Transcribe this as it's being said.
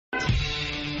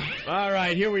All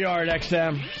right, here we are at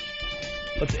XM.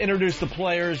 Let's introduce the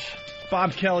players.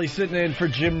 Bob Kelly sitting in for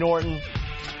Jim Norton.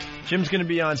 Jim's going to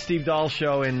be on Steve Dahl's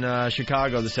show in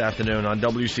Chicago this afternoon on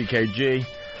WCKG.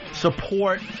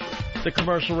 Support the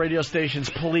commercial radio stations,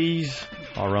 please.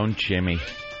 Our own Jimmy.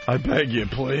 I beg you,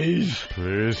 please.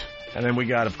 Please. And then we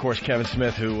got, of course, Kevin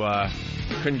Smith, who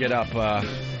couldn't get up,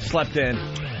 slept in.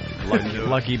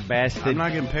 Lucky bastard. I'm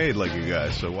not getting paid like you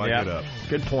guys, so why get up?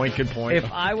 Good point, good point.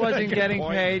 If I wasn't getting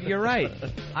paid, you're right.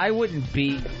 I wouldn't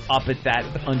be up at that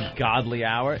ungodly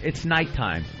hour. It's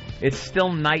nighttime. It's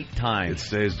still nighttime. It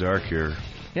stays dark here.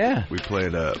 Yeah. We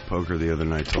played poker the other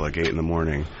night till like 8 in the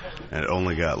morning, and it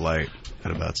only got light at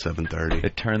about 7:30.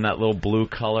 It turned that little blue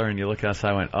color, and you look outside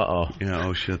and went, uh-oh. Yeah,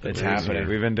 oh shit. It's happening.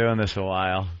 We've been doing this a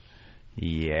while.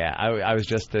 Yeah. I was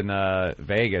just in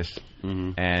Vegas,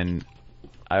 and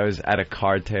I was at a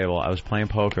card table. I was playing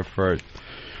poker from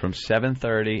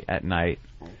 7:30 at night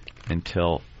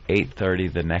until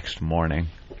 8:30 the next morning.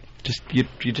 Just you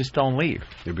just don't leave.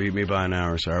 You beat me by an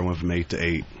hour, so I went from 8 to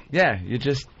 8. Yeah, you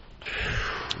just.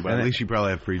 But at least you probably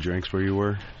have free drinks where you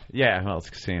were. Yeah, well, it's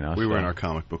a casino. We were in our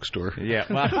comic book store. Yeah,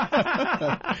 well,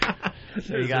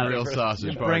 so you got a real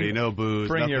sausage party, no booze,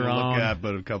 bring nothing your to look own. at,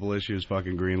 but a couple issues,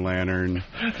 fucking Green Lantern.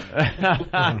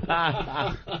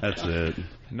 That's it.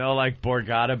 No, like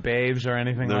Borgata babes or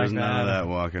anything There like was that? none of that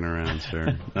walking around,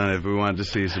 sir. If we wanted to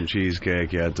see some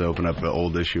cheesecake, you had to open up an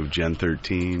old issue of Gen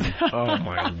 13. Oh,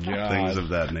 my God. Things of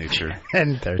that nature.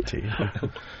 Gen 13.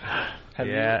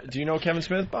 Do you know Kevin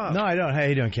Smith, Bob? No, I don't. How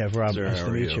you doing, Kev? Rob, Sir, nice how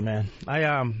to are meet you? you, man.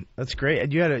 That's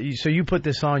great. So you put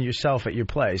this on yourself at your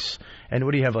place, and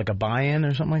what do you have, like a buy-in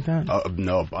or something like that?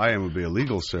 No, buy-in would be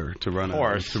illegal, sir. To run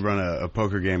a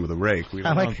poker game with a rake. We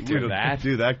don't do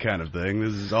that kind of thing.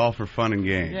 This is all for fun and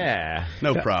games. Yeah.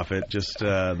 No profit, just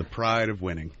the pride of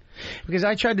winning. Because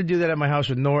I tried to do that at my house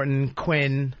with Norton,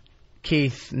 Quinn,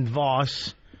 Keith, and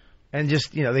Voss, and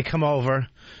just, they come over,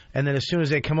 and then as soon as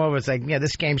they come over, it's like, yeah,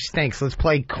 this game stinks. Let's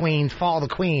play Queen, follow the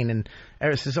Queen, and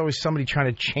there's always somebody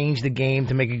trying to change the game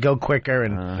to make it go quicker.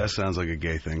 And that sounds like a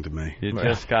gay thing to me. You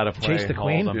just got to play Chase the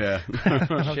Queen? Yeah.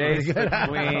 Chase the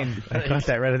Queen. I caught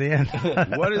that right at the end.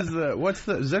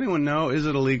 Does anyone know, is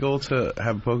it illegal to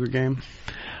have a poker game?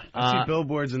 I see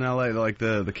billboards in L.A., like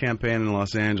the campaign in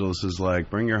Los Angeles is like,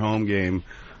 bring your home game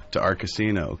to our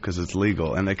casino because it's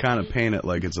legal, and they kind of paint it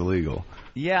like it's illegal.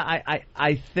 Yeah,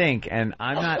 I think, and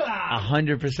I'm not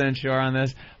 100% sure on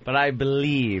this, but I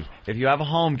believe if you have a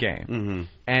home game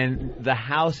and the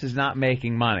house is not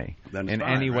making money in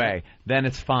any way, then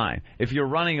it's fine. If you're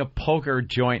running a poker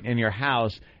joint in your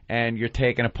house and you're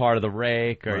taking a part of the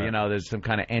rake or, there's some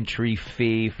kind of entry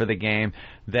fee for the game,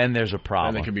 then there's a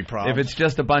problem. Then there could be problems. If it's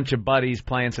just a bunch of buddies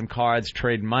playing some cards,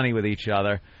 trading money with each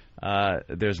other,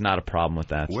 there's not a problem with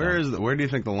that. Where do you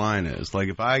think the line is? Like,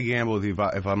 if I gamble with you,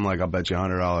 if I'm like, I'll bet you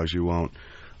 $100 you won't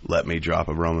let me drop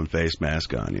a Roman face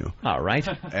mask on you. All right.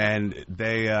 And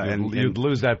they you'd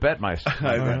lose that bet, Meister.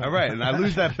 All right, and I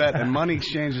lose that bet, and money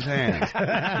exchanges hands.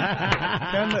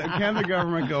 Can the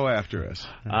government go after us?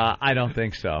 I don't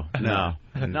think so. No,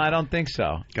 I don't think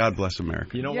so. God bless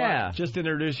America. You know what? Just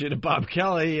introduce you to Bob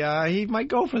Kelly. He might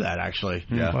go for that, actually.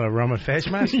 Yeah. What, a Roman face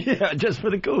mask? Yeah, just for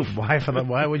the goof. Why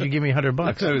would you give me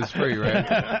 $100? It was free,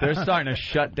 right? They're starting to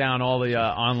shut down all the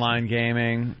online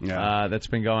gaming that's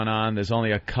been going on. There's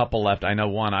only a couple left. I know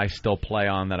one I still play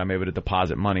on that I'm able to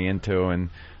deposit money into. And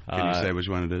can you say which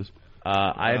one it is?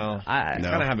 I kind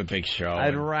of have a big show.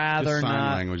 I'd rather just sign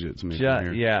not. language it to me.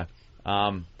 Yeah.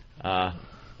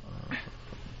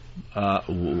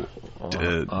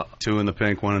 Two in the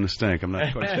pink, one in the stink. I'm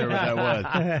not quite sure what that was.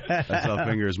 That's how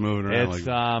fingers moving around. It's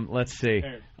let's see.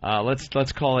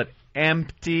 Let's call it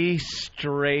empty,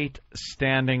 straight,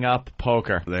 standing up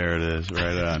poker. There it is,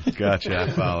 right on. Gotcha, I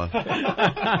follow.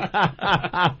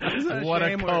 What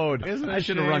a code! I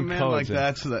should have run codes.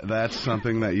 Like that's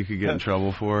something that you could get in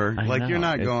trouble for. Like you're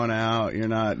not going out, you're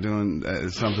not doing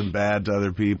something bad to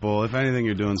other people. If anything,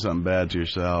 you're doing something bad to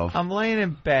yourself. I'm laying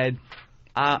in bed.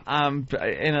 I'm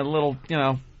in a little,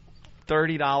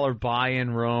 $30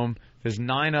 buy-in room. There's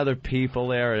 9 other people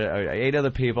there, or 8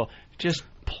 other people, just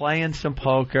playing some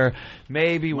poker,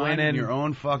 maybe winning your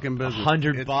own fucking business.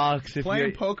 $100. If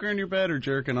playing poker in your bed or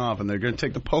jerking off, and they're going to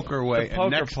take the poker away. The poker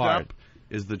next part up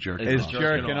is the jerking off. off.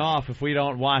 Jerking off if we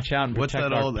don't watch out and What's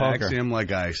protect that our old poker. axiom?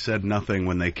 Like, I said nothing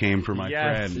when they came for my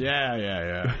friend.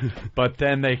 Yeah. But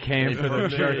then they came for the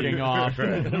jerking off.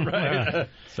 Right.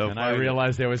 And I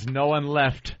realized there was no one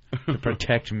left to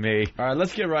protect me. All right,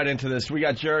 let's get right into this. We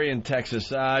got Jerry in Texas.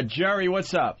 Jerry,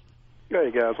 what's up?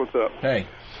 Hey, guys, what's up? Hey.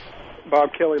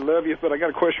 Bob Kelly, love you, but I got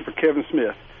a question for Kevin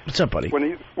Smith. What's up, buddy?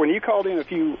 When you called in a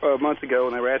few months ago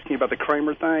and they were asking you about the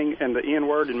Kramer thing and the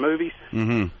N-word in movies,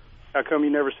 how come you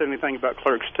never said anything about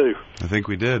Clerks 2? I think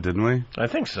we did, didn't we? I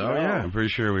think so, yeah. I'm pretty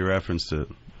sure we referenced it.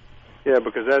 Yeah,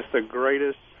 because that's the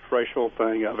greatest racial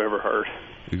thing I've ever heard.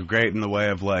 Great in the way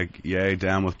of, like, yay,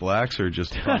 down with blacks, or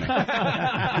just funny?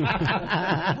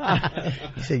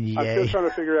 He said yay. I'm still trying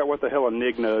to figure out what the hell a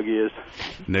nig-nug is.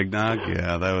 Nig-nog?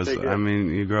 Yeah, that was, I mean,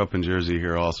 you grow up in Jersey, you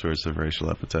hear all sorts of racial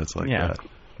epithets like that.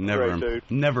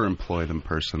 Never employ them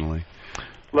personally.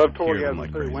 Love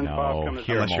Torgasm, too. When's Bob coming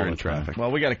to unless you're in traffic.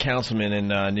 Well, we got a councilman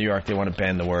in New York. They want to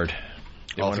ban the word.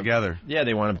 Altogether? Yeah,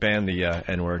 they want to ban the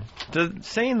N-word.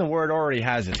 Saying the word already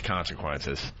has its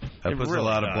consequences. That puts a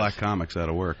lot of black comics out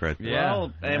of work right there. Yeah.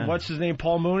 Well, and what's his name?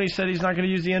 Paul Mooney said he's not going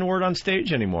to use the N-word on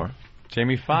stage anymore.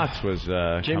 Jamie Foxx was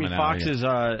Jamie Foxx is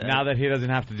now that he doesn't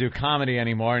have to do comedy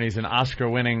anymore and he's an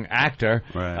Oscar-winning actor.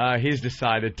 Right. He's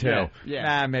decided to.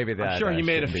 Yeah. Maybe that. I'm sure he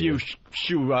made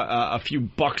a few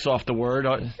bucks off the word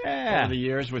over the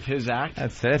years with his act.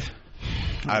 That's it.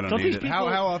 I don't need it. How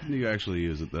often do you actually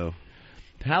use it though?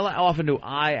 How often do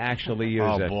I actually use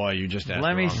it? Oh, boy, you just asked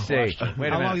Let me see. Wait a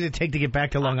minute. How long does it take to get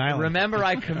back to Long Island? Remember,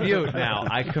 I commute now.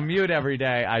 I commute every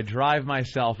day. I drive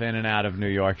myself in and out of New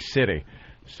York City.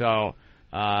 So,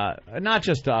 not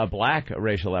just black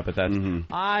racial epithets.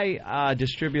 I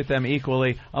distribute them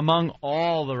equally among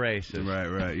all the races.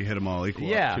 Right. You hit them all.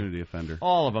 Equal opportunity offender.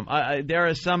 All of them. There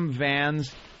are some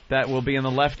vans that will be in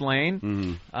the left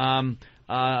lane. Some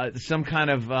kind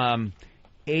of...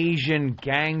 Asian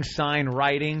gang sign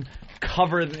writing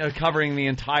covering the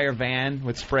entire van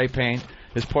with spray paint.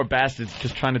 This poor bastard's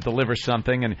just trying to deliver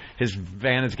something, and his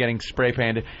van is getting spray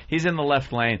painted. He's in the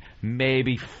left lane,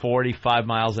 maybe 45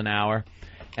 miles an hour.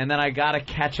 And then I got to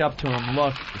catch up to him,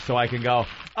 look, so I can go,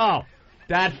 oh,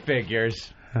 that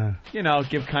figures. You know,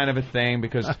 give kind of a thing,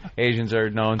 because Asians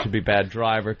are known to be bad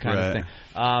driver kind of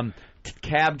thing.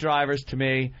 Cab drivers, to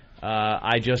me,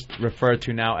 I just refer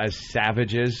to now as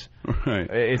savages.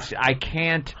 Right. I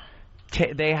can't.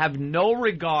 They have no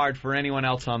regard for anyone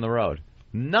else on the road.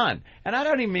 None. And I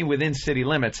don't even mean within city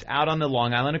limits. Out on the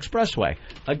Long Island Expressway.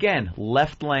 Again,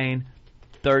 left lane,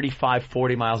 35,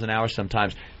 40 miles an hour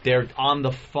sometimes. They're on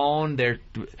the phone.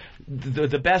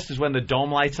 The best is when the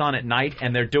dome light's on at night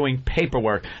and they're doing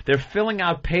paperwork. They're filling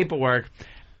out paperwork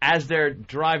as they're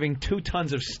driving 2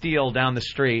 tons of steel down the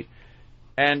street.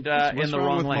 And in the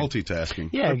wrong lane. Multitasking.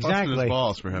 Yeah, exactly. His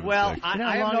balls, for heaven's sake.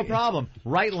 I have no problem.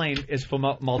 Right lane is for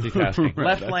multitasking.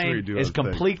 Left lane is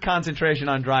complete concentration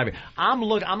on driving. I'm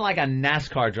like a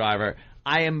NASCAR driver.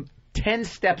 I am 10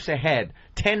 steps ahead,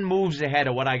 10 moves ahead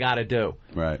of what I got to do.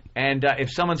 Right. And if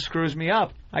someone screws me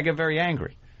up, I get very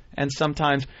angry. And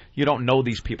sometimes you don't know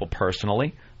these people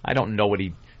personally. I don't know what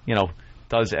he,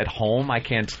 does at home. I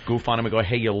can't goof on him and go,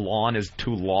 hey, your lawn is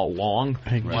too long.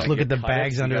 Just look at the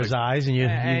bags under his eyes, and you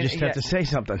just have to say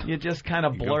something. You just kind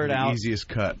of blurt out. The easiest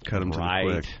cut him to the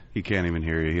quick. He can't even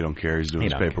hear you. He don't care. He's doing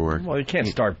his paperwork. Well, you can't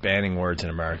start banning words in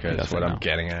America. That's what I'm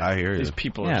getting at. I hear you. These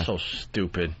people are so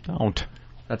stupid. Don't.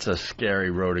 That's a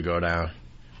scary road to go down.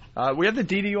 We have the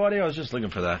DD audio? I was just looking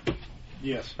for that.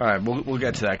 Yes. All right, we'll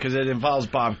get to that, because it involves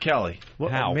Bob Kelly.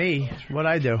 How? Me? What'd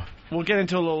I do? We'll get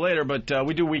into it a little later, but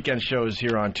we do weekend shows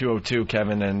here on 202,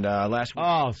 Kevin, and last week...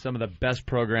 Oh, some of the best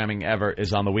programming ever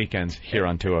is on the weekends here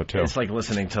on 202. It's like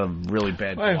listening to really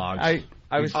bad blogs.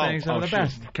 I was saying some of the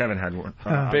best. Kevin had one.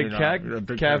 Big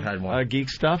Kev had one. Geek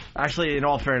stuff. Actually, in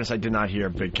all fairness, I did not hear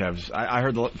Big Kev's. I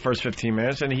heard the first 15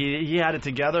 minutes, and he had it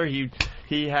together. He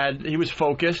was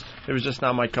focused. It was just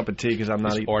not my cup of tea, because I'm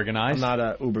not organized. I'm not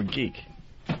a uber geek.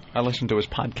 I listened to his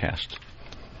podcast,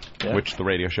 which the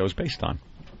radio show is based on.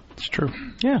 It's true.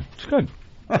 Yeah, it's good.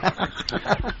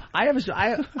 I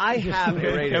have a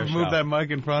radio show. Moved that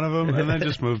mic in front of him and then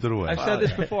just moved it away. I've said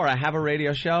this before. I have a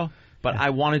radio show, but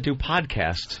I want to do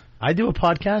podcasts. I do a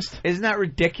podcast. Isn't that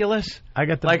ridiculous? You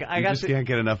just can't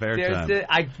get enough airtime.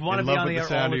 I want to be on the air all the time. In love with the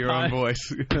sound of your own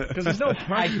voice. Because there's no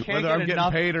pressure. Whether I'm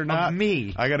getting paid or not,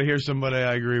 me. I got to hear somebody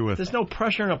I agree with. There's no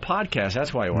pressure in a podcast.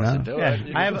 That's why he wants to do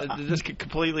it. I just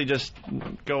completely just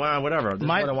go on, whatever. This is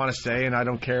what I want to say, and I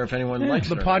don't care if anyone likes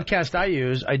it. The podcast I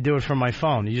use, I do it from my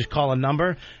phone. You just call a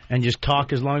number and just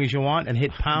talk as long as you want and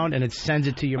hit pound, and it sends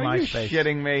it to your MySpace. Are you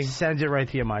shitting me? Sends it right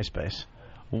to your MySpace.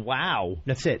 Wow.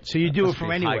 That's it. So you do it from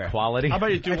anywhere. High quality. How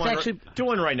about you do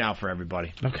one right now for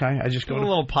everybody? Okay. I just do a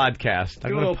little podcast.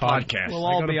 Do a little podcast. We'll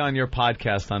all be on your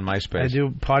podcast on MySpace. I do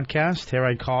podcast. Here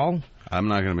I call. I'm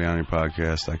not going to be on your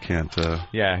podcast. I can't.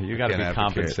 Yeah, you got to be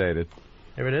compensated.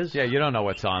 Here it is. Yeah, you don't know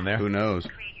what's on there. Who knows?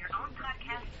 Create your own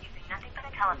podcast using nothing but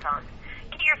a telephone.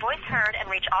 Get your voice heard and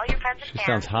reach all your friends and fans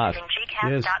sounds hot.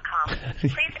 using gcast.com.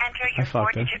 Please enter your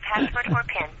 4-digit password or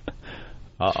PIN.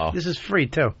 Uh-oh. This is free,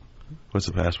 too. What's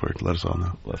the password? Let us all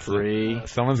know. Free.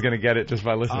 Someone's going to get it just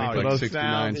by listening to like those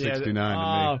 69, sounds. 69 to me.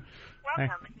 Welcome. Now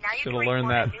you Should can have learned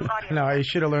record that. a new audio No, file. you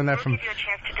should have learned that We'll from give you a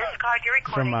chance to discard your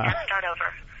recording and start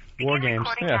over. War Begin Games.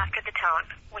 recording Yeah. after the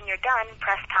tone. When you're done,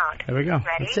 press pound. There we go.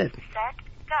 Ready, That's it. set,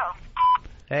 go.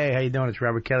 Hey, how you doing? It's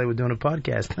Robert Kelly. We're doing a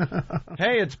podcast.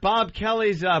 Hey, it's Bob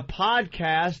Kelly's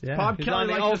podcast. Yeah. Bob He's Kelly on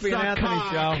the likes to Opie and suck Anthony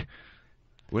cock. show.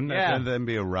 Wouldn't Yeah. that then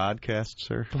be a rodcast,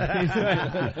 sir?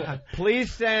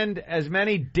 Please send as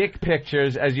many dick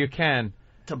pictures as you can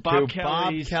To Bob to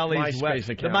Kelly's the MySpace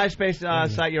account.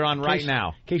 MySpace site you're on right now.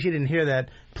 In case you didn't hear that,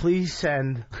 please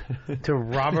send to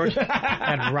Robert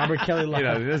at Robert Kelly Live. You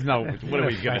know, there's no. What are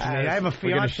we going to I have a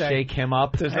We're going to fiance. shake him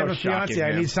up. There's I have no a fiance. shocking I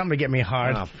him. need something to get me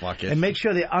hard. Ah, fuck it. And make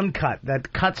sure they uncut.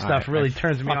 That cut stuff really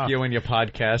turns me Fuck off. you and your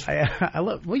podcast. I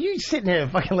look. Well, you sitting here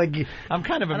fucking like you. I'm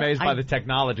kind of amazed by the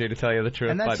technology, to tell you the truth.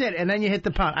 And that's but it. And then you hit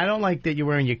the pound. I don't like that you're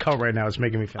wearing your coat right now. It's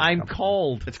making me feel I'm uncomfortable.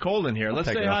 cold. It's cold in here. Let's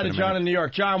take say it off hi in to a John minute. in New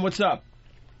York. John, what's up?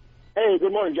 Hey,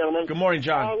 good morning, gentlemen. Good morning,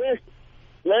 John.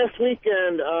 Last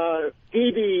weekend,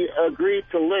 Dee Dee agreed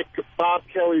to lick Bob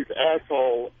Kelly's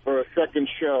asshole for a second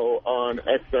show on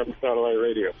XM Satellite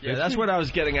Radio. Yeah, that's what I was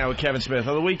getting at with Kevin Smith.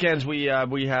 On the weekends, we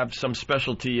have some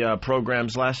specialty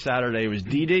programs. Last Saturday was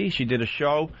Dee Dee. She did a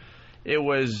show. It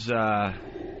was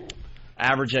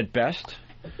average at best.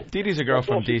 Dee Dee's a girl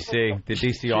from D.C., the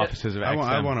D.C. offices of XM.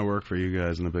 I want to work for you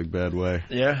guys in a big bad way.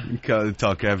 Yeah. You can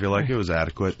tell Kev, you're like, it was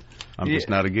adequate. I'm just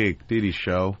not a geek. Dee Dee's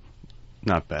show,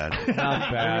 not bad.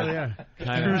 Not bad.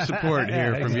 Yeah. True support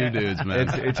here from you dudes, man.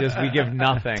 It's just we give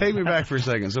nothing. Take me back for a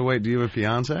second. So wait, do you have a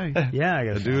fiance? Yeah, I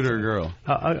guess. A dude or a girl?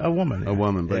 A woman. A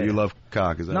woman, but Yeah. you love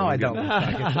cock. Is that No, what I you don't.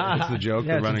 It's the joke,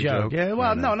 Yeah, the it's a running joke. Yeah, well,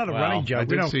 Right no, on. not a Well, running joke. I We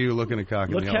did don't. see you looking at cock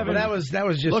Look, in the Kevin, elevator. That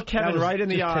was just. Look Kevin that was right in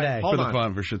the just eye. today. Hold For on. the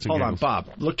fun, for shits and Hold on, giggles. Bob.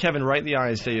 Look Kevin right in the eye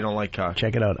and say you don't like cock.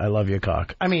 Check it out. I love your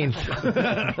cock. I mean,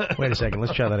 wait a second.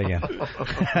 Let's try that again.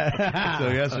 So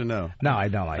yes or no? No, I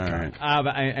don't like All cock.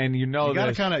 right. And you know You got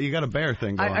this. you got a bear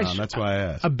thing going on. That's why I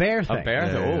asked. A bear thing. A bear?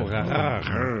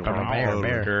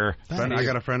 Bear. I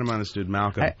got a friend of mine, this dude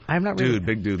Malcolm. I'm not really. Dude,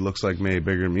 big dude, looks like me,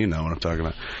 bigger than me. You know what I'm talking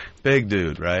about. Big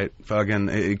dude, right? Fucking,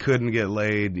 he couldn't get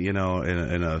laid, you know, in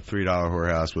a $3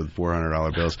 whorehouse with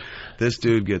 $400 bills. This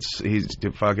dude he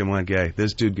fucking went gay.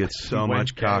 This dude gets so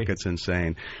much cock, it's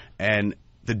insane. And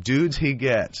the dudes he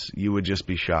gets, you would just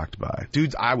be shocked by.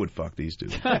 Dudes, I would fuck these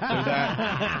dudes.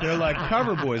 They're like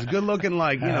cover boys, good looking,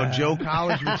 like, you know, Joe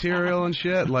College material and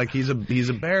shit. Like he's a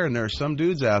bear, and there are some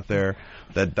dudes out there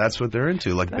that's what they're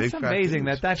into, like That's big fat amazing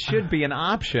dudes. that should be an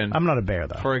option I'm not a bear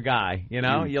though. for a guy. You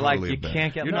know, You're you totally a bear.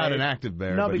 can't get You're laid. not an active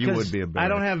bear, No, but you because would be a bear. I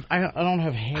don't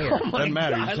have hair. Doesn't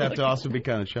matter. You just have to also be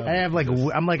kind of chubby. I have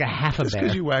I'm like a half a Just bear.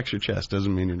 because you wax your chest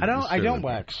doesn't mean you're not. I don't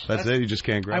wax. That's it. You just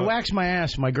can't grow. I it? wax my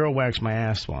ass. My girl waxed my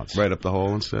ass once. right up the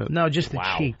hole instead. No, just the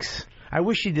Wow. cheeks. I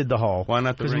wish she did the whole. Why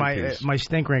not the Because ring piece? my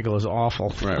stink wrinkle is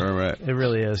awful. Right. It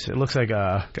really is. It looks like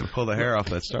Gotta pull the hair off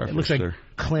that starfish. It looks like sir.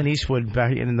 Clint Eastwood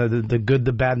back in the good,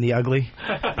 the bad, and the ugly.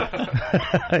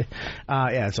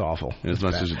 Yeah, it's awful. As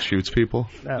much as it shoots people.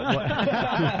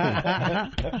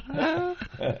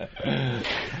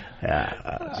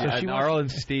 So Arlen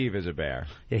Steve is a bear.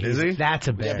 yeah, Is he? That's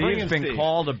a bear. Steve's been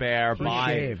called a bear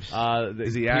by shaves. the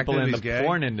Is he people active? in He's the gay?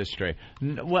 porn industry.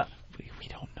 Well, we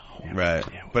don't know. Right.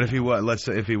 But if he was, let's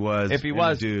say if he was,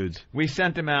 dudes. We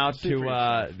sent him out to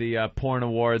the porn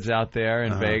awards out there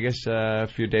in Vegas a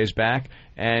few days back,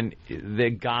 and the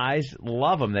guys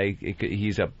love him.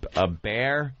 He's a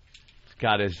bear. He's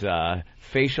got his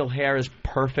facial hair is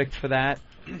perfect for that.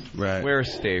 Right.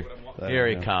 Where's Steve? Here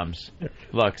he comes.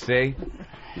 Look, see?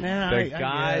 Nah, The I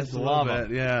guys guess. love it.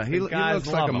 him. Yeah, he The guys looks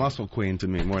like love a him. muscle queen to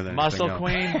me more than Muscle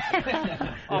anything else.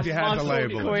 queen. If you had to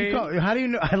label it. How do you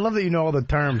know? I love that you know all the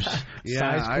terms. Yeah,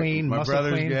 Size queen, my muscle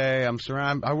brother's queen. gay. I'm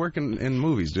surrounded. I work in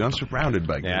movies, dude. I'm surrounded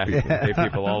by gay Yeah, people. gay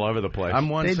people all over the place. I'm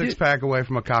one They do- six-pack away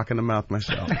from a cock in the mouth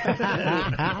myself.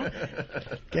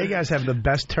 Gay guys have the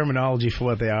best terminology for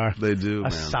what they are. They do, A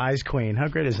man. size queen. How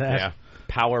great is that? Yeah.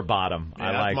 Power bottom. Yeah,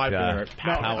 I that's like my favorite.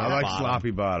 power I like bottom.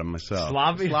 sloppy bottom myself.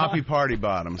 Sloppy party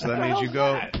bottom. So that means you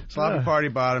go. Sloppy party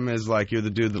bottom is like you're the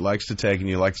dude that likes to take, and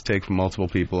you like to take from multiple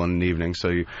people in an evening.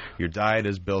 So your diet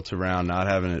is built around not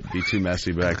having it be too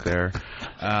messy back there.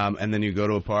 And then you go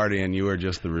to a party, and you are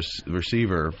just the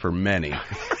receiver for many.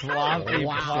 Sloppy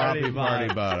Sloppy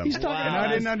party bottom. He's talking- And I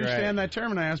didn't understand that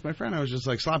term, and I asked my friend. I was just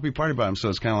like, sloppy party bottom. So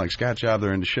it's kind of like scat job.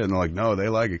 They're into shit, and they're like, no, they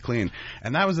like it clean.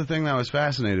 And that was the thing that I was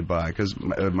fascinated by, because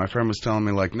my friend was telling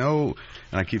me, like, no,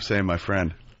 and I keep saying my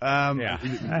friend.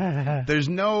 There's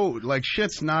no, like,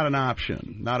 shit's not an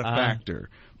option, not a factor.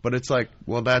 But it's like,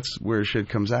 well, that's where shit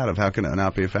comes out of. How can it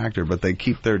not be a factor? But they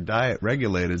keep their diet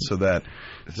regulated so that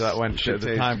when shit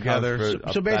the time together.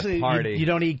 comes So basically, you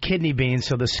don't eat kidney beans,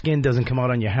 so the skin doesn't come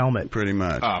out on your helmet. Pretty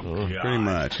much. Pretty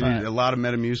much. You need a lot of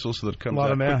Metamucil so that it comes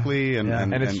out quickly.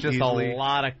 And it's just easily. a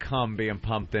lot of cum being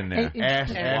pumped in there.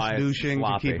 Ass douching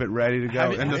to keep it ready to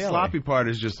go. And the sloppy part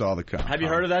is just all the cum. Have you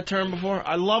heard of that term before?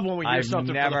 I love when we hear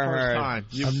something for the first time.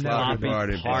 Sloppy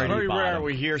party. It's very rare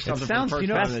we hear something for the first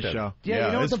time on this show. Yeah,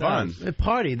 you know it's fun. The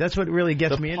party. That's what really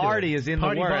gets me into it. The party is in the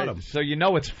word, so you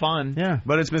know it's fun. Yeah.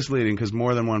 But it's misleading because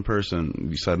more than one person,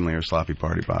 you suddenly are sloppy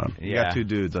party bottom. You Yeah. got two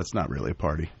dudes, that's not really a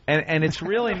party. And it's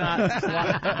really not.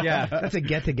 Yeah. That's a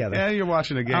get-together. Yeah, you're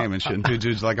watching a game and shit, and two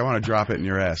dudes like, I want to drop it in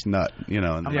your ass, nut. You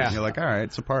know, and you're like, all right,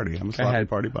 it's a party. I'm a sloppy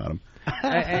party bottom.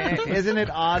 Isn't it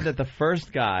odd that the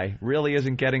first guy really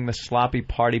isn't getting the sloppy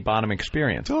party bottom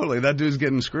experience? Totally. That dude's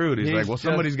getting screwed. He's like, well,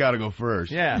 somebody's got to go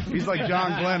first. Yeah. He's like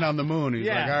John Glenn on the moon. He's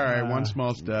like, all right, one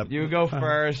small step. You go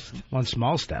first. One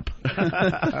small step.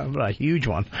 But a huge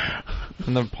one.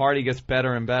 And the party gets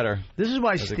better and better. This is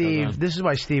why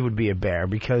Steve would be a bear,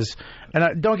 because,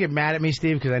 and don't get mad at me,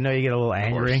 Steve, because I know you get a little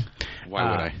angry.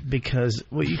 Why would I? Because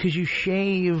you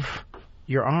shave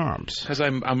your arms. Because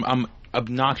I'm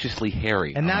obnoxiously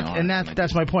hairy. And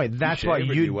that's my point. That's why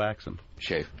you wax them.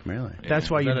 Shave. Really? That's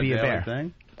why you'd be a bear.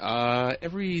 Thing?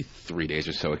 Every 3 days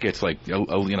or so, it gets like a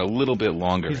little bit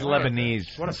longer. He's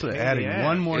Lebanese. What a adding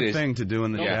one more thing to do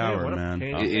in the shower, man.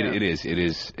 It is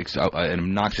an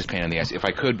obnoxious pain in the ass. If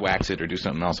I could wax it or do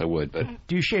something else, I would. But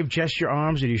do you shave just your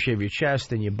arms, or do you shave your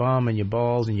chest and your bum and your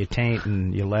balls and your taint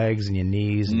and your legs and your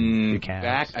knees and your calves?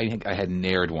 Back, I think I had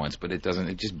nared once, but it doesn't.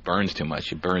 It just burns too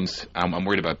much. It burns. I'm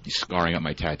worried about scarring up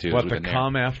my tattoos. What, the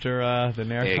cum after the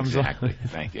nair comes off? Exactly.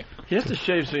 Thank you. He has to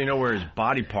shave so you know where his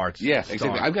body parts. Yes,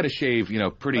 exactly. I've got to shave,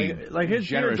 pretty like his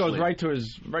beard generously. goes right to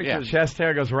his to his chest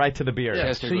hair goes right to the beard. Yeah,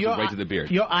 chest hair goes right to the beard.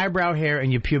 Your eyebrow hair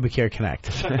and your pubic hair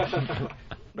connect.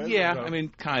 Yeah, I mean,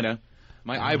 kind of.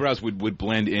 My eyebrows would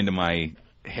blend into my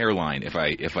hairline if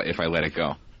I let it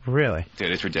go. Really?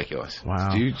 Dude, it's ridiculous.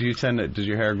 Wow. Does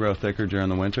your hair grow thicker during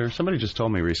the winter? Somebody just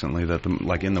told me recently that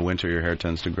in the winter your hair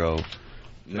tends to grow.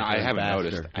 No, I haven't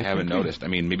noticed. I haven't noticed. I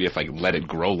mean, maybe if I let it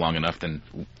grow long enough, then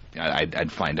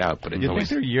I'd find out. But you think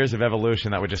there are years of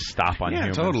evolution that would just stop on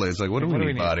humans? Yeah, totally. It's like, what do we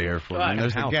need body hair for? I mean,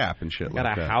 there's the gap and shit I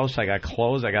got a house, I got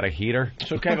clothes, I got a heater.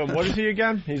 So, Kevin, what is he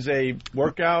again? He's a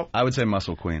workout? I would say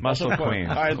muscle queen. Muscle queen.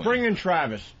 All right, bring in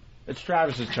Travis. It's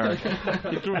Travis's turn.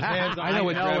 He threw his hands on. I know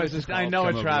what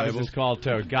Travis is called,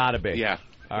 too. Gotta be. Yeah.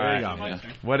 All right. Yeah.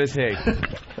 What is he?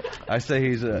 I say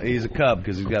he's a cub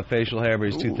because he's got facial hair,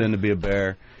 but he's too thin to be a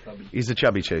bear. He's a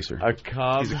chubby chaser. A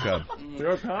cub? He's a cub.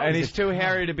 And he's too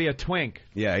hairy to be a twink.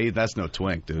 Yeah, that's no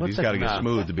twink, dude. He's got to get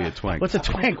smooth to be a twink. What's a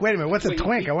twink? Wait a minute. What's a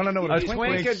twink? I want to know what a twink is. A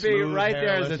twink could be right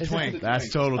there as a twink. That's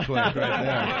total twink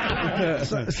right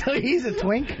there. So he's a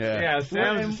twink? Yeah,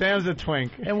 Sam's a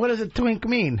twink. And what does a twink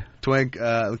mean? Twink,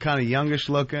 kind of youngish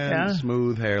looking,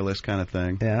 smooth, hairless kind of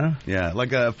thing. Yeah? Yeah,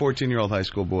 like a 14-year-old high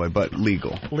school boy, but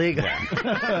legal. Legal.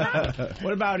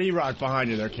 What about E-Rock behind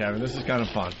you there, Kevin? This is kind of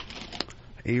fun.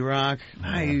 E-Rock?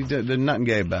 There's nothing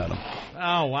gay about him.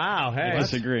 Oh, wow. Hey. I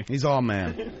disagree. He's all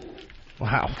man.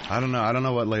 Wow. I don't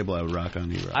know what label I would rock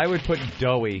on E-Rock. I would put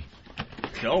doughy.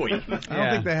 Doughy? I don't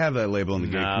think they have that label in the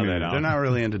gay community. They're not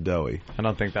really into doughy. I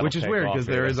don't think that. Which is weird because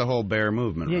there is a whole bear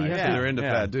movement, right? Yeah. They're into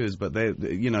fat dudes, but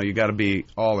you got to be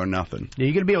all or nothing. Yeah,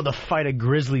 you got to be able to fight a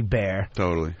grizzly bear.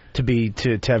 Totally.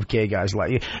 To have gay guys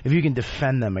like you. If you can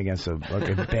defend them against a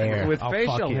bear. With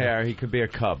facial hair, he could be a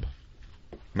cub.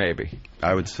 Maybe.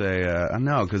 I would say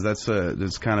no, because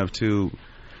that's kind of too.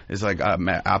 It's like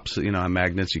opposite, on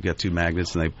magnets. You get two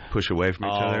magnets and they push away from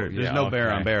each other. There's no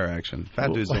bear on bear action.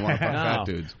 Fat dudes don't want to fuck fat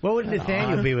dudes. What would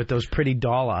Nathaniel be with those pretty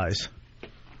doll eyes?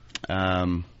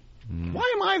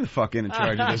 Why am I the fuck in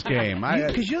charge of this game?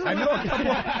 Because you're I know a couple.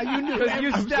 Because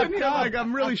you stepped up. Like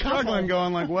I'm really struggling,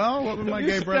 going like, well, what would my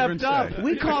gay brethren say?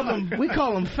 We call them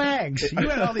fags. You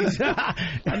had all these.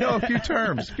 I know a few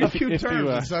terms.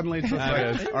 And suddenly it's just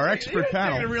like our expert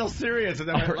panel. Taking it real serious, and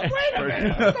then we're like, wait a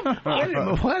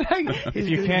minute. What? If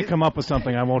you can't come up with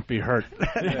something, I won't be hurt. There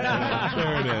it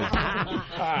is.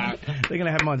 They're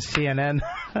gonna have him on CNN.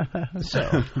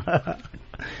 So.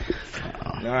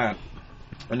 All right.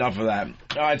 Enough of that.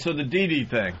 All right, so the Dee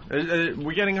thing.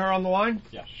 We getting her on the line?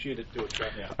 Yeah, she did do it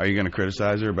right now. Are you going to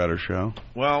criticize her about her show?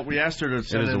 Well, we asked her to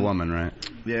send It is a woman, right?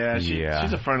 Yeah,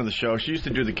 she's a friend of the show. She used to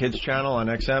do the kids channel on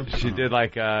XM. She did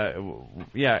like,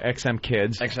 XM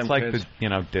Kids. It's like Kids.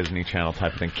 the, Disney Channel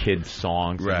type of thing, kids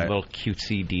songs, right. And little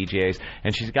cutesy DJs.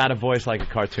 And she's got a voice like a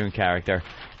cartoon character.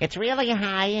 It's really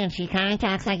high, and she kind of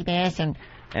talks like this, and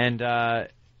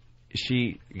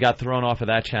she got thrown off of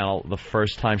that channel the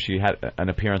first time she had an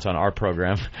appearance on our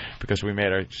program because we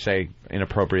made her say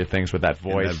inappropriate things with that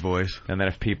voice. And then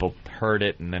if people heard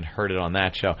it and then heard it on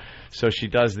that show. So she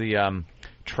does the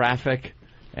traffic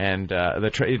and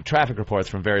the traffic reports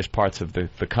from various parts of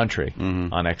the country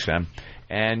on XM.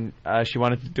 And she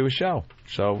wanted to do a show.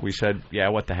 So we said, yeah,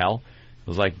 what the hell? It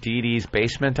was like Dee Dee's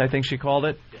Basement, I think she called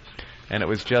it. And it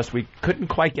was just, we couldn't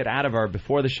quite get out of her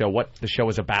before the show what the show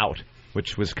was about,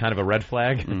 which was kind of a red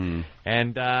flag. And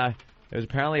it was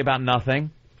apparently about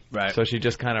nothing. Right. So she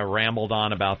just kind of rambled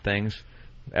on about things.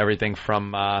 Everything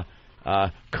from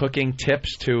cooking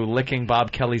tips to licking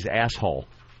Bob Kelly's asshole.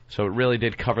 So it really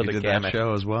did cover the gamut. That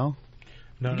show as well?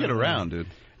 No, Get around, dude.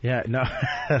 Yeah, no.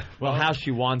 Well, how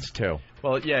she wants to.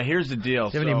 Well, yeah, here's the deal.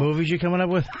 Do you have any movies you're coming up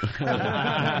with?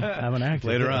 I'm an actor.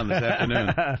 Later on this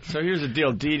afternoon. So here's the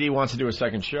deal. Dee Dee wants to do a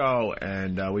second show,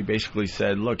 and we basically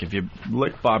said, look, if you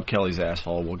lick Bob Kelly's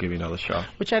asshole, we'll give you another show.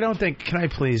 Which I don't think, can I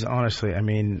please, honestly, I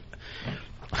mean,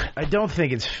 I don't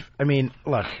think it's, I mean,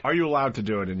 look. Are you allowed to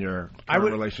do it in your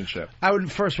current relationship? I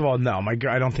would, first of all, no.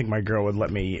 I don't think my girl would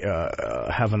let me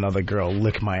have another girl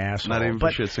lick my asshole. Not even for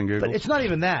shits and giggles? But it's not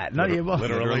even that.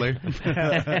 Literally?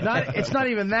 It's not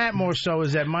even that, more so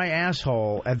is that my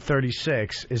asshole at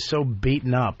 36 is so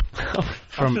beaten up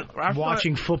from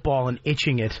watching football and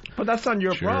itching it. But that's not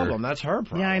your problem. That's her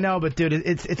problem. Yeah, I know, but dude,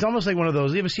 it's almost like one of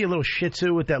those. You ever see a little Shih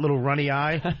Tzu with that little runny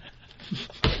eye?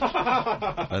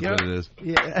 That's what it is.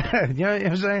 Yeah, you know what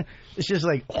I'm saying? It's just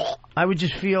like I would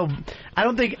just feel. I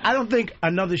don't think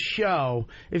another show.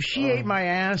 If she ate my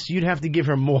ass, you'd have to give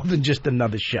her more than just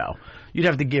another show. You'd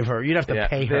have to give her. You'd have to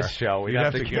pay her. This show. You'd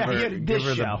have to give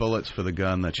her the bullets for the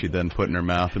gun that she'd then put in her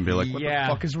mouth and be like, "What the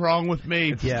fuck is wrong with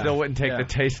me?" Yeah. Still wouldn't take the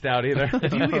taste out either.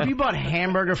 If you bought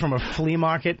hamburger from a flea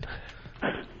market.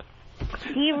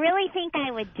 Do you really think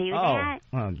I would do that?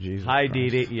 Oh, Jesus. Hi, Dee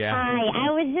Dee. Yeah. Hi,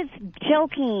 I was just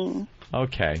joking.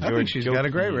 Okay. I think she's got a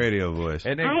great radio voice.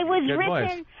 I was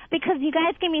written because you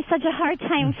guys gave me such a hard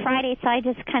time Friday, so I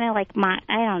just kind of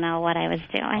I don't know what I was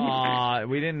doing.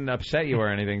 We didn't upset you or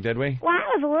anything, did we? Well,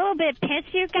 I was a little bit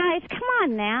pissed, you guys. Come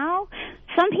on now.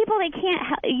 Some people, they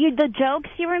can't, the jokes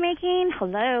you were making,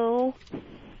 hello.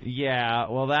 Yeah,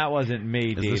 well, that wasn't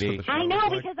me, Dee Dee. I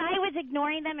know, because I was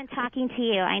ignoring them and talking to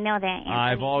you. I know that, Anthony.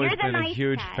 I've always been a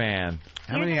huge fan.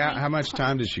 How much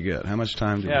time did she get? How much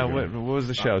time did you get? What was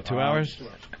the show, 2 hours?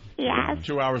 Yeah.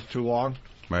 2 hours too long?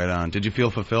 Right on. Did you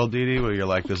feel fulfilled, Dee Dee, where you're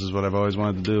like, this is what I've always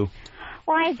wanted to do?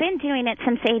 Well, I've been doing it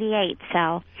since '88,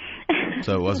 so...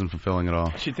 So it wasn't fulfilling at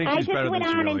all. She thinks she's better than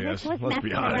she really is. Let's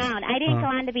be honest. Around. I didn't go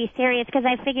on to be serious because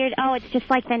I figured, it's just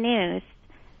like the news.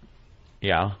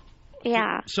 Yeah.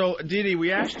 Yeah. So, Dee Dee,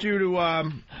 we asked you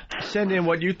to send in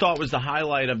what you thought was the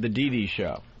highlight of the Dee Dee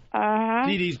show. Uh-huh.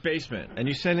 Dee Dee's Basement. And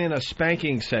you sent in a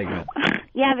spanking segment.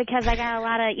 Yeah, because I got a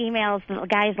lot of emails,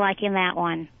 guys liking that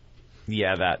one.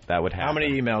 Yeah, that would happen. How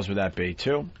many emails would that be?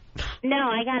 2? No,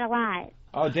 I got a lot.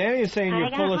 Oh, Danny is saying you're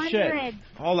full of shit.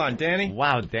 Hold on, Danny.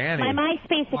 Wow, Danny. My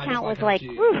MySpace account was like,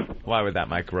 whew. Why would that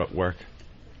mic work?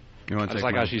 It's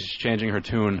like how she's changing her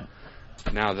tune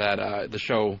now that the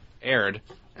show aired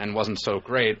and wasn't so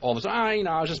great. All of a sudden,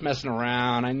 I was just messing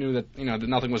around. I knew that, that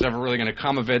nothing was ever really going to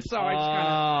come of it. So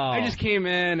I just came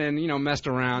in and, messed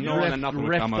around. Knowing that nothing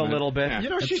would come of it. a little bit.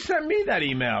 Yeah. She sent me that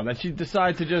email that she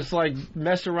decided to just,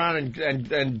 mess around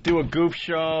and do a goof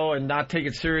show and not take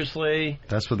it seriously.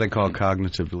 That's what they call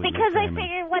cognitively Because I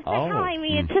figured, what the hell? I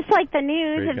mean, it's just like the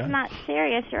news. It's not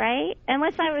serious, right?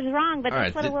 Unless I was wrong, but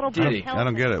that's what a little bit I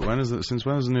don't get it. Since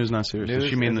when is the news not serious? Does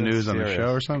she mean the news on the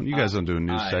show or something? You guys don't do a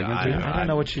news segment, do you? I don't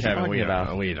know what she's talking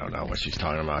about. We don't know what she's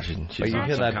talking about. But you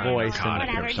hear that voice.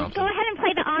 Whatever. Just go ahead and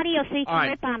play the audio so you can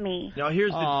rip on me. Now,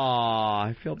 here's the...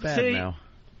 I feel bad now.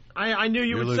 I knew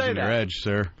you would say that. You're losing your edge,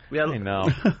 sir. I know.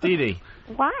 Dee Dee.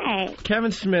 Why?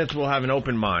 Kevin Smith will have an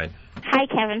open mind. Hi,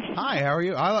 Kevin. Hi, how are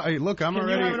you? Look, I'm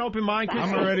already... Can you have an open mind?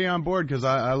 I'm already on board because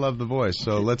I love the voice.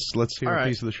 So let's hear a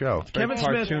piece of the show. Kevin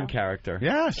Smith, cartoon character.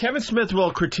 Yes. Kevin Smith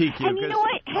will critique you. And you know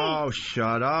what? Hey. Oh,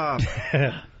 shut up.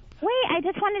 Wait, I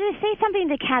just wanted to say something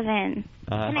to Kevin.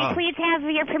 Can I please have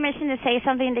your permission to say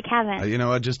something to Kevin? You know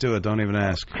what? Just do it. Don't even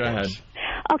ask. Go ahead.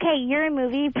 Okay, you're a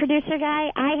movie producer guy.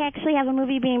 I actually have a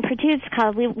movie being produced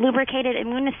called Lubricated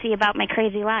Immunacy about my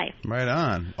crazy life. Right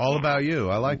on. All about you.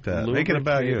 I like that. Make it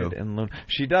about you.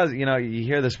 She does, you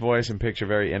hear this voice and picture a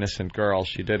very innocent girl.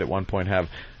 She did at one point have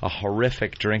a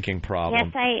horrific drinking problem.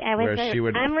 Yes, I was. Where she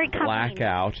would black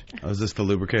out. Oh, is this the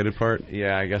lubricated part?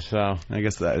 Yeah, I guess so. I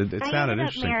guess that it sounded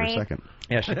interesting for a second.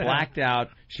 Yeah, she blacked out.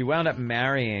 She wound up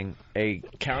marrying a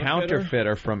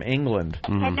counterfeiter from England.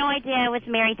 I had no idea I was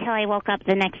married till I woke up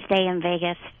the next day in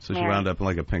Vegas. So she wound up in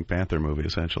like a Pink Panther movie,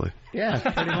 essentially. Yeah,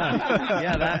 pretty much.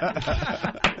 Yeah,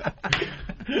 that.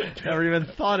 Never even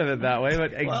thought of it that way,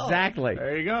 but exactly.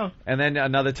 There you go. And then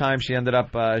another time she ended up,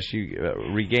 she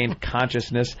regained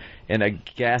consciousness in a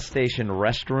gas station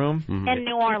restroom. In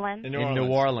New Orleans. In New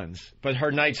Orleans. But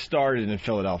her night started in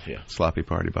Philadelphia. Sloppy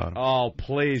party bottom. Oh,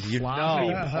 please.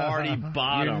 Sloppy party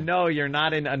bottom. You know you're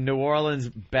not in a New Orleans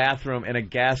bathroom in a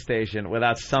gas station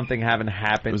without something having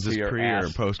happened Was to this your pre ass.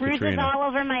 or post Bruises Katrina? all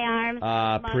over my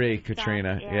arms.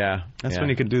 Pre-Katrina, yeah. That's when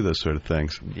you could do those sort of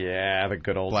things. Yeah, the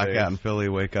good old Black days. out in Philly,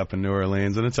 wake up in New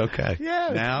Orleans, and it's okay. Yeah,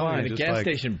 it's now fine. you're In a just gas like,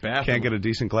 station bathroom. can't get a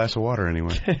decent glass of water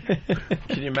anywhere.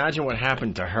 Can you imagine what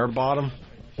happened to her bottom?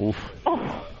 Oof.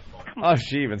 Oh,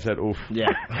 she even said oof. Yeah.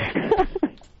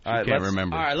 All right, Can't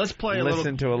remember. All right, let's play a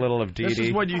Listen to a little of Dee Dee. This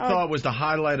is what you thought was the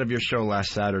highlight of your show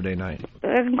last Saturday night.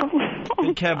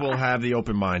 Big Kev will have the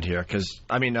open mind here, because,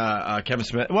 Kevin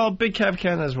Smith, well, Big Kev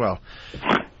can as well.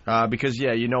 Because,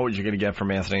 you know what you're going to get from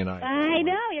Anthony and I. I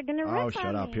know, you're going to rip on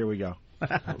shut up. me. Here we go.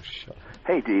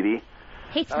 Hey, Dee Dee.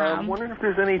 Hey, Tom. I'm wondering if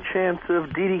there's any chance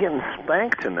of Dee Dee getting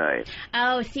spanked tonight.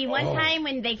 Oh, see, one time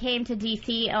when they came to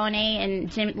D.C., O&A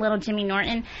and little Jimmy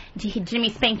Norton, Jimmy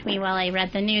spanked me while I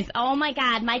read the news. Oh, my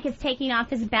God, Mike is taking off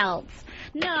his belt.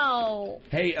 No.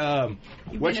 Hey,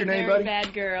 what's your name, You've buddy? been a very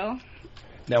bad girl.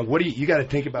 Now, what do you got to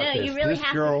think about No, this? you really This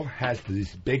have girl has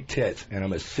these big tits, and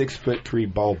I'm a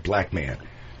 6'3" bald black man,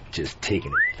 just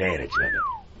taking advantage of it.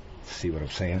 See what I'm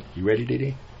saying? You ready, Dee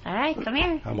Dee? All right, come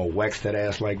here. I'm gonna wax that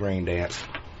ass like rain dance.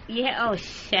 Yeah, oh,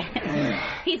 shit.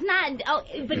 He's not,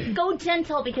 but go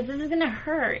gentle because this is going to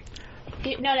hurt.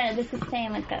 No, this is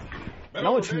staying like this.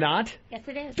 No, it's not. Yes,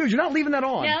 it is. Dude, you're not leaving that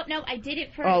on. No, I did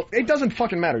it first. Oh, it doesn't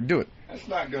fucking matter. Do it. That's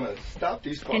not gonna stop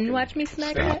these fucking... Can you watch me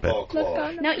smack Stop it.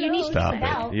 No, you need to get the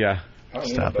belt. Yeah.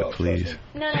 Stop it, please.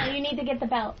 No, you need to get the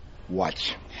belt.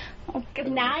 Watch. Oh,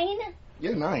 9?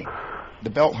 Yeah, 9. The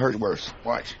belt hurt worse.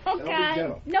 Watch. Oh,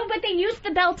 God. No, but they used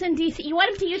the belt in D.C. You want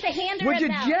him to use a hand or Would a you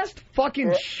belt? just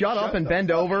fucking shut up and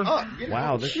bend over?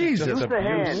 Wow, this Jesus is just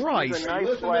abuse. Christ. It's a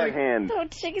nice flat hand. Oh,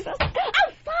 Jesus.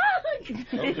 Oh, fuck!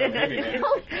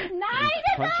 Oh, 9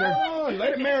 Punch her? Come on,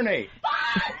 let it marinate.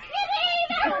 Fuck!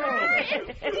 It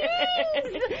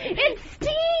stings! It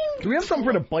stings! Do we have something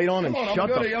for her to bite on and Come on,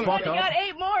 shut I'm the gonna fuck go. up? Got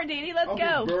 8 more, Dee Dee. Let's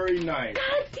go. Very nice.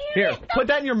 God damn Here, it. put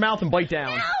that in your mouth and bite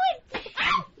down. No, it's...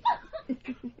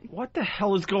 What the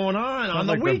hell is going on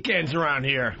the like the- weekends around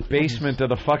here? Basement of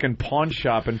the fucking pawn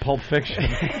shop in Pulp Fiction.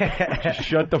 Just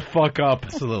shut the fuck up.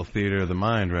 That's a little theater of the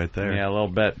mind right there. Yeah, a little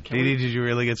bit. Dee Dee, did you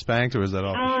really get spanked, or was that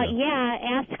all? Yeah,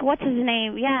 ask, what's his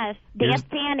name? Yes, Here's-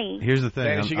 Danny. Here's the thing.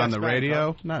 Danny, she got On the spanked,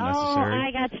 radio, not necessary. Oh,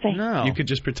 I got spanked. No. You could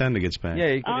just pretend to get spanked. Yeah,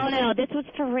 you could Oh, no, this was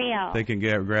for real. They can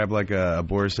grab like a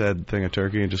boar's head thing of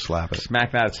turkey and just slap it.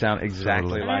 smack that sound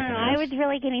exactly Totally. like No, it I is. was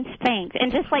really getting spanked.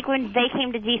 And just like when they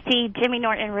came to D.C., Jimmy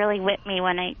Norton really whipped me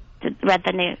when I read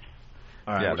the news.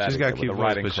 All right, Yeah, that She's is got with cute the voice,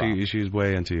 riding but crop. she's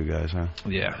way into you guys, huh?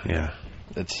 Yeah. Yeah.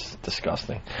 It's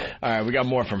disgusting. All right, we got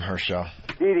more from her show.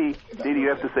 Dee Dee, you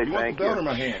have to say You want thank the belt you. in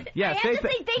my hand? Yeah, I have to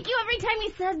say thank you every time he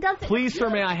says doesn't. Please, sir,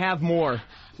 may I have more?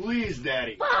 Please,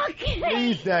 Daddy. Fuck.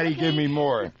 Please, Daddy, give me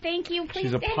more. Thank you. Please.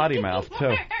 She's a Daddy, potty give me mouth, more.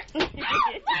 too. Get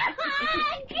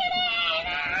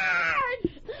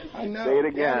in. I know. Say it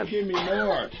again. Daddy, give me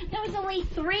more. There was only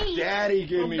 3. Daddy,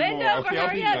 give me Bend more. over, Okay, I'll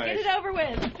hurry be up, nice. get it over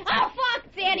with. Oh,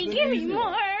 fuck, Daddy, give me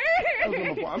more.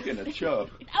 I'm getting a chub.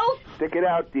 Oh, Stick it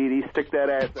out, Dee Dee. Stick that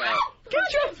ass out. Get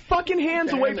your fucking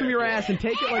hands away from your ass and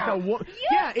take it like a woman.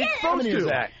 Yeah, it's supposed to.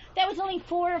 that was only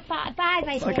 4 or 5, I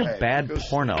think. It's like a bad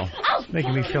porno. Oh,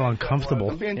 Making me feel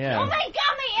uncomfortable. oh my Yeah. God, my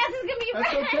ass is gonna be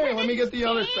That's red. okay, let me get the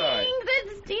other side.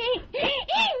 It stings.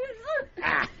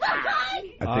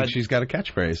 I think she's got a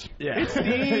catchphrase. Yeah. It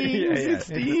stings. It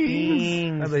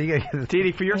stings. I bet you gotta- Dee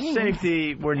Dee, for your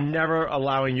safety, we're never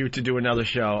allowing you to do another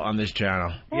show on this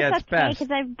channel. Yeah, it's best.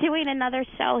 because I'm doing another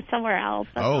show somewhere else.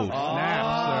 Oh, snap,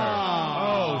 sir.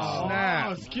 Oh,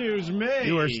 snap. Excuse me.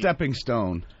 You are stepping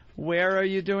stone. Where are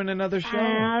you doing another show?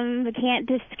 I can't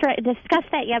discuss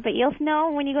that yet, but you'll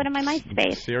know when you go to my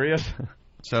MySpace. Serious?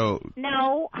 So,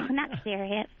 No, not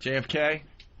serious. JFK?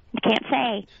 I can't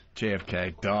say.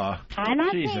 JFK, duh. I'm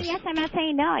not Jesus. saying yes, I'm not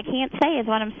saying no. I can't say is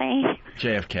what I'm saying.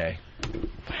 JFK.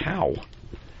 How?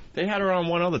 They had her on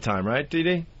one other time, right, Dee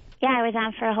Dee? Yeah, I was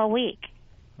on for a whole week.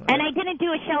 And I didn't do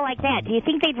a show like that. Do you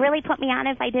think they'd really put me on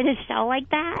if I did a show like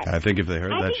that? I think if they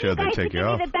heard that show, they'd take you I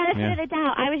off. think you guys should give me the benefit of the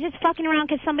doubt. I was just fucking around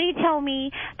because somebody told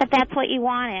me that that's what you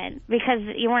wanted because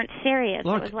you weren't serious.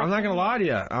 Look, I'm not going to lie to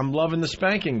you. I'm loving the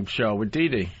spanking show with Dee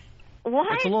Dee. What?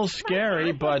 It's a little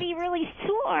scary, but I'd be really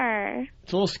sore.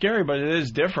 it's a little scary, but it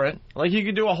is different. Like you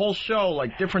could do a whole show,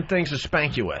 like different things to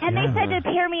spank you with. And they said to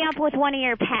pair me up with one of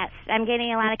your pets. I'm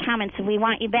getting a lot of comments. We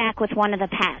want you back with one of the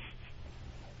pets.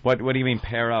 What do you mean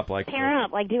pair up? Like Pair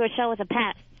up, like do a show with a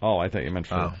pet. Oh, I thought you meant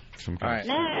for some kind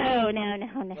All right.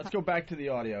 No. Let's go back to the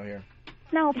audio here.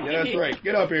 No, Yeah, that's right.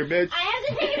 Get up here, bitch. I have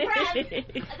to take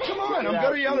a breath. Come on, I'm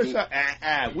going to the other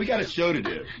side. We got a show to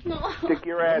do. Stick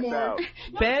your ass out.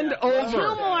 Bend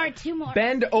over. Two more.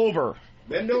 Bend over.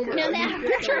 Bend over. No, that hurts.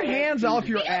 Get your hands off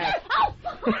your ass.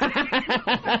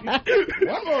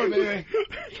 One more, baby.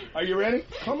 Are you ready?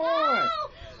 Come on.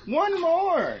 One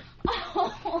more.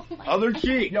 Oh, Other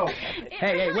cheek. Yo.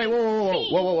 Hey, wait,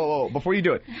 whoa. Before you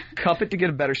do it, cup it to get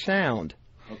a better sound.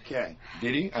 Okay.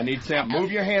 Didi, I need sound. Move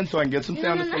your hands so I can get some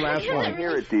sound. It's the last one.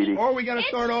 Hear it, Didi. Or we got to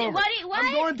start over. What?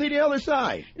 I'm going to the other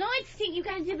side. No, you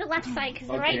got to do the left side because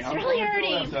the Okay, right's I'm really going to the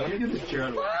hurting. left side. Let me get this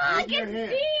chair. Fuck,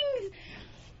 it stings.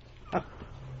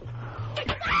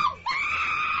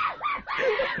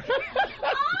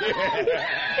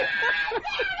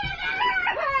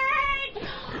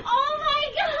 Oh my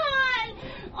god!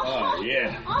 Oh,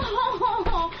 yeah.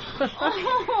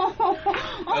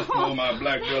 That's one of my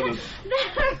black brothers.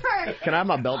 That hurt. Can I have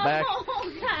my belt back?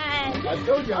 Oh god! I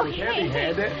told you I was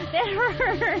heavy-handed. That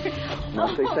hurt.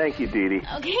 I'll say thank you, Didi.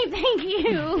 Okay, thank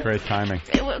you. Great timing.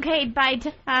 Okay, bye.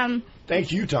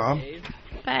 Thank you, Tom.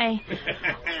 Bye.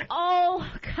 Oh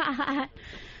god!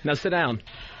 Now sit down.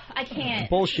 I can't.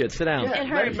 Bullshit. Sit down. It Let it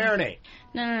hurts. marinate.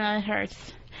 No, it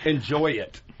hurts. Enjoy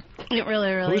it. It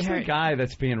really Who's hurts. the guy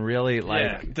that's being really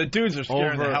like the dudes are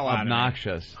scaring over the hell out of me.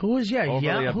 obnoxious? Who was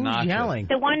Overly who's obnoxious. yelling?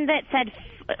 The one that said,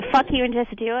 fuck you and just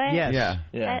do it? Yes.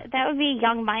 Yeah. That would be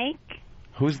Young Mike.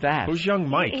 Who's that? Who's Young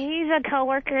Mike? He's a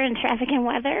coworker in traffic and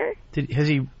weather. Has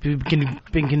he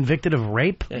been convicted of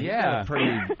rape? Yeah,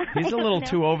 he's a little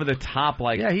too over the top,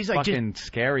 like he's like fucking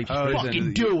scary.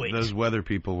 Fucking do it. Those weather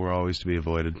people were always to be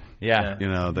avoided. Yeah. You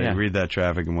know, they read that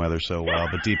traffic and weather so well,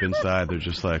 but deep inside they're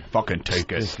just like, fucking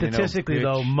take it. Statistically,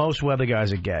 though, most weather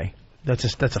guys are gay. That's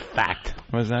a fact.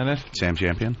 Was that it? Sam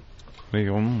Champion?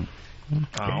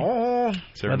 Oh.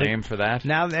 Is there a name for that?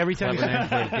 Now every time Clever name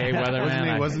for a gay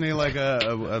weatherman? Wasn't he like a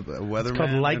weatherman? It's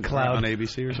called Light Cloud on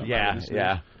ABC or something?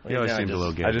 Yeah. He always seemed a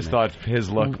little gay. I just thought his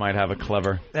look might have a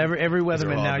clever. Every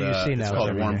weatherman now you see now. It's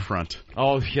called Warm Front.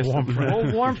 Oh, yes.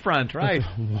 Warm Front, right.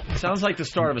 Sounds like the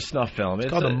start of a snuff film. It's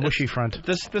called a mushy front.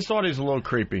 This audio's a little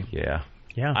creepy. Yeah.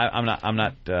 Yeah. I'm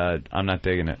not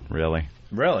digging it, really.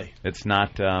 Really? It's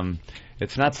not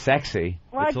sexy.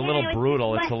 Well, it's a little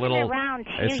brutal. It's a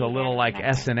little like you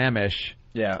S&M-ish.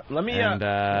 Yeah. Let me. And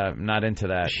not into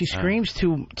that. She screams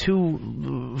too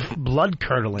blood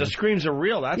curdling. The screams are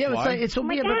real. That's why. Oh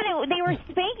my God, they were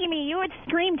spanking me. You would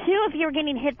scream too if you were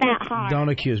getting hit that hard. Don't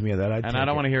accuse me of that. I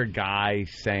don't want to hear a guy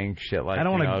saying shit like, I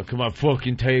don't wanna- come on,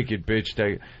 fucking take it, bitch.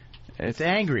 Take it. It's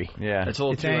angry. Yeah. It's a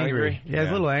little It's too angry. Yeah, it's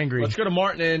a little angry. Let's go to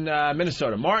Martin in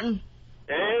Minnesota. Martin?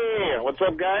 Hey, what's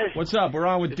up, guys? What's up? We're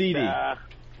on with Didi. I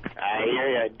hear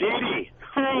ya. Didi,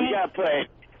 we got to play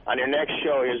on your next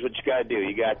show. Here's what you got to do.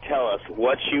 You got to tell us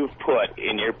what you've put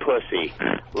in your pussy,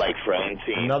 like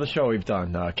Francine. Another show we've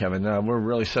done, Kevin. We're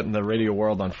really setting the radio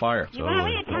world on fire. You want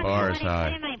me to tell you what I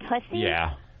put in my pussy?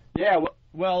 Yeah. Yeah,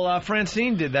 well,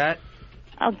 Francine did that.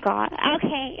 Oh, God.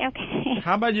 Okay.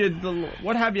 How about you?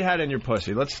 What have you had in your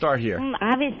pussy? Let's start here.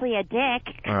 Obviously a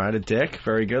dick. All right, a dick.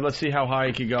 Very good. Let's see how high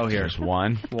you can go here. There's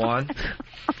one.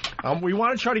 We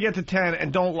want to try to get to 10,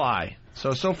 and don't lie.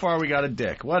 So far we got a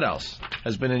dick. What else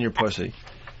has been in your pussy?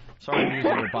 Sorry I'm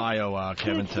using your bio,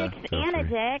 Kevin. And a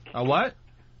dick. A what?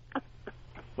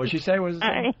 What'd she say? What was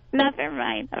it? Never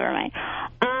mind.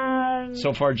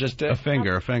 So far, just dick? A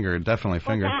finger, definitely a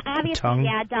finger. Obviously, tongue.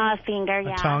 yeah, a finger,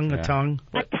 yeah. A tongue. A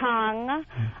tongue.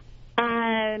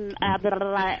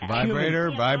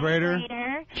 Vibrator.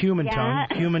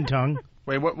 Human tongue.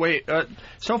 Wait.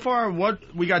 So far,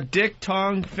 we got dick,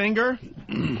 tongue, finger?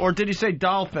 Or did he say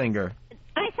doll finger?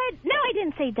 I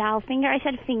didn't say doll finger. I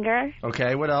said finger.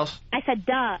 Okay, what else? I said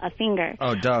a finger.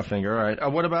 Oh, duh finger. All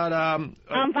right. What about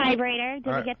vibrator? Did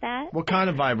all you right. get that? What kind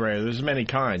of vibrator? There's many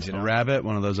kinds, you know. A rabbit,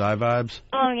 one of those iVibes.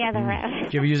 Oh yeah, the rabbit.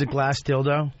 Did you ever use a glass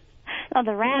dildo? Oh,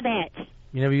 the rabbit.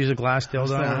 You never use a glass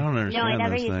dildo? I don't understand No, I never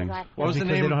those used a things. glass. What was the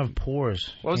Because name? they don't have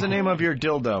pores. What was the name of your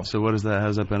dildo? So what is that?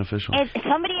 How's that beneficial?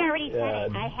 Somebody already said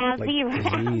it. I have the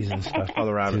rabbit. Disease and stuff. Oh,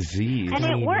 the rabbit. Disease. And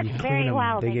it works You clean very them.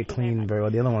 well. They get clean very well.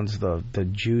 The other ones, the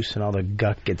juice and all the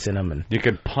gut gets in them. And You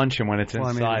could punch him when it's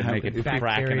inside, make it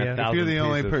crack in a If thousand If you're the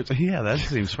only pieces. person, yeah, that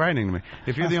seems frightening to me.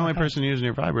 If you're the only person using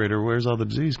your vibrator, where's all the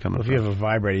disease coming if from? you have a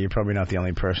vibrator, you're probably not the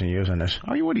only person using this.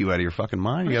 What are you out of your fucking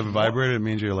mind? You have a vibrator, it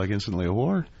means you're like instantly a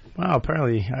whore? Wow,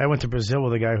 apparently I went to Brazil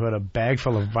with a guy who had a bag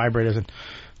full of vibrators, and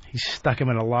he stuck them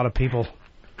in a lot of people.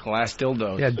 Glass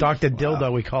dildos. Yeah, Dr.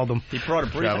 Dildo, we called him. He brought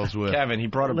a Kevin, he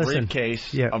brought a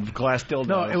briefcase of glass dildos.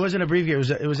 No, it wasn't a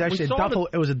briefcase. It was actually a duffel.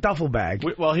 It was a duffel bag.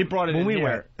 Well, he brought it when in we here.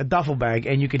 went, a duffel bag,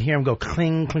 and you could hear him go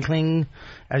cling, cling, cling.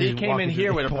 As He came in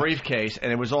here with a briefcase,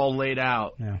 and it was all laid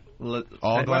out. Yeah.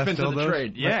 All glass weapons of the dildos?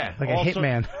 trade. Yeah. Like a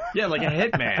hitman. Yeah, like a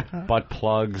hitman. Butt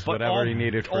plugs, whatever he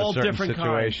needed for a certain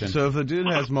situation. So if the dude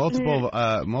has multiple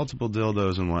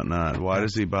dildos and whatnot, why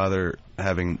does he bother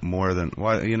having more than?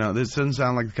 Why this doesn't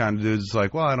sound like the kind of dude that's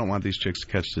like, well, I don't want these chicks to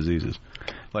catch diseases.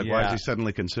 Like, why does he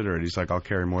suddenly consider it? He's like, I'll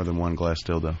carry more than one glass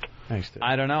dildo.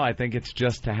 I don't know. I think it's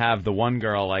just to have the one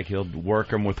girl, like, he'll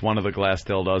work him with one of the glass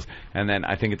dildos, and then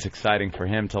I think it's exciting for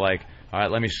him to, like, all right,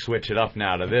 let me switch it up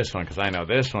now to this one, because I know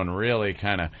this one really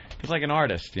kind of... It's like an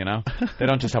artist, you know? They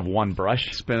don't just have one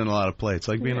brush. Spinning a lot of plates,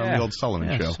 like being on the old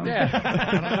Sullivan show.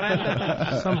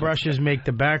 Some brushes make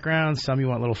the background, some you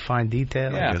want little fine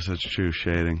detail. I guess that's true,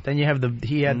 shading. Then you have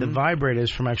he had the vibrators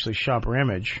from actually Shopper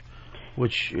Image,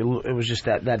 which it was just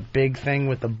that big thing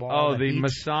with the ball. Oh, the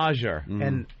massager.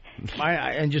 And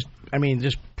just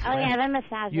Oh yeah, the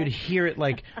massage. you'd hear it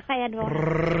like I had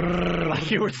one.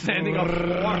 Like you were standing up.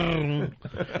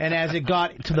 and as it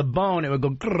got to the bone, it would go,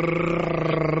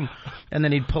 and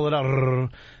then he'd pull it out.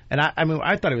 And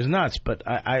I thought it was nuts, but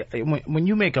when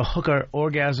you make a hooker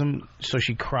orgasm so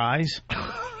she cries,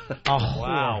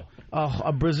 wow.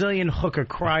 A Brazilian hooker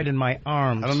cried in my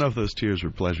arms. I don't know if those tears were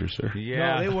pleasure, sir.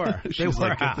 Yeah. No, they were. They were.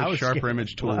 Like, get the Sharper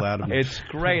Image tool out of me. It's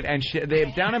great. And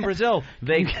down in Brazil,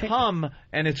 they come,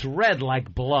 and it's red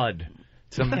like blood.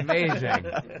 It's amazing.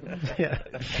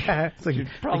 It's like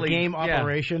a game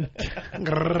operation.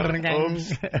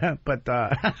 Oops. But,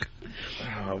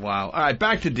 oh, wow. All right,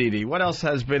 back to Dee Dee. What else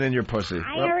has been in your pussy?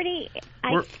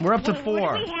 We're up to 4.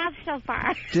 What do we have so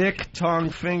far? Dick, tongue,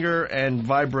 finger, and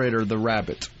vibrator, the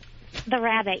rabbit. The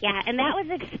rabbit, yeah, and that was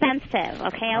expensive.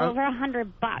 Okay, over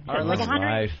 $100. All right, like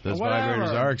 $100. Those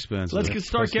vibrators are expensive. Let's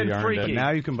start getting freaky.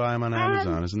 Now you can buy them on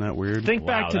Amazon. Isn't that weird? Think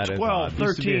back to 12, 13,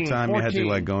 used to be a time 14. you had to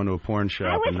like go into a porn shop,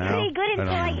 I was and now pretty good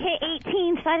until I hit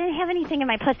 18, so I didn't have anything in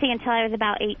my pussy until I was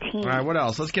about 18. All right, what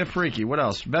else? Let's get freaky. What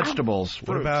else? Vegetables.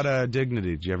 What about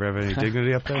dignity? Did you ever have any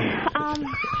dignity up there?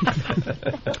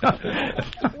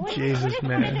 Jesus,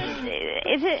 man.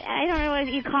 Is it? I don't know what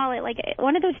you call it. Like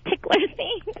one of those tickler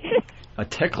things. A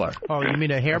tickler. Oh, you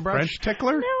mean a hairbrush? French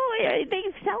tickler? No, they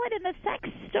sell it in the sex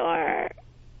store.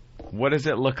 What does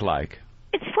it look like?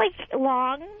 It's like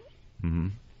long. Mm-hmm.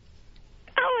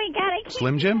 Oh my God! I can't.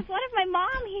 Slim Jim? What if my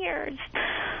mom hears?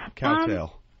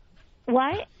 Cowtail.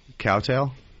 What?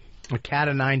 Cowtail? A cat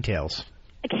of 9 tails.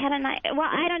 A cat of 9. Well,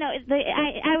 I don't know.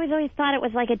 I always thought it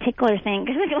was like a tickler thing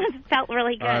because it felt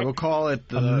really good. All right, we'll call it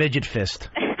a midget fist.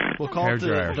 We'll call it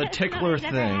the tickler I've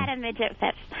thing. never had a midget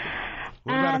fist.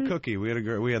 What about a cookie? We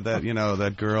had that,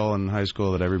 that girl in high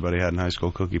school that everybody had in high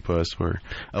school, Cookie Puss, where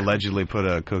allegedly put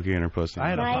a cookie in her pussy. I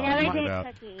had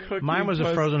a cookie. Mine was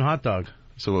a frozen hot dog.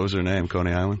 So what was her name?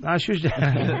 Coney Island? She was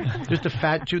just a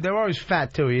fat Jew. They were always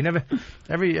fat too. You never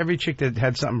every chick that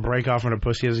had something break off in her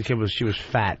pussy as a kid she was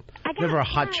fat. Never a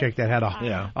hot chick that had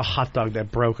a hot dog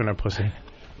that broke in her pussy.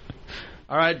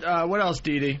 All right, what else,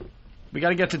 Dee Dee? We got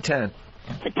to get to 10.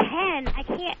 To 10?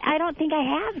 I don't think I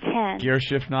have 10. Gear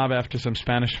shift knob after some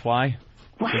Spanish fly.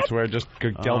 What? Since we're just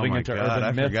delving into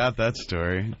urban myths. I forgot that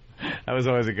story. That was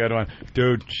always a good one.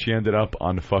 Dude, she ended up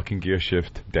on the fucking gear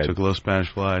shift dead. Took a little Spanish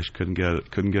fly. She couldn't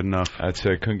get enough. That's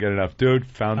it. Couldn't get enough. Dude,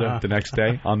 found her the next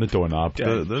day on the doorknob.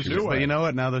 But you know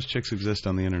what? Now those chicks exist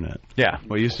on the internet. Yeah.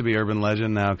 What used to be urban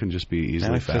legend now can just be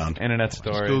easily found. Just internet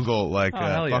stories. Just Google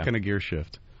fucking a gear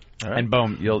shift. Right. And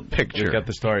boom, you'll get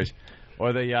the stories.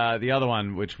 Or the other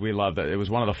one, which we love, it was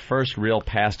one of the first real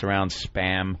passed around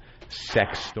spam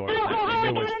sex stories.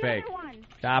 It was fake.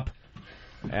 Stop.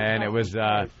 And it was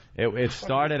it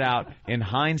started out, in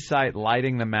hindsight,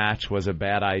 lighting the match was a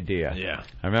bad idea. Yeah.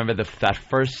 I remember that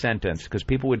first sentence, because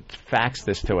people would fax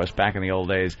this to us back in the old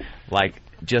days,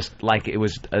 just like it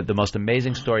was the most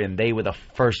amazing story, and they were the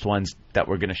first ones that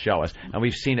were going to show us. And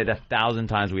we've seen it 1,000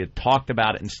 times. We had talked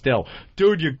about it, and still,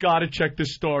 dude, you got to check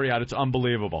this story out. It's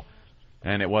unbelievable.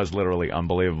 And it was literally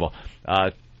unbelievable.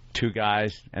 2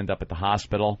 guys end up at the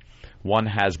hospital. One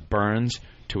has burns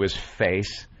to his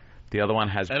face. The other one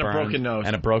has burns. A broken nose.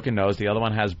 And a broken nose. The other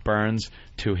one has burns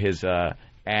to his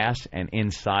ass and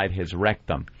inside his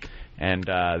rectum. And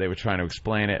they were trying to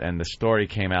explain it, and the story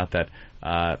came out that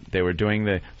they were doing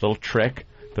the little trick,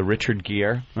 the Richard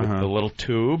Gere, with the little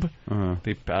tube,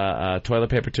 the toilet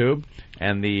paper tube,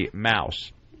 and the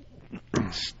mouse.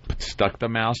 stuck the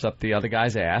mouse up the other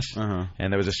guy's ass,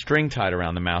 and there was a string tied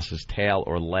around the mouse's tail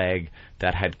or leg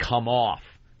that had come off.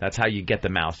 That's how you get the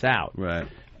mouse out. Right.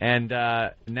 And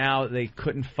now they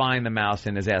couldn't find the mouse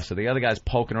in his ass, so the other guy's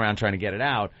poking around trying to get it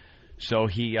out. So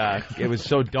it was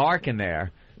so dark in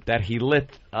there that he lit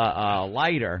a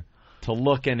lighter to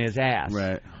look in his ass.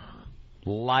 Right.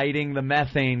 Lighting the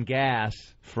methane gas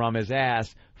from his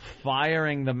ass,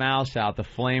 firing the mouse out, the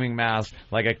flaming mouse,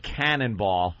 like a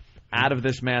cannonball out of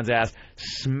this man's ass,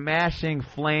 smashing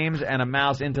flames and a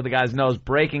mouse into the guy's nose,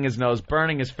 breaking his nose,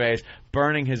 burning his face,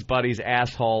 burning his buddy's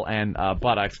asshole and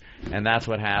buttocks, and that's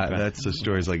what happened. That's the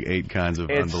story's like 8 kinds of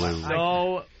it's unbelievable.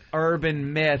 So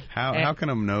urban myth. How can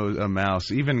a mouse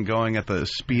even going at the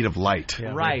speed of light?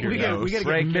 Yeah, right. We got to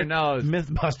break your nose.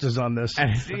 Mythbusters on this.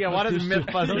 Yeah, why doesn't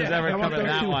Mythbusters ever come in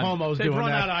that one? Homos They've doing run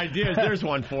that. out of ideas. There's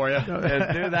one for you.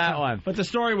 Do that one. But the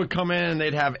story would come in and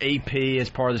they'd have AP as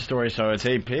part of the story, so it's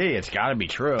AP. It's got to be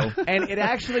true. And it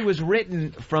actually was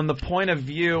written from the point of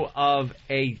view of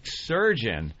a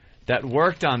surgeon that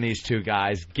worked on these two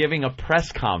guys giving a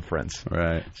press conference.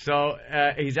 Right. So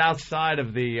he's outside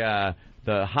of the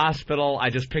hospital.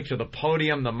 I just picture the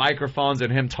podium, the microphones,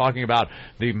 and him talking about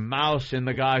the mouse in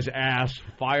the guy's ass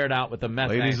fired out with the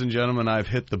methane. Ladies and gentlemen, I've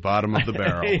hit the bottom of the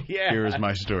barrel. Yeah. Here is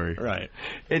my story. Right.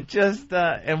 It just,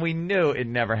 and we knew it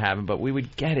never happened, but we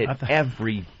would get it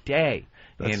every day.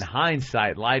 In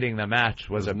hindsight, lighting the match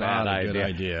was a bad idea. Good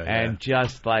idea. And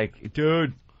just like,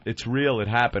 dude, it's real. It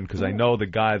happened because I know the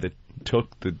guy that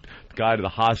took the guy to the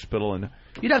hospital. And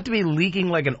you'd have to be leaking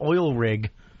like an oil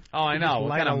rig. Oh, I know.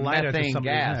 What kind of methane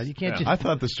gas? You can't just... I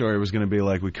thought the story was going to be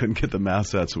like we couldn't get the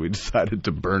mouse out, so we decided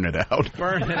to burn it out.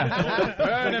 Burn it out.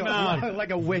 Burn him out. Like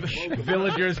a witch.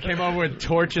 Villagers came over with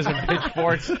torches and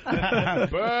pitchforks.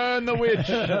 Burn the witch.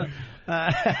 All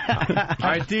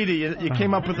right, Dee Dee, you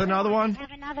came up with another one? I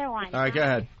have another one. All right, go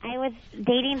ahead. I was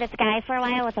dating this guy for a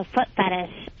while with a foot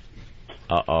fetish.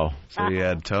 Uh-oh. So you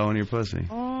had toe in your pussy.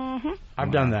 Mm-hmm.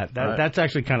 I've done that. That's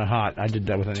actually kind of hot. I did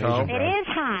that with an Asian It guy. is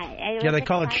hot. Yeah, they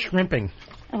call it shrimping.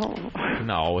 Oh.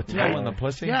 No, a toe in the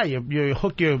pussy? Yeah, you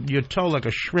hook your toe like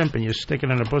a shrimp and you stick it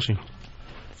in a pussy.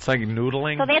 It's like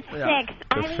noodling? So that's 6.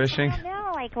 The fishing? I don't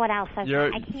know, like, what else? I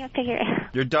can't figure it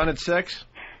out. You're done at 6?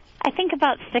 I think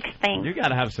about 6 things. You got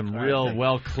to have some real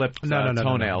well-clipped No.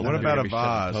 toenails. What about a Maybe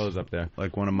shove vase? Toes up there.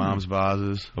 Like one of Mom's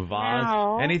vases? A vase?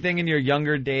 No. Anything in your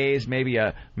younger days? Maybe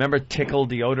remember Tickle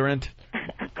deodorant?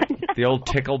 The old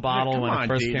Tickle bottle Come when on, it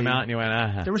first Dee came Dee. out, and you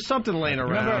went, There was something laying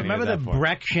around. Remember the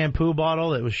Breck shampoo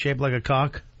bottle that was shaped like a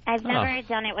cock? I've never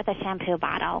done it with a shampoo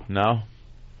bottle. No?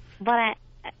 But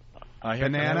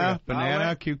Banana,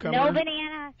 cucumber? no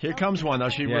banana. Here comes one, though.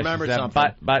 She remembered said,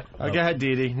 something. But. Go ahead,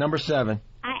 Dee Dee. Number 7.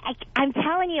 I'm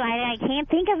telling you, I can't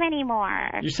think of any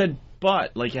more. You said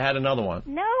but, like you had another one.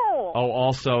 No. Oh,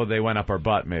 also, they went up her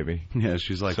butt, maybe. Yeah,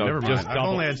 she's like, So never mind. just I've double-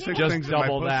 only had 6 just things in my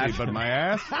double pussy, that. but my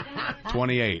ass,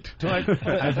 28.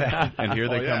 And here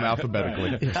they come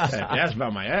alphabetically. That's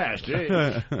about my ass, gee.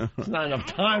 It's not enough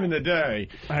time in the day.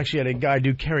 I actually had a guy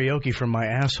do karaoke from my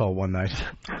asshole one night.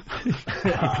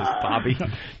 Bobby.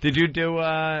 Did you do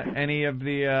any of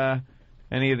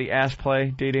the ass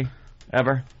play, Dee Dee?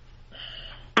 Ever?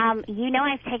 You know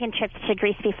I've taken trips to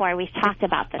Greece before. We've talked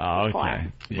about this before.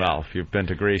 Okay. Well, if you've been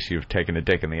to Greece, you've taken a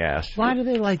dick in the ass. Why do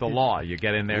they like the law? You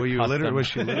get in there. Were you custom, was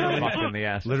she literally fucked in the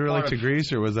ass? Literally to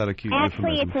Greece, or was that a cute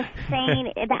Actually, euphemism? it's a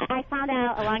saying that I found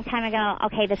out a long time ago.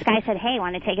 Okay, this guy said, hey,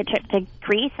 want to take a trip to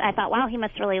Greece? I thought, wow, he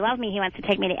must really love me. He wants to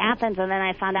take me to Athens. And then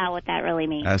I found out what that really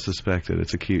means. As suspected,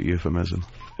 it's a cute euphemism.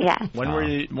 Yeah.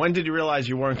 When did you realize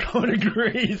you weren't going to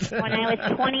Greece? When I was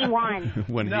 21.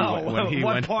 When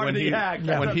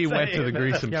he went to the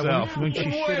Greece himself. When she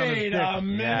shit on his Wait dick. a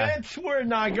minute. We're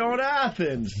not going to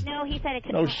Athens. No, he said it.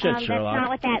 Oh, shit, that's Sherlock. not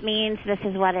what that means. This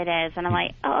is what it is. And I'm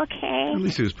like, oh, okay. At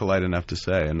least he was polite enough to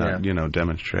say and not,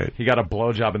 demonstrate. He got a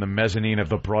blowjob in the mezzanine of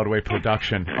the Broadway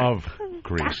production of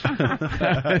Greece. You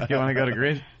want to go to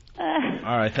Greece?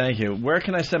 All right, thank you. Where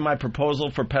can I send my proposal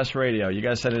for Pest Radio? You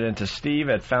guys send it in to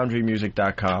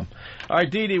steve@foundrymusic.com. All right,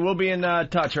 Dee Dee, we'll be in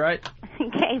touch, all right?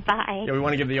 Okay, bye. Yeah, we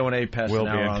want to give the O&A Pest We'll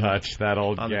an be hour in on touch. That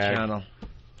old on gag. the channel.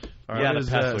 All right, Yeah, What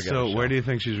the Pest will get a so show. where do you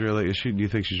think she's really? Do you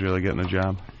think she's really getting a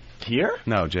job? Here?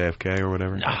 No, JFK or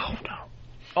whatever. No.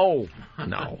 Oh,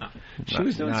 no. She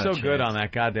was doing Not so a good chance. on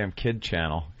that goddamn kid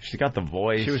channel. She got the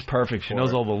voice. She was perfect. She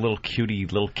knows all the little cutie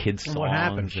little kid songs. What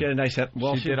happened? She had a nice.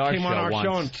 Well, she did our came on show our once.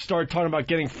 show and started talking about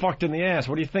getting fucked in the ass.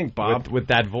 What do you think, Bob? With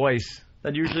that voice.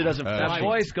 That usually doesn't fly. That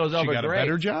voice goes over She got great. a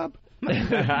better job?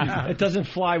 It doesn't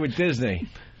fly with Disney.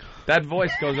 That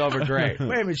voice goes over great. Wait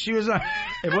a minute, she was on.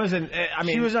 It wasn't. I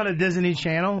mean, she was on a Disney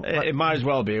Channel. It might as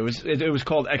well be. It was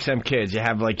called XM Kids. You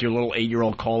have like your little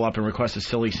 8-year-old call up and request a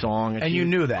silly song, and you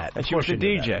knew that. And she was the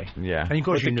DJ. Yeah, and of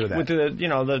course you knew that with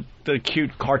the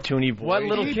cute cartoony voice. What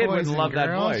little kid would love that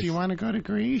voice? You want to go to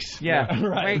Greece? Yeah,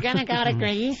 right. We're gonna go to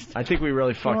Greece. I think we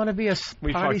really fucked. You want to be a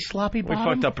party sloppy bottom? We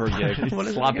fucked up her gig.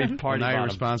 Sloppy party. Now you're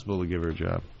responsible to give her a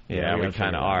job. Yeah, we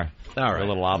kind of are. All right. We're a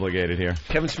little obligated here.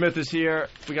 Kevin Smith is here.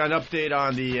 We got an update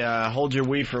on the Hold Your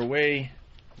Wee for Wee.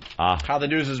 How the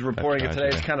news is reporting it today.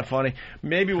 It's kind of funny.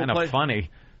 Maybe we'll play. Funny.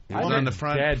 It was on the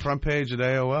front page at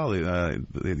AOL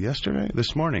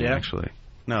this morning, actually.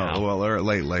 No, well,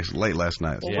 late last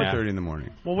night. It was 4:30 in the morning.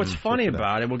 Well, what's funny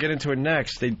about it, we'll get into it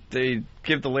next, they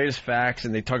give the latest facts,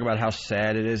 and they talk about how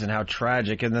sad it is and how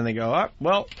tragic, and then they go,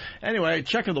 anyway,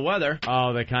 check of the weather.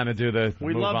 Oh, they kind of do the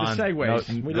We love the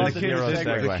segues. We love the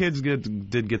segues. The kids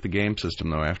did get the game system,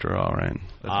 though, after all, right?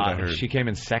 That's what I heard. She came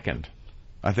in second.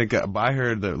 I think I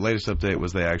heard the latest update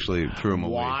was they actually threw him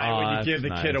away. Why would you give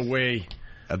the kid away?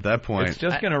 At that point... It's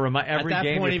just going to remind every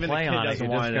game you play on it, you're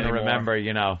just going to remember,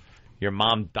 your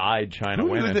mom died trying to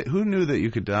win it. Who knew that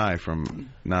you could die from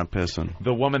not pissing?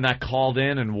 The woman that called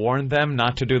in and warned them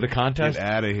not to do the contest. Get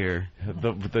out of here.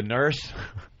 The nurse.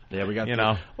 Yeah, we got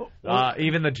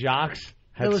even the jocks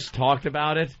had talked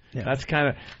about it. Yeah. That's kind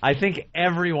of. I think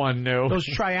everyone knew. Those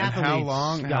triathletes. How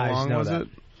long was it?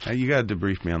 You got to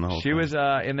debrief me on the whole thing. She was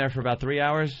in there for about 3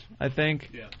 hours, I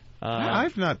think. Yeah.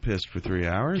 I've not pissed for 3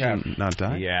 hours and not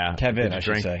died. Yeah. Kevin, I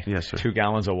should say. Yes, sir. 2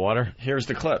 gallons of water. Here's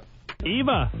the clip.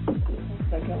 Eva?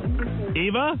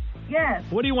 Yes.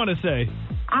 What do you want to say?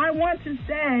 I want to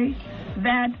say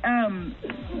that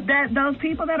that those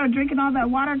people that are drinking all that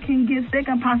water can get sick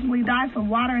and possibly die from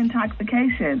water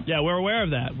intoxication. Yeah, we're aware of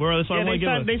that.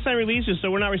 They sign releases, so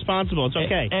we're not responsible. It's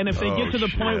okay. And if they get to the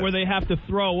point where they have to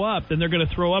throw up, then they're going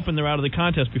to throw up and they're out of the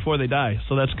contest before they die.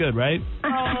 So that's good, right?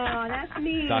 Oh, that's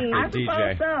me. I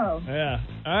suppose so. Yeah.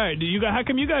 All right. How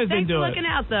come you guys didn't do it? Thanks for looking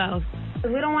out, though.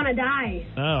 We don't want to die.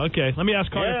 Oh, okay. Let me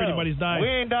ask Carter if anybody's dying. We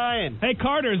ain't dying. Hey,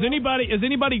 Carter, is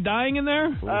anybody dying in there?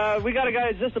 We got a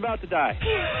guy that's just about to die.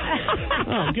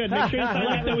 Oh, good. Make sure I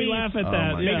like that we laugh at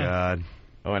that. Oh, my God.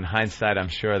 Oh, in hindsight, I'm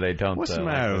sure they don't. What's the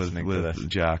matter with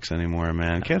jocks anymore,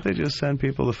 man? Can't they just send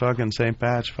people to fucking St.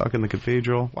 Patch, fucking the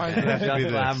cathedral? Why does it have to be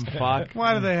this?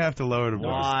 Why do they have to lower the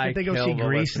voice? Can't they go see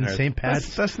Greece and St.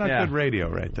 Patch? That's not good radio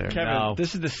right there. Kevin,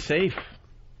 this is the safe.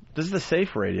 This is the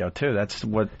safe radio too. That's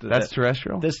what. That's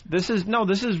terrestrial. This is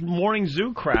morning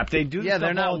zoo crap. They do. This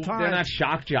stuff all the time. They're not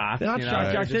shock jocks. They're not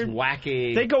shock jocks. They're just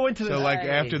wacky. They go into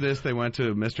after this, they went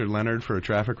to Mr. Leonard for a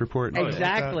traffic report.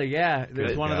 Exactly. Yeah,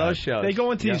 there's one of those shows. They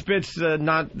go into these bits. They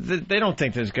don't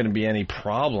think there's going to be any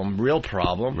real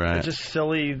problem. Right. It's just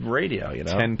silly radio.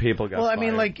 10 people got. Well, fired. I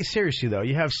mean, like seriously though,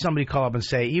 you have somebody call up and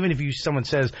say, even if someone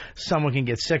says someone can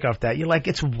get sick off that, you're like,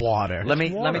 it's water. Let me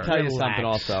tell you something.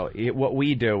 Also, what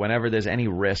we do whenever there's any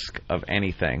risk of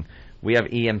anything, we have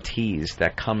EMTs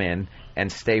that come in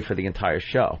and stay for the entire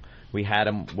show. We had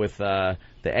them with the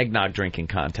eggnog drinking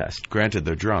contest. Granted,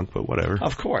 they're drunk, but whatever.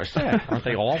 Of course. Aren't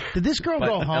they all? Did this girl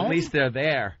go home? At least they're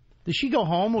there. Did she go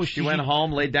home? Or she went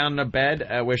home, laid down in a bed,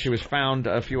 where she was found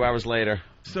a few hours later.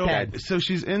 So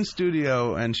she's in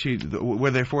studio, and where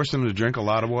they forced them to drink a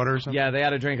lot of water or something? Yeah, they had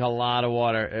to drink a lot of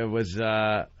water. It was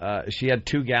she had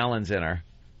 2 gallons in her,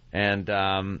 and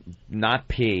not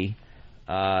pee.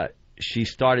 She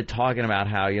started talking about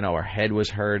how, her head was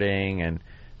hurting and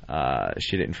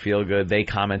she didn't feel good. They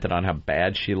commented on how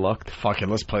bad she looked. Fuck it,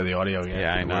 let's play the audio again.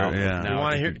 Yeah, I know. You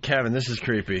want to hear, Kevin, this is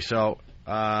creepy. So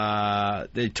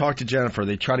they talked to Jennifer.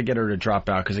 They try to get her to drop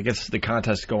out because it gets the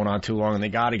contest going on too long and they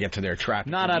got to get to their trap.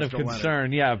 Not out of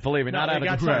concern. Yeah, believe me, not out of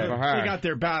concern for her. They got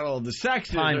their battle of the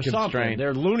sexes Time or something. constraint.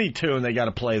 Their Looney Tune they got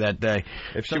to play that day.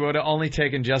 If she would have only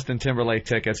taken Justin Timberlake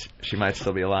tickets, she might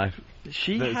still be alive.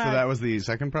 So that was the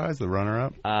second prize, the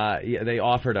runner-up? Yeah, they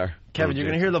offered her. Kevin, you're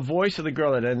going to hear the voice of the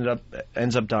girl that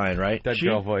ends up dying, right? That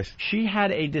girl voice. She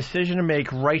had a decision to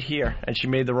make right here, and she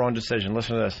made the wrong decision.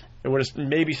 Listen to this. It would have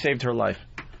maybe saved her life.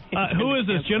 Who is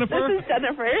this, Jennifer? This is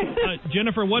Jennifer.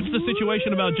 Jennifer, what's the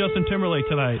situation about Justin Timberlake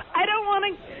tonight? I don't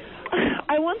want to...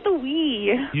 I want the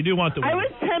Wii. You do want the Wii. I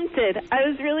was tempted. I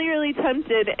was really, really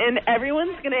tempted, and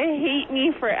everyone's going to hate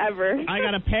me forever. I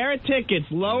got a pair of tickets,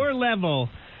 lower level.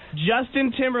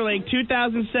 Justin Timberlake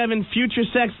 2007 Future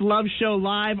Sex Love Show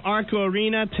Live, Arco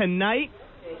Arena tonight,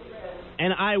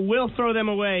 and I will throw them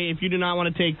away if you do not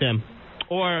want to take them.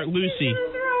 Or Lucy.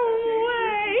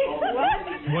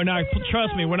 We're not.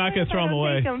 Trust me, we're not going to throw them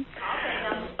away.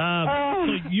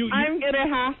 I'm going to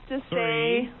have to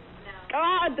say,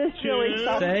 God, this really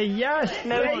sucks. Say yes.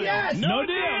 No, say yes. No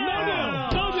deal.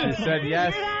 No deal. She said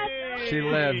yes. She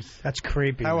lives. That's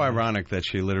creepy. How ironic that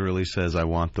she literally says, "I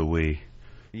want the Wii."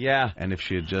 Yeah. And if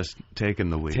she had just taken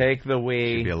the Wii, take the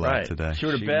Wii, she'd be alive today. She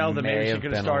would have bailed, and maybe she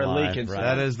could have started leaking.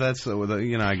 Right. That's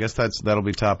I guess that'll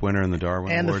be top winner in the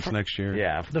Darwin Awards next year.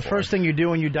 Yeah. The first thing you do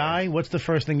when you die. What's the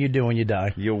first thing you do when you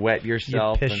die? You wet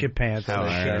yourself. You piss your pants. How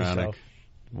ironic.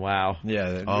 Wow.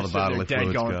 Yeah, all the bodily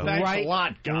fluids go. Right,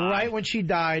 right when she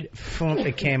died,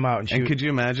 it came out. And could you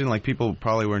imagine, like, people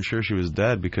probably weren't sure she was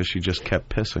dead because she just kept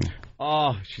pissing.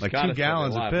 Oh, she's like 2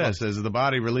 gallons of piss. As the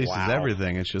body releases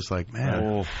everything, it's just like,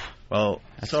 man. Well,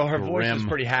 so her voice is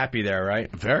pretty happy there,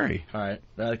 right? Very. All right.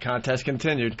 The contest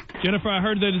continued. Jennifer, I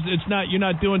heard that you're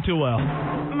not doing too well.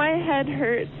 My head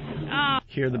hurts.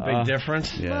 Hear the big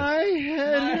difference? Yes. My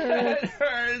head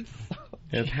hurts.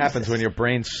 It happens when your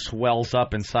brain swells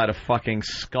up inside a fucking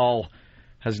skull.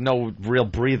 Has no real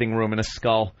breathing room in a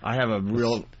skull. I have a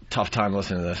real tough time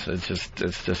listening to this.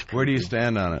 It's just. Where do you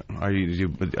stand on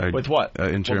it? With what?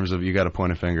 In terms of you got to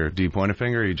point a finger. Do you point a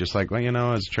finger? Or are you just like,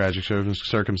 well, it's tragic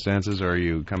circumstances, or are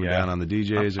you coming down on the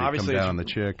DJs, or are you coming down on the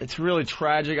chick? It's really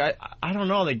tragic. I don't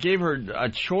know. They gave her a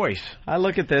choice. I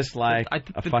look at this like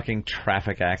a fucking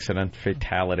traffic accident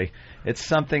fatality. It's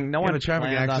something no one. The traffic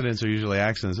accidents are usually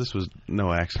accidents. This was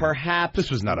no accident. Perhaps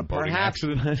this was not a boating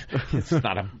accident. It's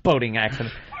not a boating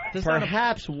accident.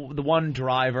 Perhaps the one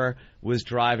driver was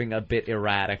driving a bit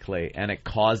erratically, and it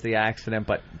caused the accident,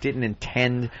 but didn't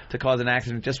intend to cause an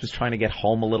accident. Just was trying to get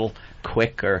home a little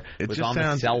quick, or was on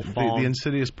the cell phone. The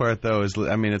insidious part, though, is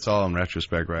it's all in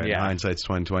retrospect, right? Yeah. Hindsight's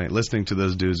 20/20. Listening to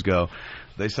those dudes go,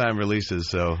 they sign releases,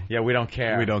 so yeah, we don't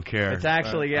care. We don't care. It's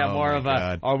actually more of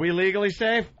a. Are we legally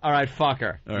safe? All right, fuck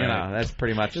her. All right. That's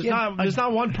pretty much. There's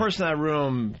not one person in that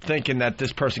room thinking that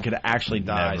this person could actually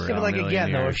die. Yeah, but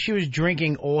again, though, if she was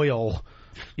drinking oil,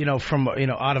 from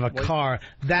out of a car,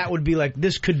 that would be like,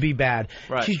 this could be bad.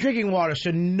 Right. She's drinking water, so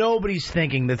nobody's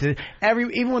thinking that.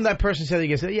 Even when that person said,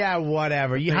 you say, yeah,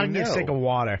 whatever. How can you get sick of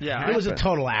water? Yeah, it was a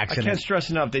total accident. I can't stress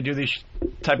enough. They do these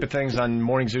type of things on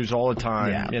morning zoos all the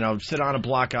time. Yeah. Sit on a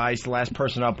block of ice. The last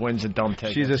person up wins it. Don't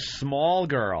take She's it. a small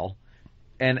girl.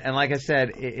 And like I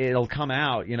said, it'll come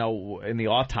out, in the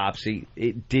autopsy.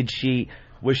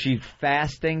 Was she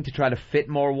fasting to try to fit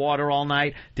more water all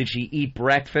night? Did she eat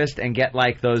breakfast and get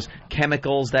like those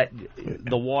chemicals that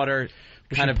the water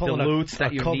kind of dilutes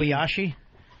that you Kobayashi?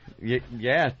 need?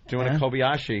 Yeah, doing a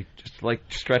Kobayashi. Just like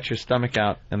stretch your stomach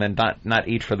out and then not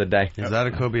eat for the day. Is that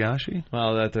a Kobayashi?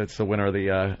 Well, that's the winner of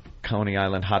the Coney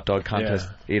Island hot dog contest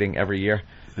eating every year.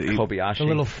 Kobayashi. The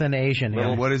little thin Asian.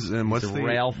 What's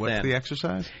the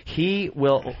exercise? He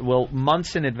will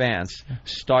months in advance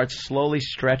start slowly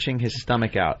stretching his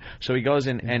stomach out. So he goes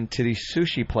in to these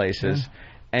sushi places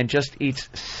and just eats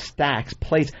stacks,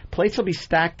 plates. Plates will be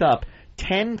stacked up,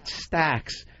 10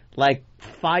 stacks, like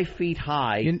 5 feet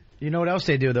high. You know what else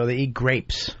they do though? They eat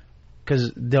grapes because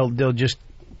they'll just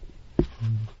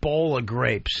bowl of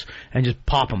grapes and just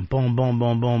pop them, boom, boom,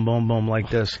 boom, boom, boom, boom, like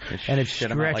this, and it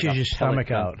stretches your stomach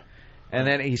out. And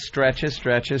then he stretches,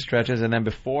 and then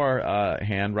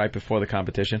right before the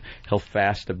competition, he'll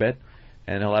fast a bit,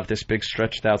 and he'll have this big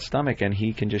stretched out stomach, and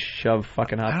he can just shove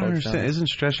fucking hot dogs. I don't understand. Down. Isn't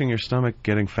stretching your stomach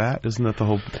getting fat? Isn't that the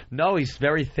whole? No, he's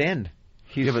very thin.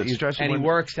 He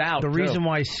works out. The reason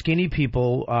why skinny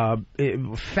people,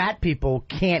 fat people,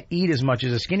 can't eat as much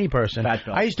as a skinny person.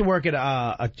 I used to work at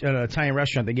an Italian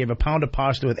restaurant. They gave a pound of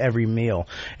pasta with every meal,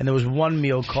 and there was one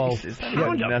meal called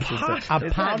a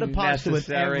pound of pasta with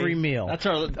every meal. That's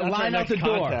our line out the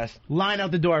contest. door. Line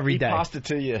out the door every day. Pasta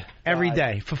to you every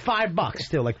day for $5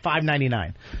 still, like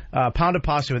 $5.99. Pound of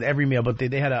pasta with every meal, but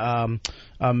they had a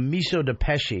miso de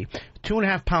pesce,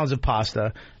 2.5 pounds of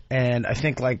pasta. And I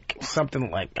think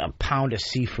something like a pound of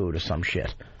seafood or some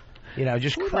shit.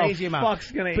 Just crazy amount. Who the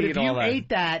fuck's gonna but eat if you all that? ate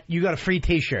that, you got a free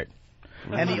T-shirt.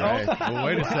 And well,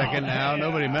 wait a second now.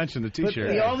 Nobody mentioned the T-shirt.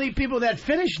 But the only people that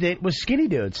finished it was skinny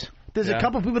dudes. There's a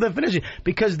couple people that finish it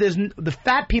because the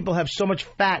fat people have so much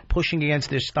fat pushing against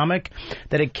their stomach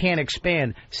that it can't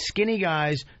expand. Skinny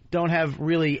guys don't have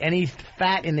really any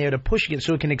fat in there to push it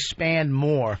so it can expand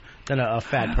more than a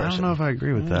fat person. I don't know if I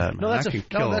agree with that. No, that's could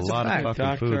kill a lot of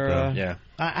fucking food, though. Yeah.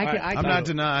 I'm not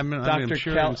denying. I'm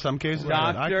sure in some cases.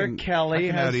 Dr. Kelly I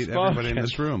can has out-eat everybody in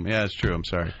this room. Yeah, it's true. I'm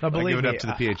sorry. No, I give it up to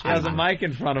the PhD. He has a mic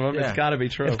in front of him. It's got to be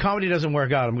true. If comedy doesn't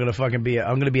work out, I'm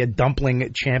gonna be a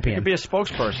dumpling champion. You could be a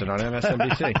spokesperson on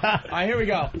MSNBC. All right, here we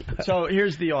go. So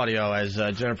here's the audio as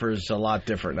Jennifer's a lot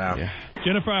different now. Yeah.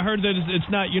 Jennifer, I heard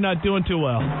that you're not doing too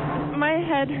well. My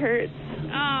head hurts.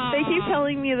 They keep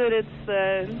telling me that it's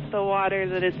the water,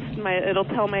 that it'll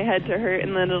tell my head to hurt,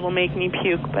 and then it'll make me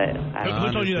puke. But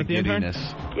who told you that? The intern?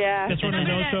 Yeah. That's one of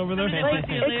the notes over there. Like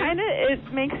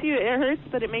it hurts,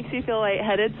 but it makes you feel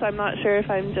lightheaded. So I'm not sure if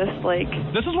I'm just like.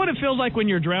 This is what it feels like when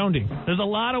you're drowning. There's a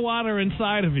lot of water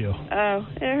inside of you. Oh,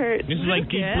 it hurts. This is like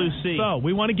Deep Blue Sea. So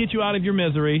we want to get you out of your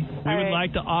misery. We would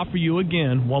like to offer you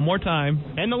again, one more time.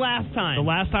 And the last time. The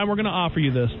last time we're going to offer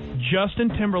you this. Justin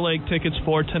Timberlake tickets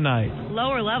for tonight.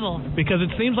 Lower level. Because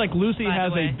it seems like Lucy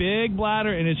has a big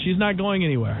bladder and she's not going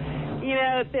anywhere. You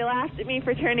know, they laughed at me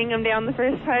for turning them down the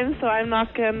first time, so I'm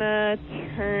not going to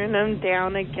turn them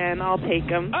down again. I'll take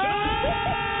them.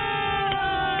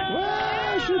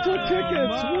 Wow, she took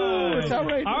tickets. Woo, it's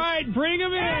outrageous. All right, bring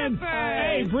them in.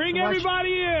 Hey, bring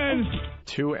everybody in.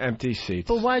 2 empty seats.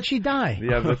 But why'd she die?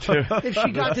 Yeah, the 2. If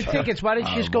she got the tickets, why didn't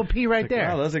she just go pee right there?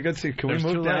 Wow, those are good seats. Can we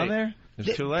move down there?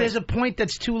 It's too late. There's a point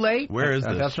that's too late? Where is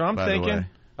this? That's what I'm thinking.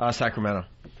 Sacramento.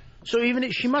 So even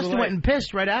she must have went and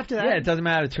pissed right after that. Yeah, it doesn't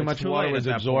matter. Too much water was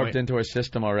absorbed into her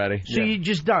system already. So you're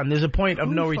just done. There's a point of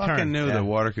no return. Who fucking knew that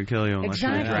water could kill you unless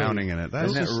you're drowning in it?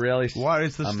 Isn't it really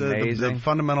it's amazing? The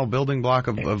fundamental building block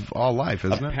of all life,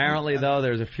 isn't it? Apparently, though,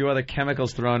 there's a few other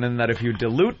chemicals thrown in that if you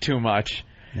dilute too much,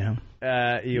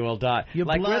 you will die.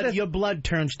 Your blood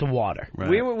turns to water. Right.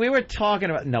 We were talking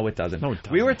about... No, it doesn't. No, it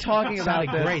doesn't. We were talking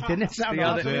about this. Great, didn't it sound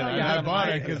awesome? I bought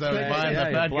it because I was buying the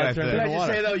bad guy thing. Did I just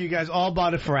say, though, you guys all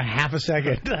bought it for a half a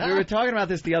second? We were talking about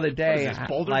this the other day. What is this,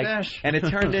 Boulder Dash? And it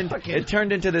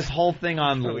turned into this whole thing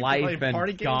on life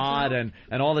and God and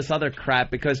all this other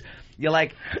crap, because you're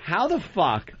like, how the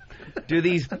fuck do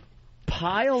these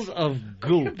piles of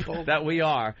goop that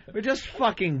we're just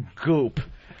fucking goop,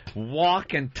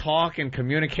 walk and talk and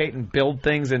communicate and build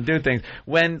things and do things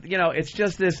when, it's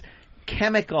just this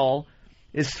chemical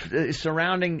is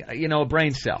surrounding, a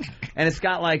brain cell. And it's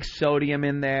got like sodium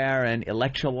in there and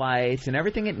electrolytes and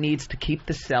everything it needs to keep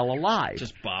the cell alive.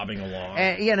 Just bobbing along.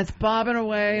 And it's bobbing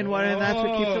away and that's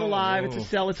what keeps it alive. It's a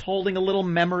cell. It's holding a little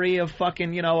memory of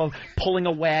fucking, of pulling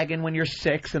a wagon when you're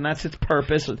 6, and that's its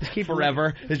purpose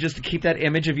forever, is just to keep that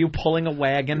image of you pulling a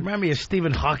wagon. Remember you're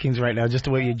Stephen Hawking's right now, just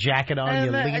the way you jacket on,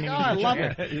 and you're leaning. I love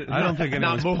it. I don't think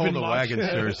anyone's pulled a wagon,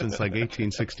 sir, since like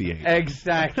 1868.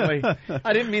 Exactly.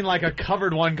 I didn't mean like a covered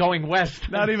one going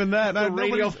west. Not even that. The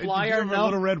radio flyer. A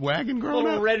little red wagon growing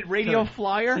up? Red radio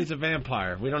flyer? He's a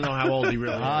vampire. We don't know how old he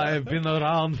really is. I've been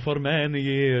around for many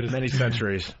years. Many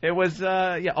centuries. It was,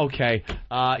 okay.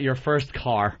 Your first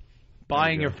car.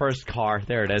 Buying your first car.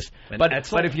 There it is. But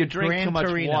if you drink too much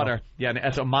water. Yeah,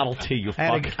 it's a Model T, you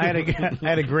fuck. I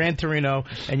had a Gran Torino,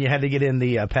 and you had to get in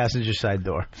the passenger side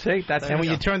door. See? And when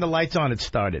you turned the lights on, it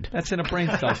started. That's in a brain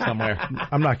cell somewhere.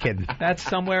 I'm not kidding. That's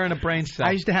somewhere in a brain cell.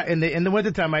 I used to have, in the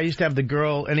wintertime, I used to have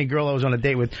any girl I was on a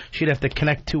date with, she'd have to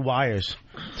connect 2 wires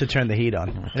to turn the heat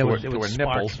on. There were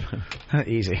nipples.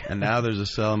 Easy. And now there's a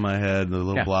cell in my head, a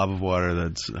little blob of water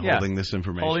that's holding this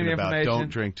information about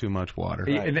don't drink too much water.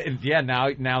 Yeah,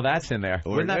 now that's in there.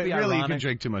 Or Wouldn't that be really, ironic? you can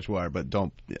drink too much water, but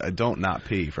don't not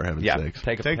pee, for heaven's sakes.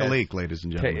 Take a leak, ladies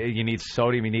and gentlemen. You need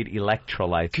sodium, you need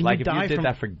electrolytes. Can like you if you did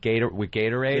that for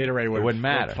Gatorade, it wouldn't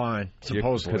matter. Fine,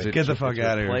 supposedly. Get the fuck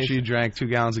out of here. She drank 2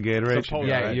 gallons of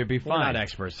Gatorade. You'd be fine. We're not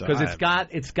experts, though. Because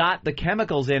it's got the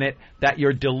chemicals in it that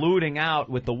you're diluting out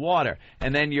with the water.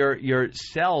 And then your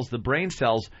cells, the brain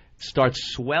cells, start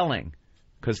swelling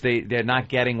because they're not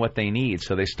getting what they need.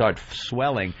 So they start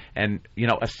swelling. And,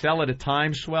 a cell at a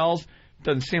time swells.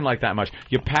 Doesn't seem like that much.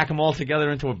 You pack them all together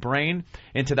into a brain,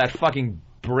 into that fucking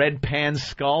bread pan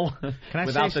skull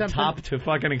without the top to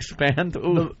fucking expand.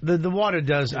 Ooh. The water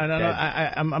does.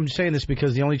 I'm saying this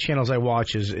because the only channels I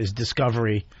watch is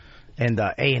Discovery and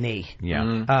A&E.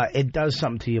 Yeah. It does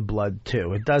something to your blood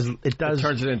too. It does. It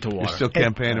turns it into water. You're still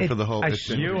campaigning for the whole.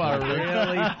 You are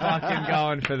really fucking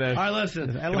going for this. All right,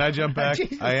 listen. Can I jump back?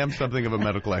 I am something of a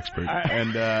medical expert,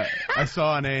 and I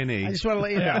saw on A&E. I just want to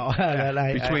let you know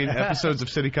that between episodes of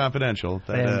City Confidential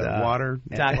that water.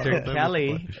 Dr.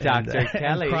 Kelly. Dr.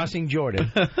 Kelly. Crossing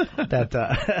Jordan.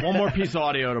 One more piece of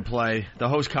audio to play. The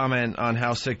host comment on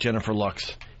how sick Jennifer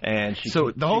looks, and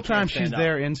the whole time she's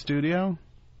there in studio.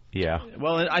 Yeah.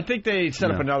 Well, I think they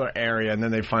set up another area, and then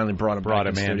they finally brought him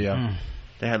in studio.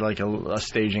 They had like a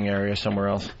staging area somewhere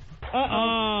else.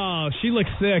 Oh, she looks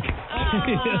sick.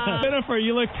 Jennifer,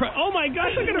 you look... oh, my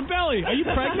gosh, look at her belly. Are you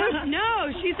pregnant?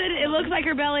 No, she said it looks like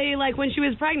her belly like when she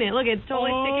was pregnant. Look, it's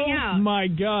totally sticking out. Oh, my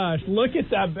gosh. Look at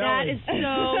that belly. That is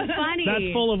so funny.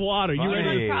 That's full of water. You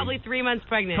ready? She's probably 3 months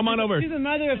pregnant. Come on over. She's a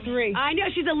mother of 3. I know.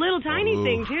 She's a little tiny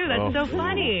thing, too. That's so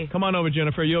funny. Come on over,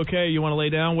 Jennifer. Are you okay? You want to lay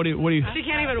down? What do you... She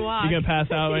can't even walk. You going to pass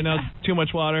out right now? Too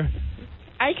much water?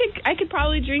 I could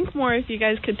probably drink more if you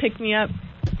guys could pick me up.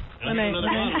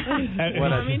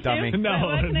 What a dummy. No.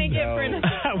 What can I get for an... What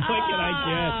can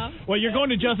I get? Well, you're going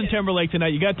to Justin Timberlake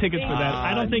tonight. You got tickets for that.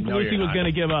 I don't think Lucy was going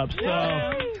to give up.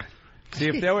 So. See,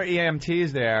 if there were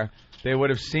EMTs there, they would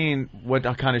have seen what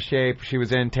kind of shape she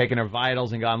was in, taken her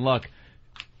vitals, and gone, look,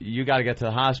 you got to get to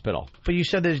the hospital. But you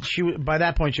said that by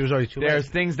that point she was already too late. There's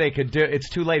things they could do. It's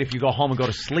too late if you go home and go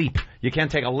to sleep. You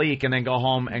can't take a leak and then go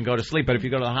home and go to sleep. But if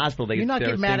you go to the hospital, You're not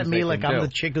getting mad at me like I'm the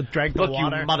chick who drank the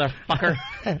water. Look, you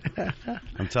motherfucker.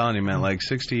 I'm telling you, man, like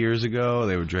 60 years ago,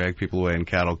 they would drag people away in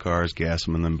cattle cars, gas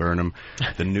them, and then burn them.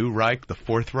 The new Reich, the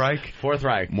Fourth Reich. Fourth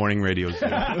Reich. Morning radio.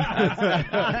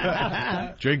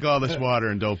 Drink all this water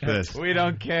and don't piss. We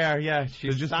don't care. Yeah,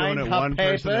 she's just doing it one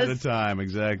person at a time.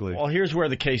 Exactly. Well, here's where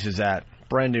the case is at.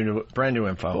 Brand new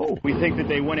info. We think that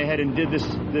they went ahead and did this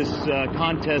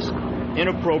contest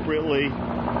inappropriately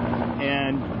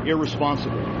and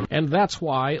irresponsible. And that's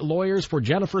why lawyers for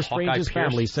Jennifer Strange's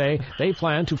family say they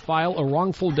plan to file a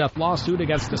wrongful death lawsuit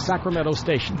against the Sacramento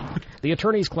station. The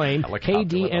attorneys claim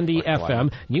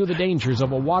KDND-FM knew the dangers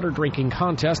of a water drinking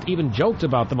contest, even joked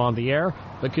about them on the air,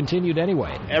 but continued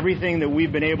anyway. Everything that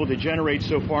we've been able to generate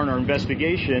so far in our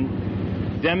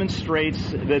investigation demonstrates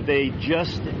that they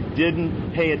just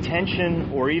didn't pay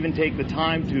attention or even take the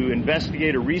time to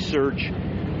investigate or research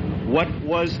what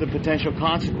was the potential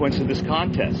consequence of this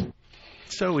contest.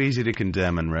 So easy to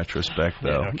condemn in retrospect,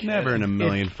 though. Never in a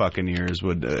million fucking years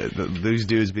would these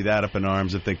dudes be that up in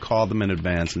arms if they called them in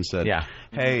advance and said,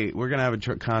 hey, we're going to have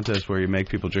a contest where you make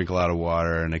people drink a lot of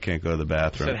water and they can't go to the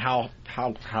bathroom. Said how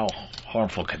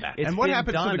harmful could that be? And what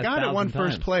happened to the guy that won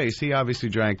first place? He obviously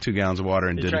drank 2 gallons of water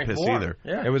and didn't piss either.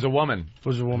 Yeah. It was a woman. It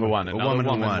was a woman. Who won. A woman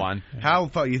who won.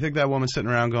 How you think that woman's sitting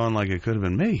around going like it could have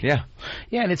been me? Yeah.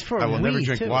 Yeah, and it's for I will never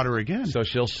drink water again. So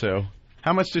she'll sue.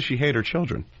 How much does she hate her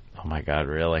children? Oh, my God,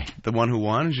 really? The one who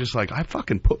won is just like, I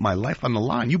fucking put my life on the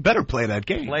line. You better play that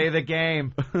game. Play the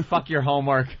game. Fuck your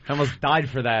homework. I almost died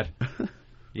for that.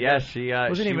 Yes, she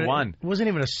won. It wasn't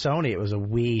even a Sony. It was a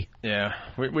Wii. Yeah.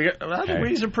 The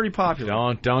Wii's are pretty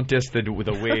popular. Don't diss the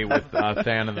Wii with a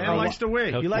fan of the Dan likes the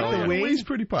Wii. You like the Wii? The Wii's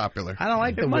pretty popular. I don't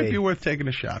like the Wii. It might be worth taking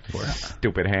a shot for.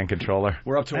 Stupid hand controller.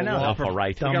 We're up to a law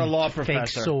professor. We got a law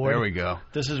professor. There we go.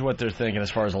 This is what they're thinking as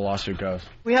far as the lawsuit goes.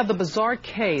 We have the bizarre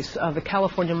case of the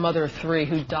California mother of 3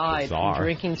 who died from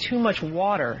drinking too much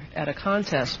water at a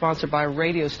contest sponsored by a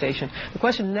radio station. The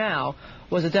question now,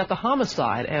 was the death a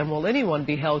homicide, and will anyone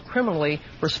be held criminally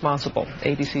responsible?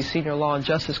 ABC senior law and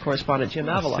justice correspondent Jim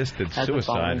Avila has the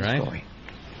following story.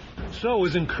 So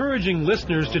is encouraging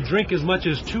listeners to drink as much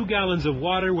as 2 gallons of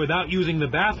water without using the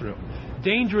bathroom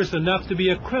dangerous enough to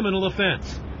be a criminal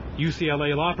offense?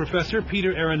 UCLA law professor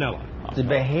Peter Aranella. The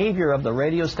behavior of the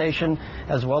radio station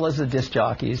as well as the disc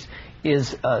jockeys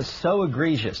is so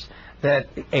egregious that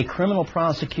a criminal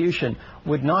prosecution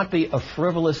would not be a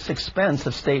frivolous expense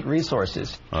of state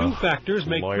resources. 2 factors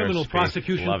make criminal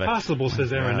prosecution possible,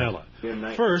 says Aranella.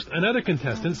 First, another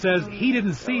contestant says he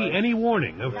didn't see any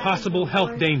warning of possible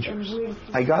health dangers.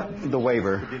 I got the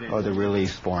waiver or the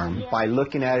release form. By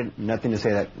looking at it, nothing to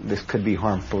say that this could be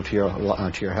harmful to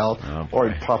your health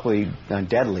or probably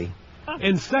deadly.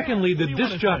 And secondly, the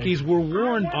disc jockeys were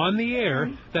warned on the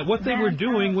air that what they were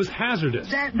doing was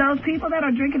hazardous. That those people that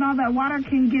are drinking all that water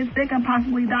can get sick and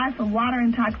possibly die from water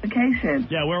intoxication.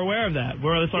 Yeah, we're aware of that.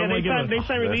 They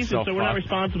sign releases, so we're not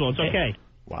responsible. It's okay.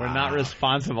 Wow. We're not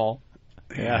responsible.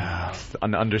 Yeah,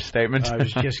 an understatement. I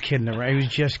was just kidding around. He was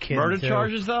just kidding. Murder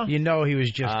charges, though? You know he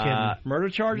was just kidding. Murder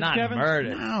charges, not Kevin?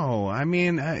 Murder. No, I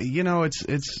mean,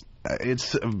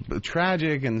 it's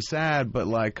tragic and sad, but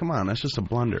like, come on, that's just a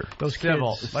blunder. Those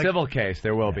civil case,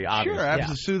 there will be, obviously. Sure, have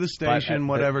to sue the station,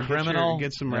 whatever, criminal,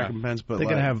 get some recompense. But they're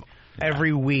gonna have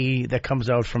every Wii that comes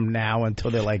out from now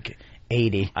until they're like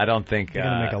 80. I don't think they're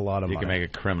gonna make a lot of money. You can make a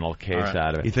criminal case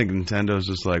out of it. You think Nintendo's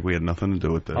just like, we had nothing to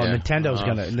do with this? Oh, Nintendo's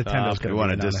gonna. They want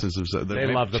to distance themselves. They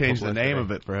love to change the name of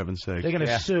it, for heaven's sake. They're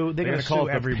gonna sue. They're gonna sue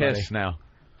everybody now.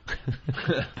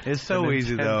 It's so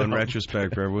easy, though, in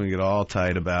retrospect, for everyone to get all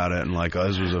tight about it and like, oh,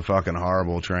 this was a fucking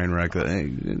horrible train wreck. I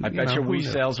bet your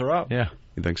Wii sales are up. Yeah.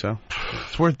 You think so?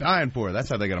 It's worth dying for. That's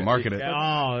how they got to market it.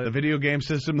 Oh, the video game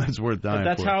system, that's worth dying for.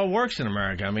 But that's how it works in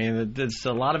America. I mean, it's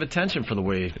a lot of attention for the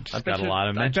Wii. It's got a lot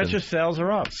of mentions. I bet your sales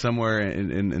are up. Somewhere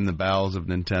in the bowels of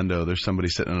Nintendo, there's somebody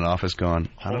sitting in an office going,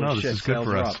 I don't know, this is good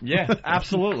for us. Yeah,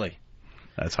 absolutely.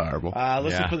 That's horrible.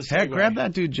 Listen for the Hey, grab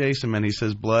that dude Jason, man. He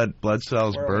says blood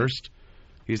cells burst.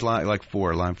 He's line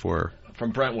 4.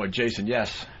 From Brentwood, Jason,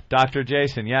 yes. Dr.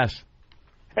 Jason, yes.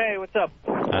 Hey, what's up?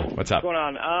 What's up? What's going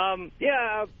on?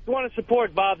 I want to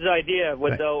support Bob's idea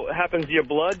with what happens to your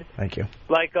blood. Thank you.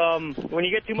 Like, when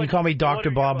you get too much... You call me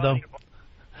Dr. Bob, though?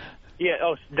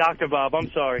 Yeah, Dr. Bob, I'm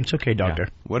sorry. It's okay, doctor.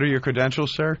 What are your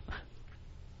credentials, sir?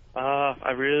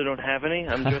 I really don't have any.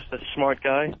 I'm just a smart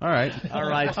guy. All right.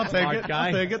 I'll take it.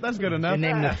 I'll take it. That's good enough.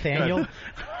 Your name Nathaniel?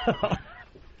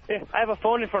 Yeah, I have a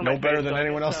phone in front of No my better face. than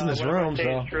anyone else in this room,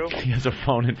 so. He has a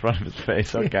phone in front of his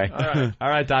face. Okay. All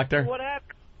right, doctor.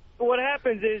 What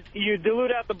happens is you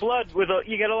dilute out the blood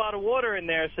you get a lot of water in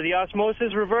there, so the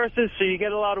osmosis reverses, so you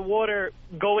get a lot of water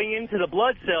going into the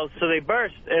blood cells, so they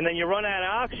burst, and then you run out of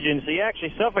oxygen, so you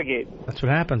actually suffocate. That's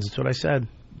what happens. That's what I said.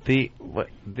 The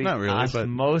Not really,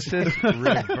 osmosis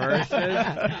reverses. That's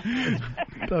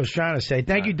what I was trying to say.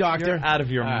 Thank you, doctor. You're out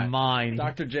of your mind.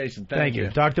 Dr. Jason, Thank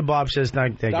you. Dr. Bob says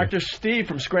thank you. Dr. Steve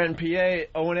from Scranton, PA,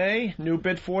 O&A, new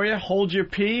bit for you. Hold your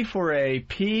P for a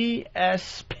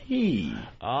PSP.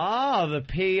 Oh, the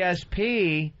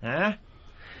PSP. Huh?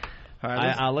 All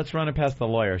right, let's run it past the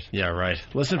lawyers. Yeah, right.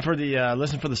 Listen for the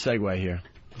segue here.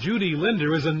 Judy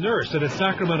Linder is a nurse at a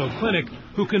Sacramento clinic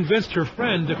who convinced her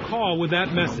friend to call with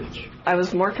that message. I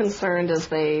was more concerned as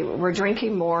they were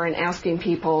drinking more and asking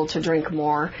people to drink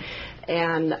more.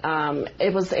 And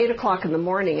it was 8 o'clock in the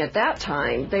morning. At that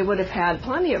time, they would have had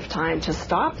plenty of time to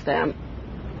stop them.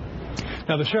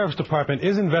 Now, the Sheriff's Department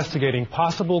is investigating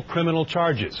possible criminal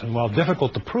charges. And while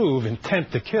difficult to prove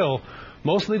intent to kill,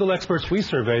 most legal experts we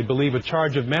surveyed believe a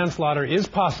charge of manslaughter is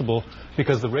possible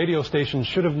because the radio station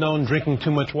should have known drinking too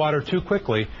much water too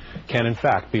quickly can, in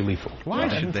fact, be lethal. Why?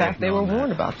 In fact, they were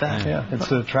warned about that. Yeah,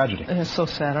 it's a tragedy. It's so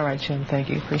sad. All right, Jim, thank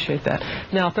you. Appreciate that.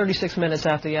 Now, 36 minutes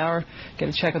after the hour, get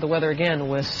a check of the weather again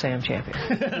with Sam Champion.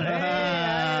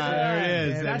 There he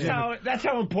is. That's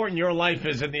how important your life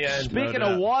is in the end. Speaking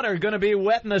of water, going to be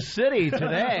wet in the city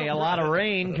today. A lot of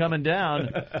rain coming down.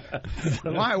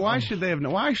 Why should they have?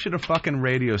 Why should a fucking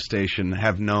radio station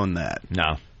have known that?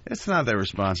 No. It's not their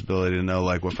responsibility to know,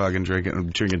 like, we're fucking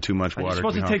drinking too much water. Are you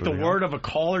supposed to take the word of a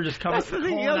caller just coming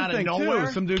out of nowhere?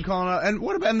 Too. Some dude calling out. And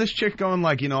what about this chick going,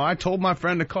 like, I told my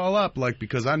friend to call up, like,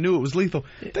 because I knew it was lethal.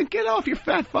 Then get off your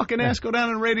fat fucking ass, go down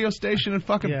to the radio station and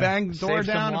fucking bang the door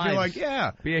down and be like,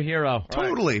 be a hero.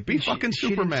 Totally. Be fucking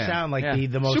Superman. She didn't sound like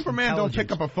the most Superman don't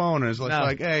pick up a phone and it's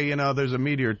like, hey, there's a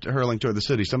meteor hurling toward the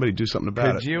city. Somebody do something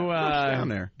about it. Could you down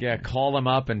there? Call them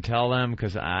up and tell them,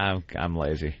 because I'm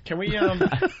lazy. Can we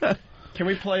Can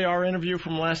we play our interview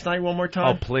from last night one more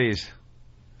time? Oh, please.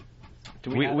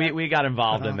 We got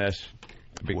involved in this.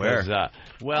 Because,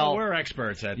 we're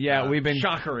experts at we've been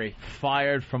shockery.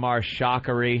 Fired from our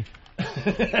shockery.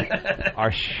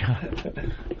 Our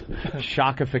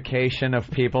shockification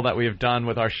of people that we have done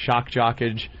with our shock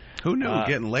jockage. Who knew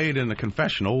getting laid in a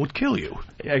confessional would kill you?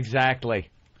 Exactly.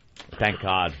 Thank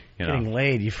God. Getting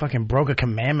laid, you fucking broke a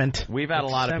commandment. We've had a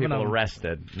lot of people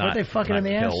arrested. Weren't they fucking in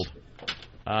the killed.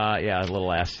 A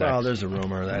little ass sex. Oh, there's a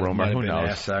rumor that it might have been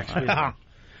ass sex.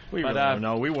 We really don't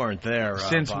know. We weren't there.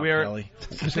 Since we're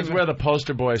the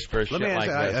poster boys for shit like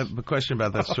this. I have a question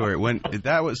about that story.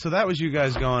 That was you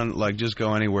guys going, like, just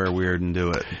go anywhere weird and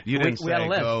do it. You didn't say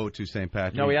go to St.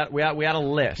 Patrick's. No, we had a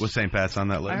list. Was St. Pat's on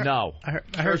that list? No.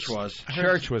 Church was.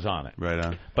 Church was on it. Right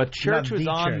on. But church was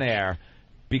on there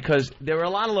because there were a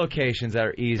lot of locations that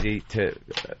are easy to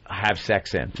have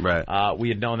sex in. Right. We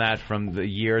had known that from the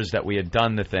years that we had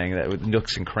done the thing, that with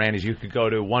nooks and crannies you could go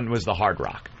to. One was the Hard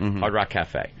Rock, Hard Rock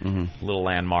Cafe, little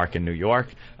landmark in New York.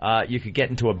 You could get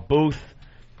into a booth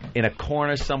in a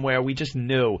corner somewhere. We just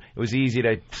knew it was easy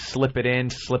to slip it in,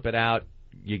 slip it out.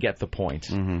 You get the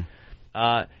points. And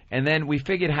then we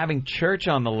figured having church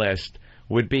on the list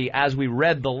would be, as we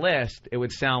read the list, it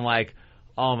would sound like,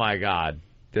 oh my God,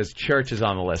 there's churches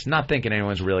on the list. Not thinking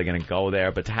anyone's really going to go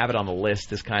there, but to have it on the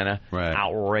list is kind of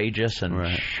outrageous and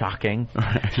shocking.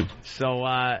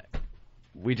 So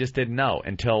we just didn't know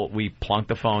until we plunked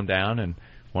the phone down, and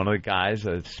one of the guys,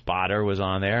 a spotter, was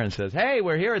on there and says, hey,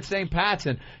 we're here at St. Pat's,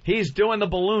 and he's doing the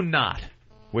balloon knot,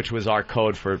 which was our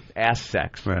code for ass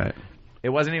sex. Right. It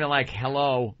wasn't even like,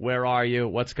 hello, where are you,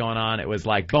 what's going on? It was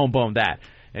like, boom, boom, that.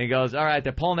 And he goes, all right,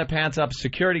 they're pulling their pants up,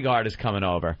 security guard is coming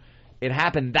over. It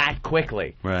happened that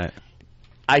quickly. Right.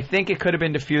 I think it could have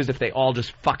been diffused if they all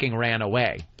just fucking ran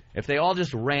away. If they all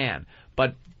just ran.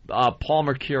 But Paul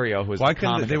Mercurio, who was the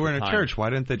comic they were in a church.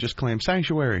 Why didn't they just claim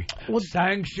sanctuary? Well,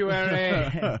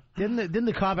 sanctuary. Didn't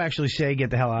the cop actually say, get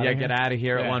the hell out of here? Yeah, get out of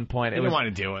here at one point. They didn't want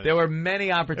to deal with it. There were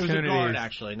many opportunities. It was a guard,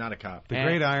 actually, not a cop. The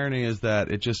great irony is that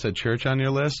it just said church on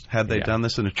your list. Had they done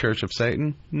this in a church of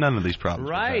Satan, none of these problems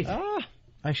would have happened.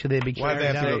 Actually, they'd be Why they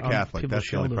have to go Catholic?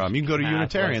 That's the only problem. You can go to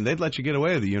Unitarian. They'd let you get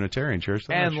away with the Unitarian church.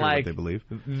 I'm not sure what they believe.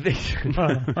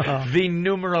 The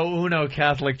numero uno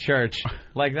Catholic Church.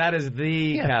 Like, that is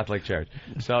the Catholic Church.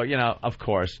 So, of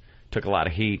course, took a lot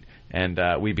of heat, and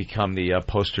we become the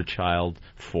poster child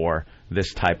for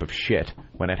this type of shit.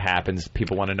 When it happens,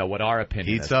 people want to know what our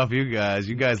opinion is. Heats off you guys.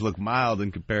 You guys look mild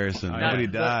in comparison. Nobody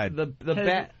died.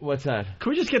 What's that? Can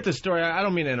we just get this story? I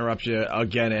don't mean to interrupt you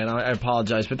again, and I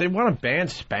apologize, but they want to ban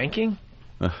spanking?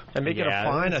 And make it a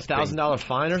fine, $1,000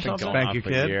 fine or something? Spank your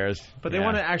kid? Years. But they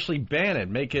want to actually ban it,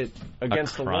 make it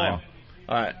against the law.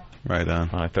 All right. Right on.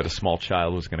 I thought a small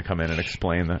child was going to come in and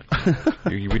explain that.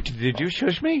 Did you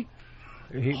shush me?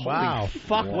 Wow.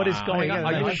 Fuck, what is going on?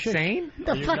 Are you insane?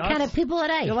 The fuck kind of people are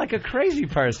they? You're like a crazy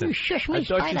person. You shush me, I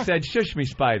thought Spider. you said shush me,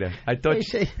 Spider. I thought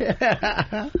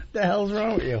the hell's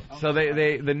wrong with you? So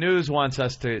the news wants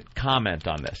us to comment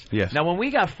on this. Yes. Now, when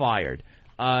we got fired,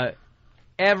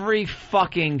 every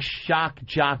fucking shock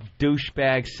jock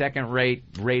douchebag second-rate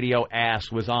radio ass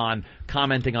was on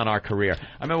commenting on our career.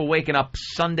 I remember waking up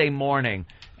Sunday morning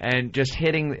and just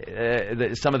hitting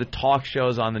some of the talk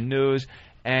shows on the news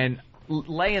and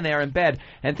laying there in bed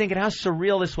and thinking how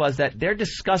surreal this was, that they're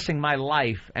discussing my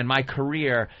life and my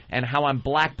career and how I'm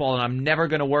blackballed and I'm never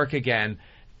going to work again,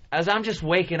 as I'm just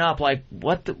waking up like,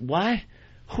 what?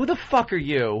 Who the fuck are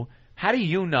you? How do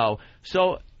you know?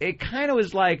 So it kind of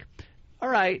was like, all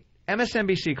right,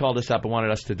 MSNBC called us up and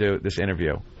wanted us to do this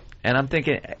interview. And I'm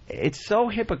thinking, it's so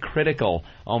hypocritical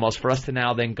almost for us to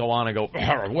now then go on and go,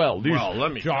 well,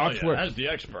 let me tell you, as the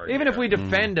expert. Even if we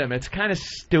defend him, it's kind of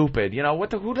stupid. You know,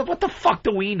 what the fuck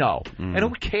do we know? And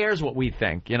who cares what we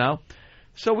think, you know?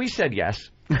 So we said yes.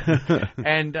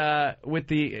 And with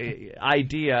the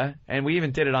idea, and we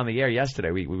even did it on the air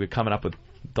yesterday, we were coming up with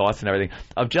thoughts and everything,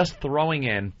 of just throwing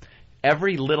in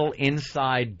every little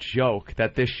inside joke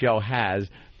that this show has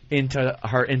into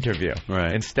her interview,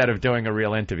 instead of doing a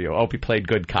real interview. Opie played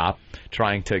good cop,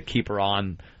 trying to keep her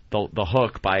on the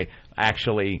hook by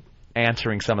actually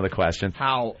answering some of the questions.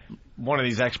 How one of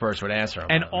these experts would answer them.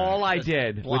 And all I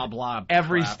did with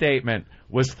every statement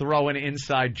was throw an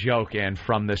inside joke in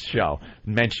from this show.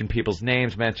 Mention people's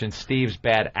names, mention Steve's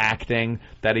bad acting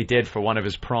that he did for one of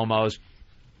his promos.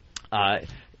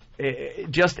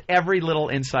 Just every little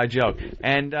inside joke,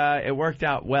 and it worked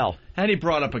out well. And he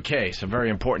brought up a case, a very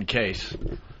important case.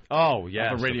 Oh,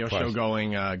 yes, of a radio show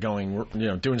going,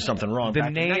 doing something wrong. The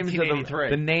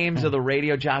names of the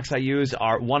radio jocks I use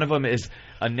are, one of them is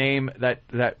a name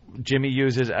that Jimmy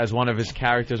uses as one of his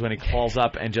characters when he calls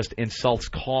up and just insults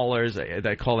callers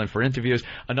that call in for interviews.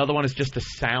 Another one is just a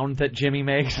sound that Jimmy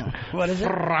makes. What is it?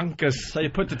 Frankus. So you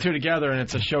put the two together and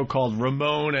it's a show called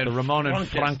Ramon and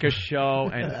Frankus Show.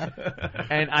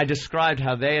 And I described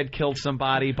how they had killed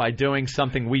somebody by doing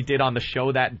something we did on the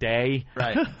show that day.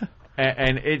 Right.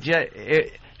 And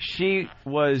she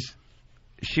was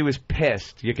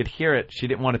pissed. You could hear it. She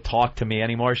didn't want to talk to me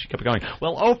anymore. She kept going,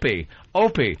 well, Opie.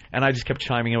 And I just kept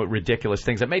chiming in with ridiculous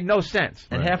things that made no sense.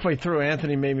 And halfway through,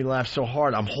 Anthony made me laugh so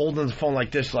hard. I'm holding the phone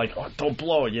like this, like, oh, don't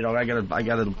blow it. You know, I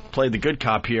gotta play the good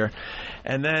cop here.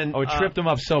 And then... Oh, it tripped him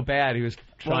up so bad. He was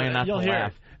trying not to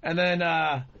laugh. And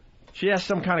then... she asked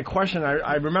some kind of question.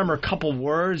 I remember a couple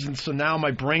words, and so now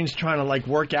my brain's trying to, like,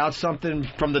 work out something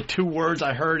from the two words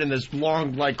I heard in this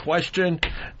long, like, question.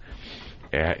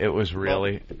 Yeah, it was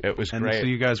great. And so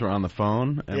you guys were on the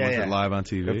phone, and was it live on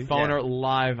TV? The phone are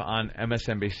live on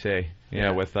MSNBC,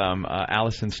 with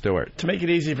Allison Stewart. To make it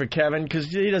easy for Kevin, because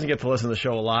he doesn't get to listen to the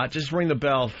show a lot, just ring the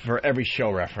bell for every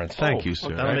show reference. Thank you,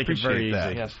 sir. That'll make it very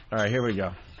easy. Yes. All right, here we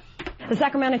go. The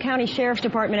Sacramento County Sheriff's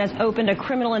Department has opened a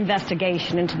criminal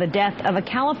investigation into the death of a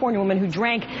California woman who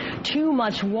drank too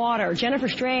much water. Jennifer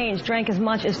Strange drank as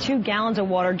much as 2 gallons of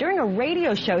water during a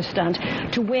radio show stunt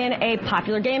to win a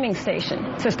popular gaming system.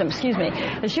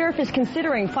 The sheriff is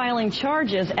considering filing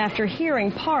charges after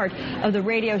hearing part of the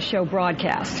radio show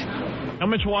broadcast. How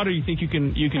much water do you think you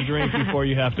can drink before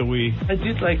you have to wee? I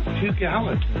did like 2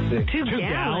 gallons. 2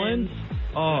 gallons?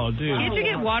 Oh, dude. Can't you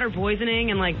get water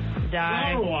poisoning and, like,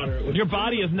 die? Water. Your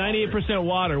body is 98%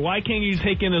 water. Why can't you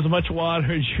take in as much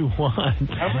water as you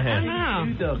want? I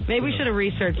don't know. Maybe we should have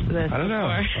researched this. I don't know.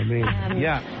 I mean,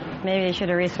 yeah. Maybe I should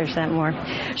have researched that more.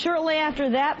 Shortly after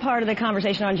that part of the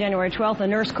conversation on January 12th, a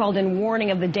nurse called in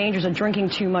warning of the dangers of drinking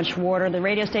too much water. The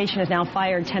radio station has now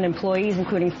fired 10 employees,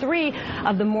 including 3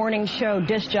 of the morning show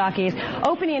disc jockeys.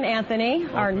 Opie and Anthony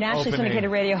are nationally syndicated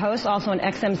radio hosts, also on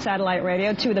XM satellite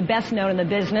radio, 2 of the best known in the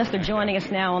business. They're joining us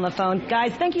now on the phone.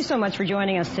 Guys, thank you so much for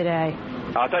joining us today.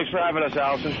 Thanks for having us,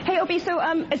 Allison. Hey, Opie, so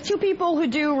as 2 people who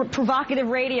do provocative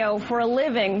radio for a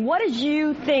living, what did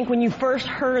you think when you first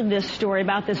heard this story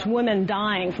about this woman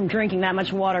dying from drinking that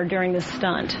much water during this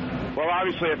stunt? Well,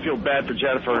 obviously I feel bad for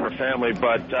Jennifer and her family,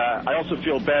 but I also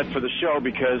feel bad for the show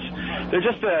because they're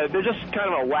just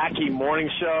kind of a wacky morning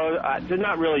show. They're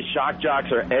not really shock jocks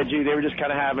or edgy. They were just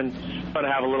kind of having trying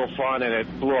to have a little fun, and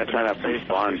it blew up. Trying to have some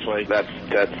fun.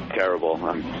 That's terrible.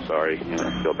 I'm sorry.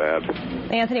 I feel bad.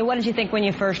 Anthony, what did you think when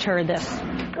you first heard this?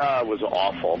 It was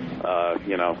awful.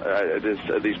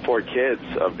 These poor kids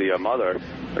of the mother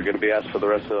are going to be asked for the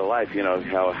rest of their life.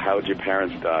 How did your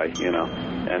parents die?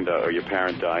 Or your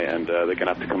parent die, and they're going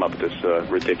to have to come up with this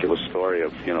ridiculous story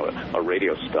of a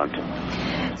radio stunt.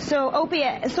 So, Opie,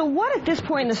 what at this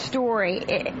point in the story,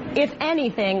 if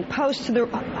anything, points to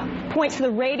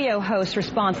the radio host's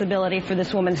responsibility for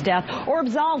this woman's death, or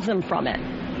absolves them from it?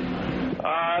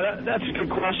 That's a good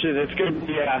question. It's going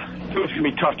to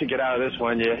be tough to get out of this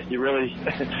one. You really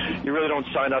don't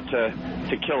sign up to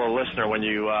kill a listener when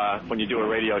you do a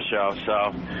radio show.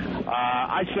 So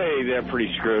I'd say they're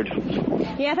pretty screwed.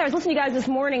 Yeah, I was listening to you guys this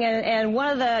morning, and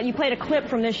you played a clip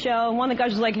from this show, and one of the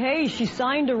guys was like, "Hey, she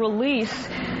signed a release."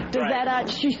 Does that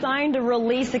she signed a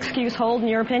release excuse hold in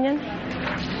your opinion?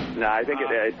 No, I think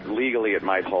legally it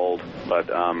might hold, but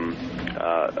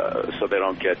so they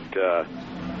don't get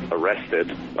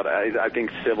arrested. But I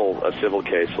think a civil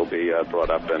case will be brought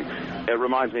up, and it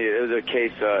reminds me, it was a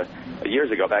case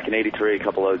years ago, back in '83. A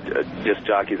couple of disc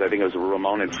jockeys, I think it was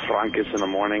Ramon and Francis in the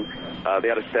morning. They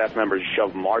had a staff member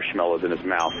shove marshmallows in his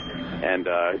mouth, and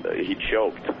he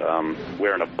choked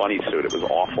wearing a bunny suit. It was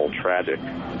awful, tragic.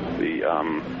 The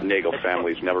Nagel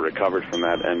families never recovered from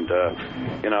that, and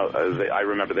I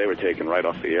remember they were taken right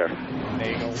off the air.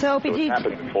 So, Opie, it's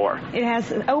happened before. It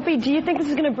has. Opie, do you think this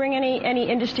is going to bring any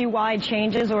industry-wide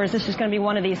changes, or is this just going to be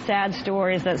one of these sad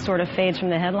stories that sort of fades from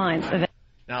the headlines?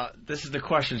 Now, this is the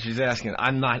question she's asking.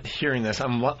 I'm not hearing this.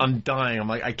 I'm dying. I'm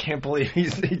like, I can't believe he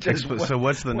just... So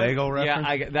what's the Nagel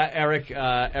reference?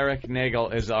 Yeah, Eric Nagel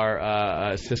is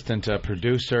our assistant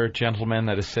producer gentleman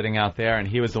that is sitting out there, and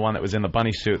he was the one that was in the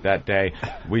bunny suit that day.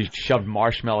 We shoved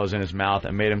marshmallows in his mouth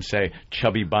and made him say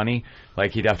chubby bunny.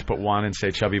 Like he'd have to put one and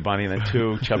say chubby bunny, and then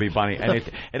two chubby bunny, and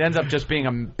it ends up just being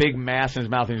a big mass in his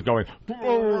mouth, and he's going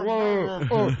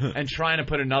and trying to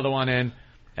put another one in.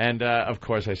 And, of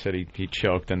course, I said he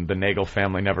choked, and the Nagel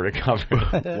family never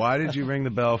recovered. Why did you ring the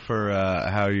bell for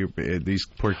how these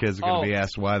poor kids are going to be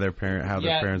asked why their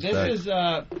parents died? This is,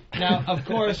 now, of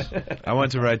course... I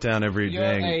want to write down every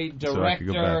name. You're a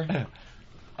director,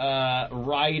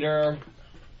 writer,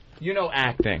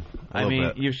 acting. I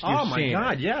mean, you've oh, my seen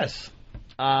God, it. yes.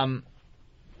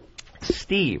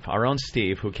 Steve, our own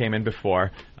Steve, who came in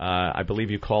before, I believe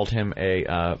you called him a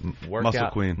workout... Muscle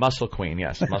Queen. Muscle Queen,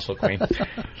 yes, Muscle Queen.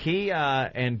 He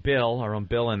and Bill, our own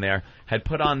Bill in there, had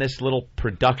put on this little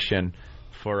production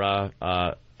for,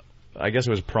 I guess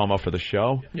it was a promo for the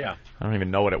show. Yeah. I don't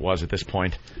even know what it was at this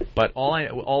point. But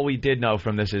all we did know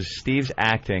from this is Steve's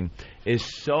acting is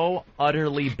so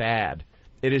utterly bad.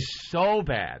 It is so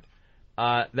bad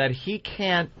that he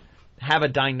can't have a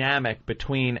dynamic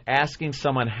between asking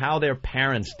someone how their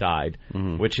parents died,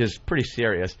 which is pretty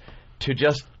serious, to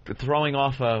just throwing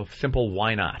off a simple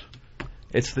why not.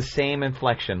 It's the same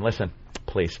inflection. Listen,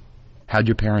 please. How'd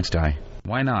your parents die?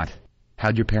 Why not?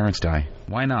 How'd your parents die?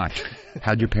 Why not?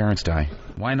 How'd your parents die?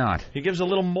 Why not? He gives a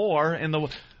little more in the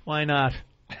why not?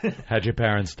 How'd your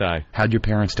parents die? How'd your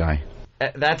parents die?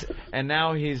 And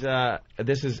now he's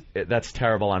that's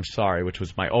terrible. I'm sorry, which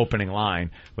was my opening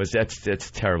line. Was that's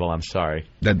terrible. I'm sorry.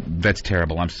 That's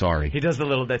terrible. I'm sorry. He does the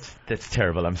little that's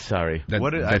terrible. I'm sorry.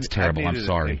 That's terrible. I'm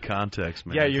sorry. In context,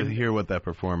 man. Yeah, to hear what that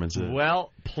performance is.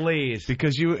 Well, please,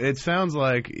 because it sounds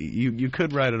like you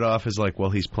could write it off as like,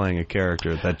 well, he's playing a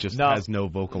character that just has no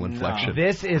vocal inflection.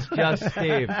 This is just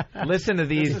Steve. Listen to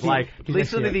these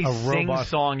listen to these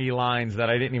sing-songy lines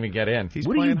that I didn't even get in.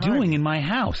 What are you doing in my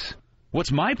house? What's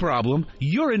my problem?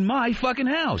 You're in my fucking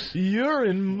house. You're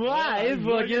in my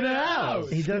fucking house.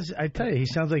 He does. I tell you, he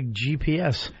sounds like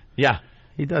GPS. Yeah.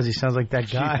 He does. He sounds like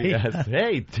that guy. GPS.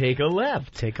 Hey, take a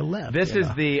left. Take a left. This is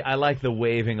I like the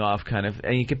waving off kind of,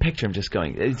 and you can picture him just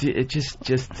going, it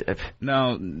just.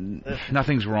 No,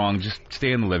 nothing's wrong. Just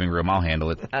stay in the living room. I'll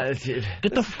handle it.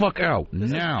 Get the fuck out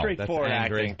now. Straightforward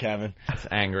acting, Kevin. That's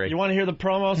angry. You want to hear the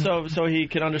promo so he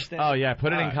can understand? Oh, yeah.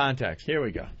 Put it in context. Here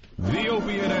we go. The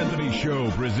Opie and Anthony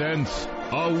Show presents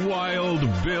a Wild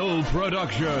Bill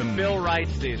production. Bill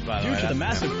writes these, by the way. Due to the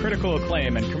massive critical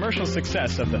acclaim and commercial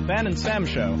success of The Fan and Sam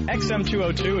Show,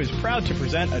 XM202 is proud to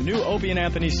present a new Opie and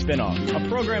Anthony spin-off, a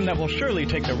program that will surely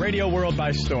take the radio world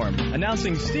by storm,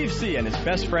 announcing Steve C. and his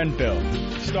best friend Bill.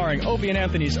 Starring Opie and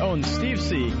Anthony's own Steve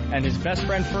C. and his best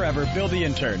friend forever, Bill the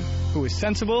Intern, who is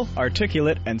sensible,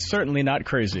 articulate, and certainly not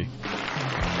crazy.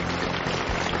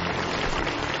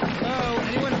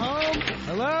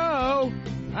 Hello?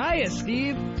 Hiya,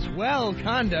 Steve. Swell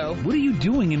condo. What are you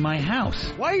doing in my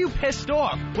house? Why are you pissed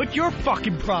off? What's your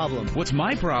fucking problem? What's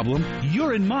my problem?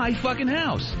 You're in my fucking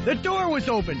house. The door was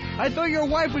open. I thought your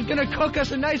wife was gonna cook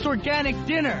us a nice organic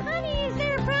dinner. Honey, is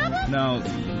there a problem? No,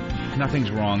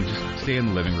 nothing's wrong. Just stay in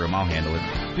the living room. I'll handle it.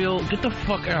 Bill, get the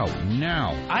fuck out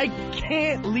now. I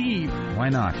can't leave. Why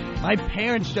not? My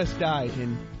parents just died,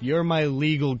 and you're my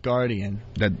legal guardian.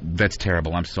 That's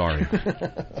terrible. I'm sorry.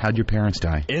 How'd your parents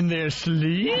die? In their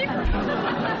sleep?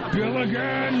 Bill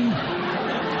again!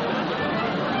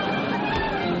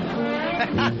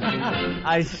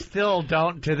 I still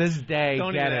don't, to this day,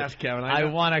 Don't get even it. ask, Kevin. I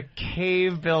want to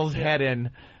cave Bill's head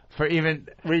in for even...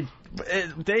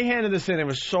 They handed this in. It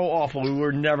was so awful. We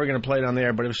were never going to play it on the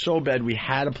air, but it was so bad we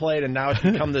had to play it, and now it's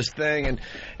become this thing.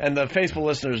 And the faithful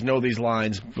listeners know these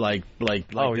lines like they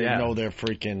know they're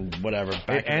freaking whatever.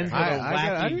 It ends with a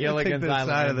wacky Gilligan's Island.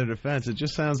 Side of their defense, it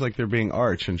just sounds like they're being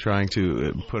arch and trying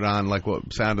to put on like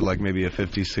what sounded like maybe a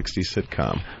 50s, 60s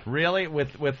sitcom. Really?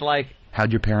 With like...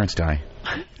 How'd your parents die?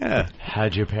 Yeah.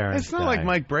 How'd your parents It's not die? like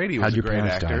Mike Brady was a great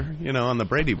actor, on the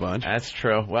Brady Bunch. That's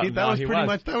true. Well, That was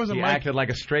he acted like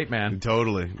a straight man.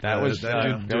 Totally. That was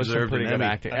some pretty good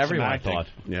acting. Everyone thought.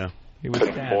 Yeah. He was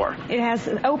bad. It has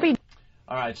Opie.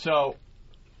 All right, so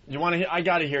you want to? I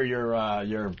got to hear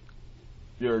your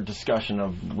discussion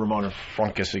of Ramona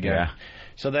Funkus again. Yeah.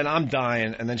 So then I'm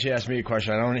dying, and then she asked me a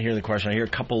question. I don't want to hear the question. I hear a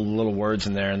couple little words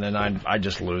in there, and then I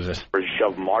just lose it. He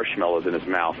shoved marshmallows in his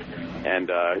mouth, and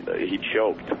he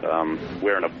choked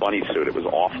wearing a bunny suit. It was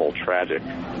awful, tragic.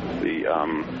 The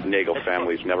Nagel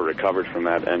family's never recovered from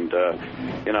that, and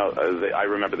I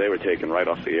remember they were taken right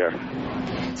off the air.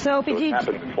 So Opie, It's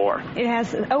happened before. It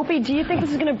has. Opie, do you think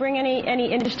this is going to bring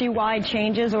any industry-wide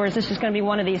changes, or is this just going to be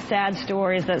one of these sad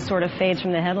stories that sort of fades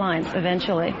from the headlines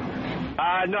eventually?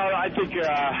 No, I think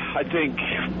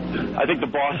the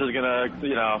boss is gonna,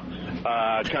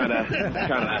 kind of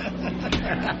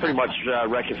pretty much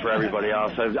wreck it for everybody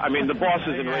else. I mean, the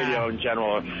bosses in radio in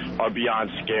general are beyond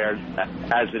scared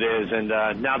as it is, and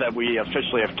now that we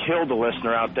officially have killed the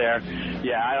listener out there,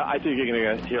 I think you're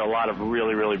gonna hear a lot of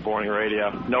really, really boring radio.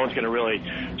 No one's gonna really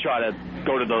try to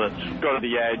go to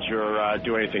the edge or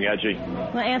do anything edgy.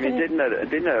 Well, Anthony,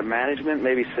 didn't a management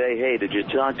maybe say, hey, did you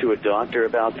talk to a doctor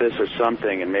about this or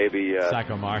something, and maybe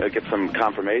get some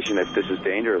confirmation if this is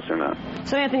dangerous or not?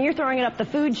 So Anthony, you're throwing it up the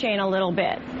food chain a little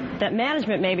bit. That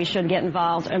management maybe should get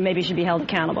involved, or maybe should be held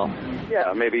accountable.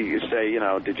 Yeah, maybe you say,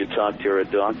 did you talk to your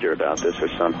doctor about this or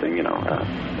something?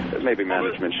 Maybe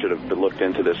management should have looked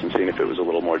into this and seen if it was a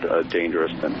little more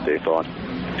dangerous than they thought.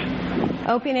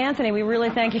 Opie and Anthony, we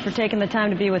really thank you for taking the time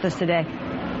to be with us today.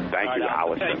 Thank you,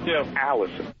 Allison. Thank you.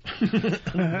 Allison.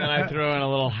 And I threw in a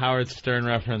little Howard Stern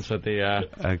reference at the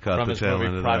from his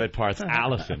movie Private Parts.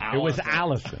 Allison. It was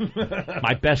Allison,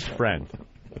 my best friend.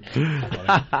 We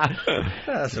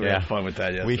had fun with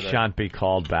that yesterday. We shan't be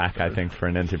called back, I think, for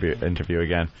an interview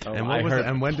again. And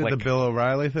when did the Bill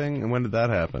O'Reilly thing? And when did that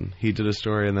happen? He did a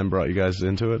story and then brought you guys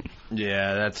into it.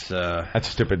 Yeah, that's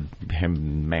stupid.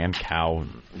 Him, man, cow.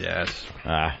 Yes.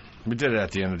 We did it at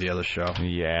the end of the other show.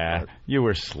 Yeah, you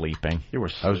were sleeping. I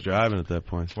was driving at that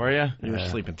point. Were you? You were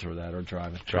sleeping through that or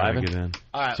driving. Driving. Get in.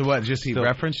 All right. So what? Just he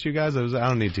referenced you guys? I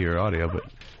don't need to hear audio, but.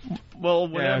 Well,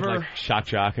 whenever like Shot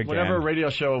Jock again. Whenever a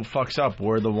radio show fucks up,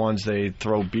 we're the ones they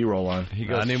throw B-roll on. He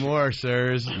goes, not anymore,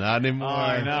 sirs. Not anymore. Oh,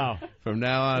 I know. From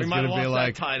now on, it's going to be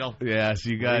like title. Yes,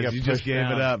 you guys, you just gave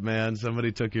it up, man.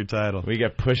 Somebody took your title. We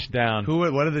get pushed down.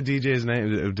 What are the DJs'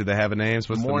 names? Do they have a names?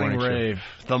 What's Morning the Rave?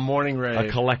 The Morning Rave. A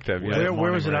collective. Yeah,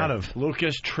 Where was it out of?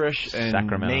 Lucas, Trish, and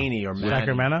Sacramento. Maney or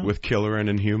Sacramento with Killer and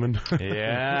Inhuman.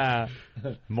 Yeah.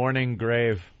 Morning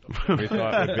Grave. We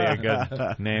thought would be a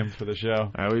good name for the show.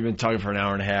 All right, we've been talking for an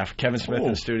hour and a half. Kevin Smith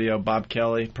in the studio, Bob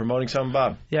Kelly promoting something.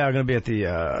 Bob. Yeah, I'm going to be at the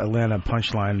Atlanta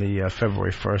Punchline the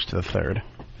February 1st to the 3rd.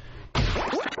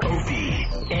 Opie,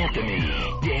 Anthony,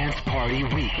 Dance Party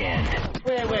Weekend.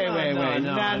 Wait. Nah.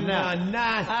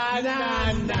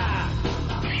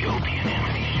 The Opie and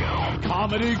Anthony Show.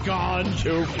 Comedy gone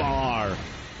too far.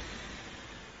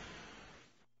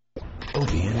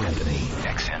 Opie and Anthony,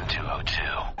 XM 202.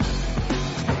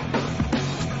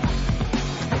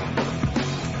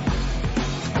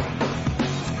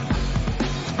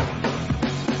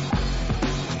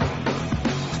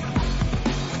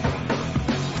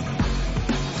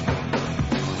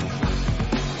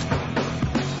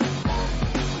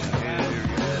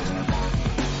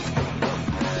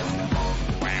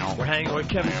 We're hanging with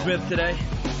Kevin Smith today.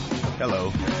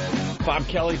 Hello. Bob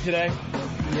Kelly today.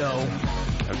 Yo.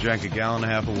 I've drank a gallon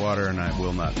and a half of water and I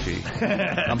will not pee.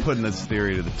 I'm putting this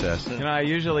theory to the test. I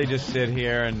usually just sit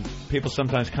here and people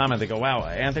sometimes comment. They go, wow,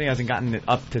 Anthony hasn't gotten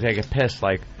up to take a piss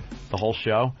like the whole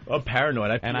show. Oh,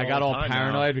 paranoid. I got all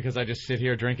paranoid because I just sit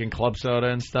here drinking club soda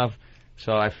and stuff.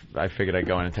 So I figured I'd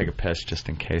go in and take a piss just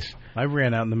in case. I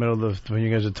ran out in the middle of when you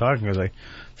guys were talking because I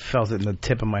felt it in the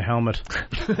tip of my helmet.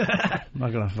 I'm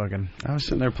not gonna fucking. I was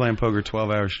sitting there playing poker 12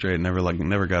 hours straight and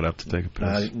never got up to take a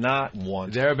piss. Not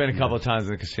once. There have been a couple of times in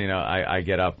the casino I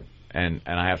get up and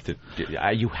I have to.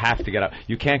 You have to get up.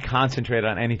 You can't concentrate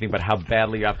on anything but how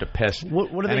badly you have to piss.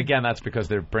 What do and again, that's because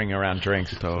they're bringing around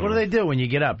drinks. Totally. What do they do when you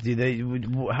get up?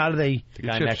 How do they? The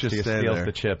guy next to you steals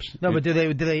the chips. No, but do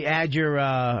they add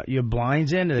your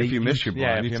blinds in? If you miss your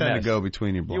blind, you tend to go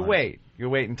between your blinds. You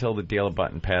wait until the dealer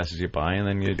button passes you by, and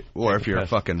then you. Or if you're a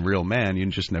fucking real man, you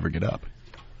just never get up.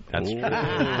 That's true. You don't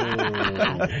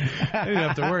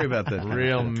have to worry about that.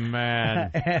 Real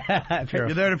man.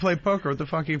 You're there to play poker. What the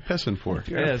fuck are you pissing for?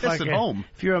 You're pissing home.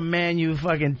 If you're a man, you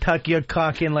fucking tuck your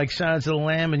cock in like Silence of the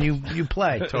Lamb and you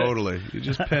play. Totally. You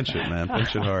just pinch it, man.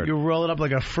 Pinch it hard. You roll it up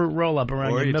like a fruit roll-up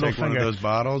around your middle finger. Or you take one of those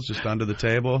bottles just under the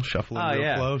table, shuffle it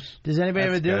real close. Does anybody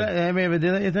ever do that? Anybody ever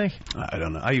do that, you think? I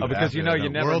don't know. Because you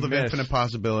never world miss. of infinite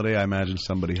possibility, I imagine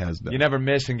somebody has done. You never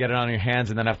miss and get it on your hands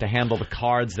and then have to handle the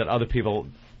cards that other people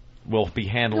will be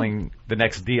handling the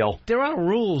next deal. There are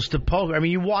rules to poker. I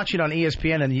mean, you watch it on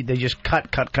ESPN and they just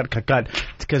cut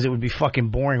because it would be fucking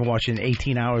boring watching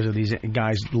 18 hours of these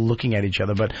guys looking at each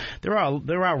other. But there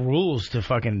are rules to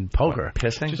fucking poker.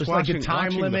 Pissing? Just like a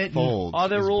time limit. Are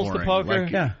there rules to poker?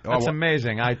 Yeah. That's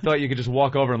amazing. I thought you could just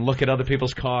walk over and look at other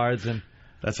people's cards and...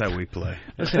 That's how we play.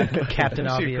 Listen, Captain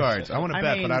Obvious. Cards. I want to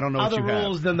bet, but I don't know what you have. Other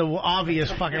rules than the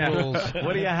obvious fucking rules.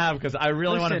 What do you have? Because I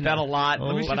really want to bet a lot,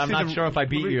 but I'm not sure if I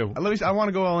beat you. I want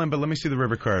to go all in, but let me see the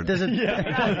river card. Did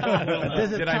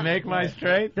I make my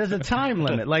straight? There's a time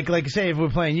limit. Like say if we're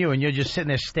playing you and you're just sitting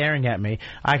there staring at me,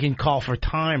 I can call for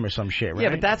time or some shit, right? Yeah,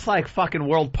 but that's like fucking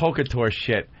World Poker Tour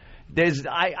shit.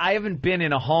 I haven't been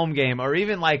in a home game or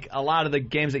even like a lot of the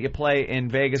games that you play in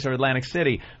Vegas or Atlantic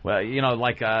City. Well,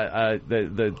 like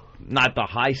the not the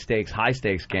high stakes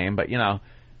game, but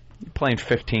playing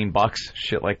 $15,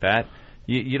 shit like that.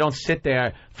 You don't sit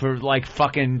there for like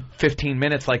fucking 15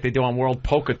 minutes like they do on World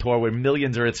Poker Tour where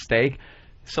millions are at stake.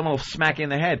 Someone will smack you in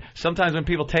the head. Sometimes when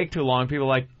people take too long, people are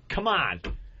like, "Come on."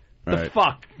 Right. The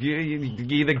fuck? You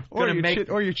either or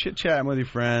you're chit-chatting with your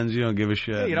friends. You don't give a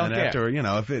shit. Yeah, you don't care. After,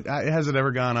 if has it ever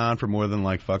gone on for more than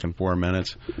like fucking 4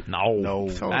 minutes? No.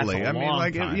 Totally. I mean,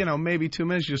 like maybe 2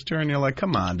 minutes. You just turn. You're like,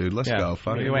 come on, dude, let's go.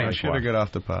 Fuck it. I should have got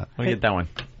off the pot. Let me get that one.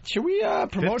 Should we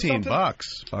promote something?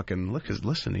 $15. Fucking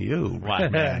listen to you,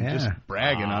 what, man? Just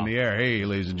bragging on the air. Hey,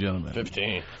 ladies and gentlemen.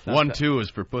 15. 1-2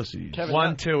 is for pussies.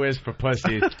 1-2 is for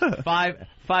pussies.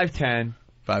 5-10.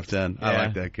 5-10. I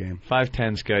like that game.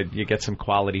 5-10's good. You get some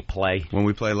quality play. When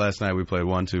we played last night, we played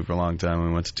 1-2 for a long time.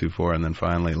 We went to 2-4, and then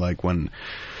finally, like when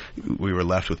we were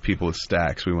left with people with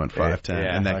stacks, we went 5-10,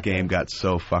 and that game got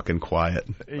so fucking quiet.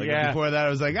 Before that, it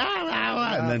was like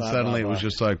and then suddenly it was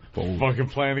just like fucking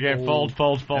playing the game. Fold.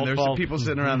 And there's some people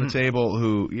sitting around the table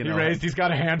who he raised. He's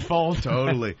got a hand fold.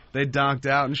 Totally. They donked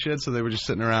out and shit, so they were just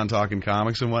sitting around talking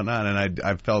comics and whatnot. And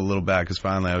I felt a little bad because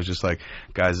finally I was just like,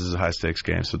 guys, this is a high stakes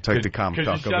game, so take the comic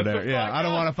talk over there. I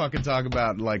don't want to fucking talk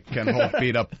about like Ken Holt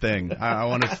beat up thing. I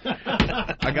want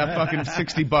to. I got fucking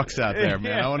 $60 out there,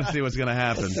 man. I want to see what's gonna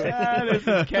happen. This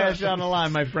is cash on the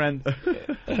line, my friend.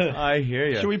 I hear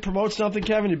you. Should we promote something,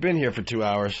 Kevin? You've been here for 2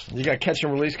 hours. You got Catch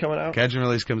and Release coming out? Catch and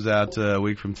Release comes out a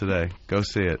week from today. Go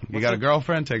see it. You got a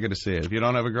girlfriend? Take her to see it. If you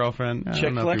don't have a girlfriend, I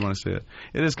don't know if you want to see it.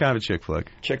 It is kind of a chick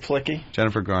flick. Chick flicky?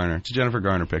 Jennifer Garner. It's a Jennifer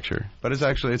Garner picture. But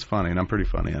it's funny, and I'm pretty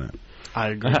funny in it. I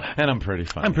agree. And I'm pretty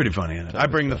funny. I'm pretty funny in it. I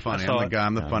bring the funny.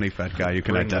 I'm the funny fat guy you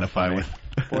can identify with.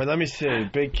 Boy, let me see.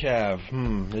 Big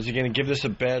Cav. Is he going to give this a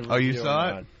bad review? Oh, you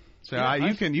saw it? So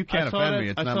you can't offend me.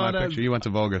 It's not my picture. You went to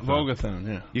Volgathon.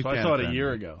 Volgathon, yeah. I saw it a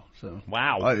year ago. So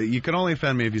wow. You can only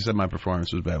offend me if you said my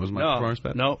performance was bad. Was my performance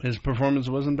bad? No, his performance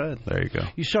wasn't bad. There you go.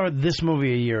 You saw this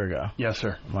movie a year ago? Yes,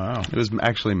 sir. Wow. It was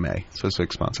actually May, so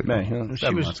 6 months ago. May. Yeah.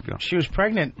 7 months ago. She was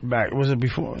pregnant back. Was it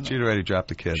before? She'd already dropped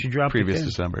the kid. She dropped previous the kid.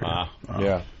 December. Wow.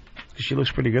 Yeah. She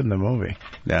looks pretty good in the movie.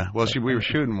 Yeah. Well, we were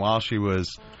shooting while she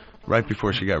was. Right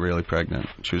before she got really pregnant.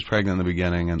 She was pregnant in the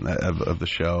beginning of the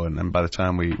show, and then by the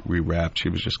time we wrapped, she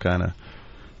was just kind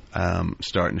of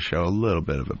starting to show a little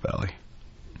bit of a belly.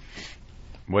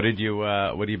 What have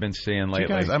you been seeing lately?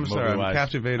 Guys, I'm sorry, I'm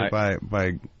captivated by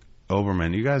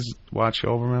Oberman. You guys watch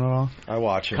Oberman at all? I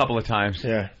watch him. A couple of times.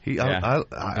 Yeah.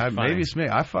 Maybe it's me.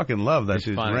 I fucking love that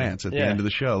dude's rants at the end of the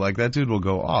show. Like, that dude will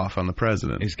go off on the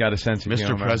president. He's got a sense of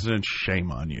humor. Mr. President,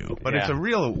 shame on you. But it's a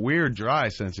real weird, dry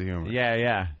sense of humor.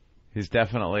 Yeah. He's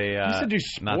definitely used to do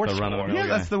not the run-of-the-mill guy.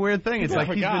 That's the weird thing. It's like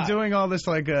he's been doing all this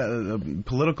like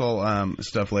political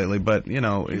stuff lately, but you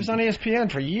know, he was on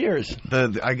ESPN for years.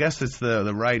 I guess it's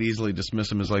the right easily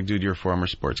dismiss him as like, dude, you're a former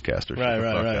sportscaster.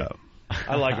 Right.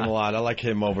 I like him a lot. I like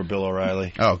him over Bill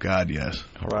O'Reilly. Oh God, yes,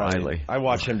 O'Reilly. I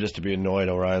watch him just to be annoyed.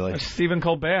 O'Reilly. Stephen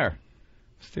Colbert.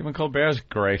 Stephen Colbert's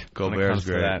great. Colbert's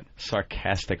great. That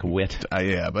sarcastic wit.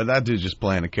 Yeah, but that dude's just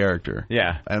playing a character.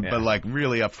 Yeah, but like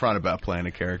really upfront about playing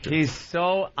a character. He's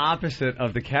so opposite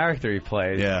of the character he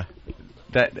plays. Yeah.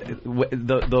 That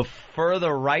the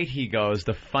further right he goes,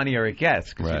 the funnier it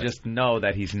gets, because you just know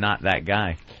that he's not that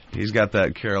guy. He's got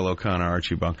that Carol O'Connor,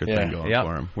 Archie Bunker thing going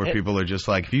for him, where people are just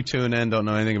like, if you tune in, don't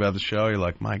know anything about the show, you're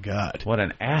like, my God. What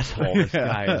an asshole this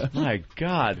guy is. My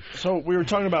God. So we were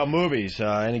talking about movies.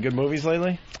 Any good movies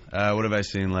lately? What have I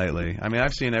seen lately? I mean,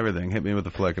 I've seen everything. Hit me with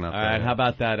the flick and I'll All right, how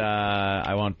about that?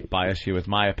 I won't bias you with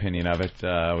my opinion of it.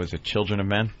 Was it Children of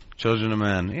Men? Children of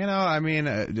Men. You know, I mean,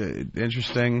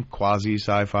 interesting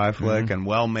quasi-sci-fi flick and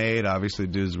well-made. Obviously,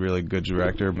 dude's a really good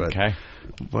director, but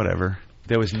whatever.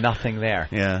 There was nothing there.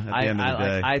 Yeah, at the end of the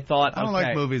day. I thought, I don't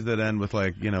like movies that end with,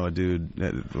 like, you know, a dude.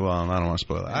 Well, I don't want to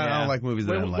spoil it. I don't like movies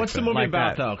that end like that. What's the movie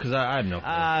about, though? Because I have no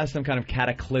clue. Some kind of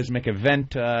cataclysmic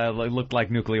event. Looked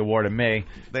like nuclear war to me.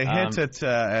 They hint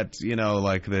at you know,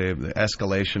 like the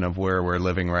escalation of where we're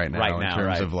living right now in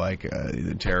terms of, like,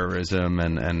 terrorism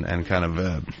and kind of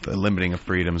the limiting of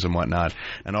freedoms and whatnot.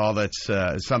 And all that's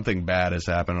something bad has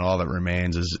happened, and all that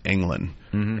remains is England.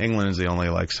 Mm-hmm. England is the only,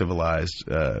 like, civilized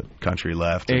country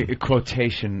left. A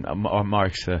quotation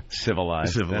marks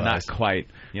civilized. They're not quite,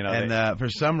 you know. And for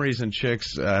some reason,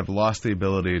 chicks have lost the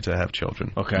ability to have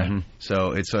children. Okay. Mm-hmm.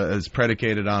 So it's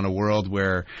predicated on a world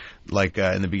where, like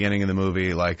in the beginning of the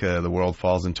movie, like the world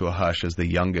falls into a hush as the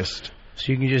youngest.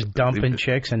 So you can just dump in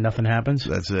chicks and nothing happens?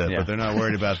 That's it, but they're not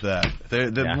worried about that.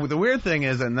 The weird thing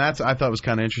is, and that's I thought was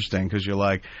kind of interesting, because you're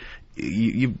like,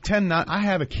 you tend not. I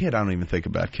have a kid. I don't even think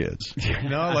about kids. You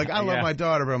know, like I love my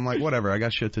daughter, but I'm like, whatever. I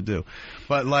got shit to do.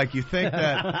 But like, you think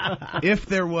that if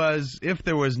there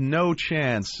was no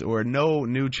chance or no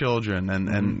new children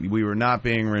and we were not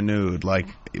being renewed, like,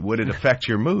 would it affect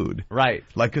your mood? Right.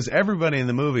 Like, because everybody in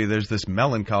the movie, there's this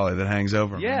melancholy that hangs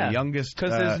over him. Yeah. The youngest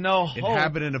there's no hope.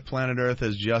 Inhabitant of planet Earth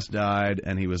has just died,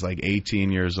 and he was like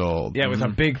 18 years old. Yeah, it was a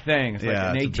big thing. It's like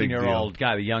an it's a big 18-year-old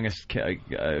guy, the youngest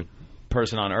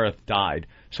person on Earth, died.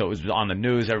 So it was on the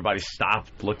news. Everybody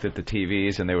stopped, looked at the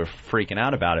TVs, and they were freaking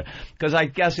out about it. Because I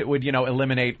guess it would, you know,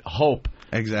 eliminate hope.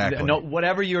 Exactly. No,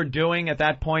 whatever you're doing at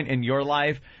that point in your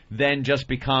life then just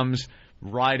becomes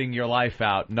riding your life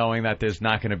out, knowing that there's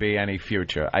not going to be any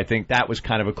future. I think that was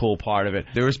kind of a cool part of it.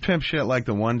 There was pimp shit like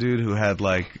the one dude who had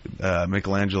like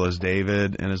Michelangelo's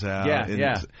David in his house.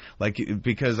 Yeah. Like,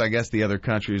 because I guess the other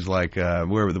countries, like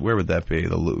where would that be?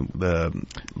 The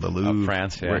Louvre,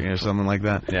 France, or something like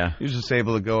that. Yeah, he was just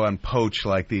able to go and poach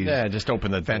like these. Yeah, just open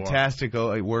the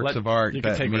fantastical works of art. You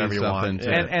can take whatever you want.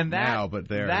 And that now, but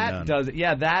there that does.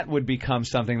 Yeah, that would become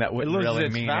something that wouldn't really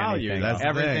mean value. anything.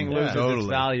 Everything loses its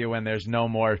value when there's no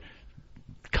more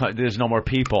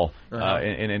people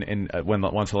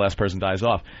once the last person dies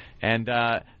off, and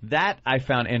that I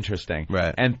found interesting,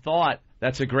 right? And thought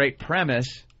that's a great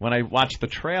premise. When I watched the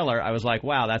trailer, I was like,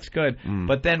 wow, that's good.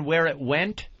 But then where it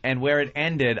went and where it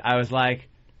ended, I was like,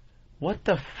 what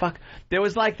the fuck? There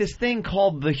was like this thing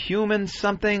called the Human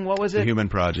something. What was it? The Human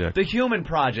Project. The Human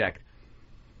Project.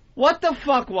 What the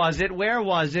fuck was it? Where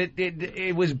was it?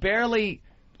 It was barely.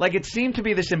 Like, it seemed to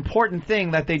be this important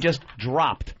thing that they just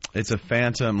dropped. It's a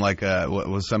phantom, like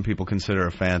what some people consider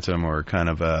a phantom or kind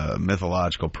of a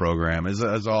mythological program.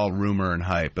 It's all rumor and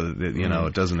hype, but you know,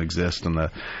 it doesn't exist in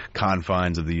the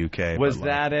confines of the UK. Was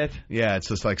that it? Yeah, it's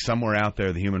just like somewhere out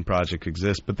there the Human Project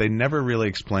exists, but they never really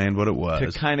explained what it was.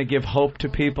 To kind of give hope to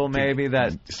people, maybe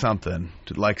that something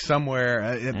like somewhere.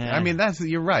 I mean,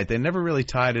 you're right. They never really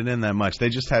tied it in that much. They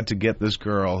just had to get this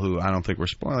girl who I don't think we're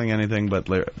spoiling anything, but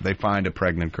they find a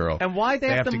pregnant girl. And why they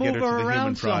have to move her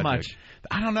around so much?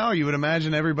 I don't know. You would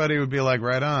imagine everybody would be like,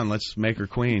 right on, let's make her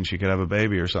queen. She could have a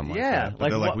baby or something like that. But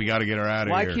they're like, we got to get her out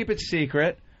of here. Why keep it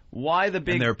secret? Why the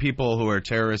big... And there are people who are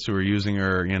terrorists who are using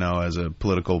her, you know, as a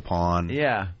political pawn.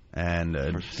 Yeah. And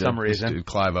for some reason,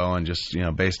 Clive Owen just, you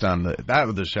know, based on that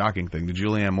was the shocking thing, the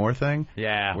Julianne Moore thing.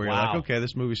 Yeah, where you're like, okay,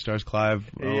 this movie stars Clive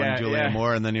Owen and Julianne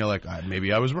Moore, and then you're like,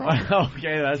 maybe I was wrong.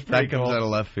 Okay, that's pretty cool. That comes out of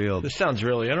left field. This sounds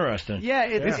really interesting. Yeah,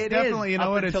 it definitely. Is. You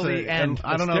know what? It's the end.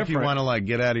 I don't know if you want to like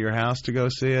get out of your house to go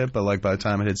see it, but like by the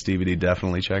time it hits DVD,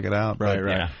 definitely check it out. Right.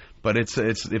 Yeah. But it's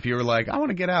if you're like, I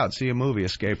want to get out, see a movie,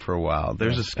 escape for a while.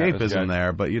 There's escapism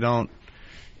there, but you don't.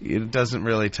 It doesn't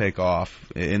really take off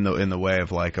in the way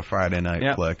of like a Friday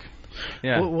night flick.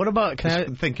 Yeah. What about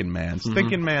Thinking Man's?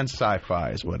 Thinking Man's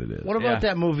sci-fi is what it is. What about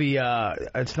that movie?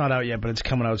 It's not out yet, but it's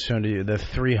coming out soon to you. The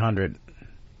 300.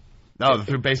 Oh,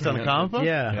 based on the comic book?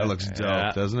 Yeah. That looks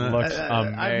dope, doesn't it? Looks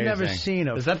amazing. I've never seen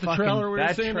it. Is that the trailer we were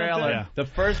That seeing? trailer. The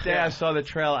first day I saw the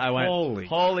trailer, I went,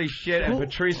 holy shit. And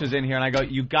Patrice was in here, and I go,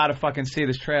 you got to fucking see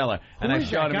this trailer. And I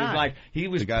showed him, he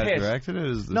was the guy pissed. who directed it?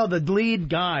 Is No, the lead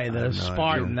guy, the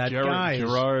Spartan, that guy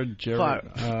is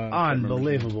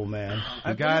unbelievable, man.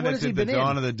 The guy that did the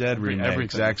Dawn of the Dead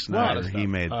remake, Zack Snyder, he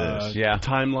made this.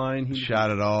 Timeline. He shot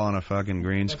it all on a fucking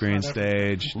green screen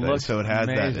stage, so it has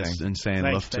that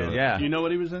insane look to it. Yeah. Do you know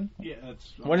what he was in? Yeah.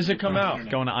 When does it come out?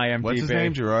 Going to IMDb. What's his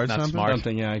name? Gerard Not something? smart.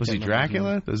 Yeah, was he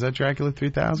Dracula? Is that Dracula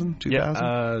 3000?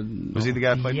 2000? Was he the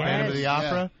guy who played Phantom of the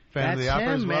Opera? Phantom of the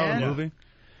Opera as well, the movie?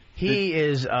 He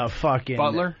is a fucking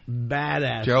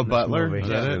badass. Gerald Butler? Is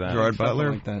that it? Gerard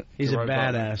Butler? He's a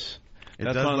badass. It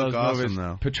That's does one of look those awesome, movies.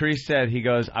 though. Patrice said, he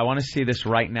goes, I want to see this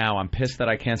right now. I'm pissed that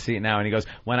I can't see it now. And he goes,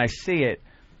 when I see it,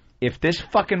 if this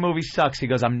fucking movie sucks, he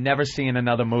goes, I'm never seeing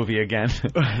another movie again.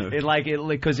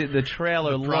 Because the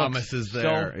trailer promise is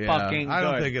there. so fucking good. I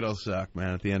don't think it'll suck,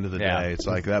 man. At the end of the day, it's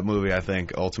like that movie. I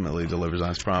think ultimately delivers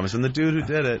on its promise. And the dude who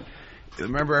did it,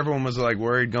 remember, everyone was like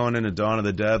worried going into Dawn of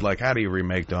the Dead. Like, how do you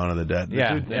remake Dawn of the Dead? The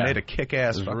dude made a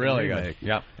kick-ass fucking really remake. Good.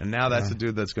 Yep. And now that's the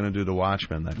dude that's going to do The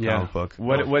Watchmen, that comic book.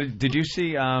 What did you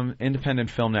see? Independent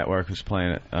Film Network was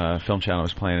playing it. Film Channel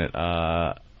was playing it.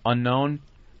 Unknown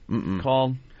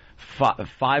called.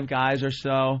 5 guys or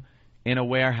so in a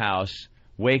warehouse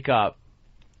wake up,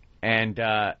 and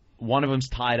one of them's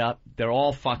tied up. They're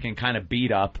all fucking kind of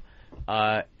beat up,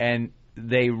 and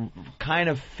they kind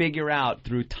of figure out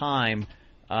through time,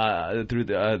 through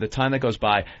the time that goes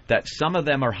by, that some of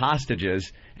them are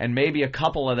hostages, and maybe a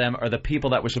couple of them are the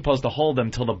people that were supposed to hold them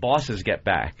till the bosses get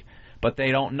back. But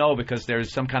they don't know because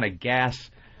there's some kind of gas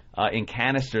in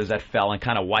canisters that fell and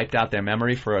kind of wiped out their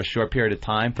memory for a short period of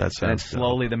time. And then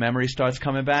slowly the memory starts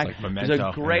coming back. There's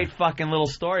a great fucking little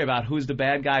story about who's the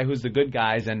bad guy, who's the good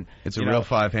guys. And it's a real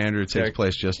 500. It takes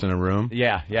place just in a room.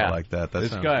 Yeah. I like that. That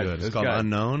sounds good. It's called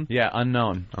Unknown? Yeah,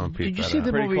 Unknown. Did you see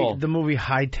the movie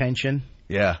High Tension?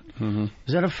 Yeah.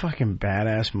 Is that a fucking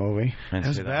badass movie? It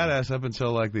was badass up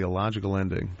until like the illogical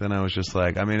ending. Then I was just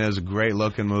like, I mean, it was a great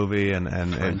looking movie, and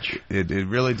it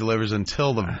really delivers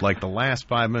until the last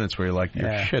 5 minutes where you're like, you're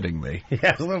shitting me.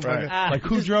 Yeah, like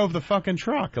who drove the fucking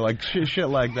truck? Like shit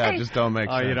like that just don't make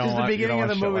sense. Just the beginning of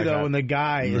the movie though, when the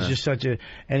guy is just such a,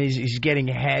 and he's getting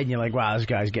head, and you're like, wow, this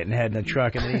guy's getting head in the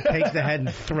truck, and then he takes the head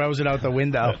and throws it out the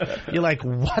window. You're like,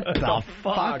 what the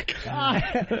fuck?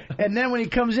 And then when he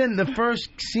comes in, the first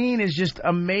scene is just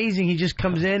amazing. He just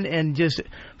comes in and just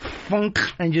funk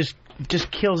and just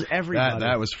kills everybody.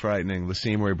 That was frightening. The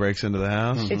scene where he breaks into the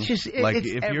house. It's just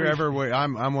if you're ever,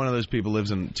 I'm one of those people who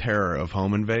lives in terror of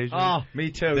home invasion. Oh,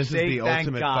 me too. This is the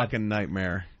ultimate fucking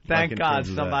nightmare. Thank God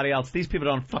somebody else. These people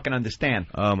don't fucking understand.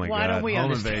 Oh my God! Why don't we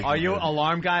understand? Are you an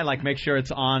alarm guy? Like, make sure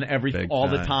it's on all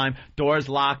the time. Doors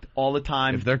locked all the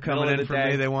time. If they're coming in for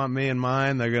me, they want me and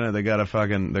mine. They're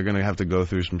gonna have to go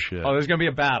through some shit. Oh, there's gonna be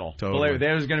a battle. Totally.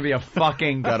 There's gonna be a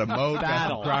fucking got a moat,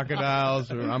 battle. got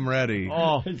crocodiles. I'm ready.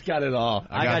 Oh, he's got it all.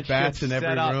 I got bats in every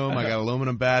room. I got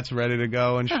aluminum bats ready to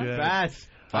go and shit. Bats.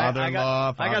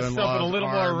 Father-in-law. I got stuff in a little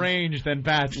more range than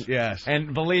bats. Yes.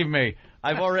 And believe me,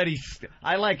 I've already.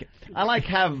 I like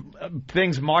have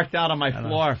things marked out on my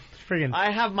floor.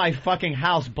 I have my fucking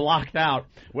house blocked out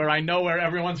where I know where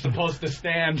everyone's supposed to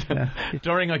stand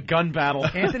during a gun battle.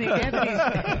 Anthony's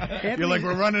you're like,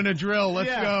 we're running a drill. Let's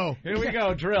go. Here we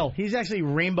go, drill. He's actually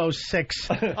Rainbow Six.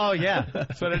 Oh yeah,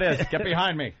 that's what it is. Get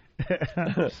behind me.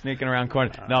 Sneaking around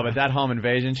corners. No, but that home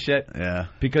invasion shit. Yeah.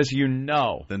 Because you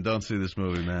know. Then don't see this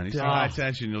movie, man. You see High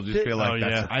Tension, you'll just feel like,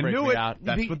 I knew it.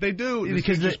 That's what they do.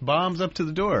 Because it just bombs up to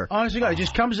the door. Honestly, God, it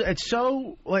just comes. It's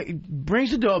so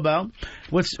brings the doorbell.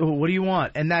 What do you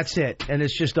want? And that's it. And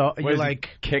it's just you're like,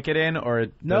 kick it in, or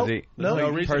no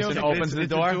person opens the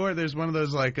door. There's one of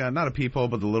those not a peephole,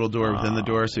 but the little door within the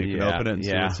door, so you can open it and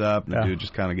see what's up. And the dude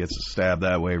just kind of gets stabbed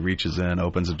that way, reaches in,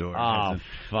 opens the door. Oh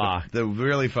fuck! The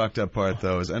really fucked up part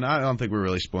though is, and I don't think we're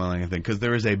really spoiling anything, because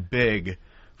there is a big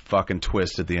fucking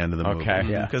twist at the end of the movie. Okay.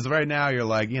 Yeah. Because right now you're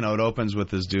like, it opens with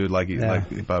this dude like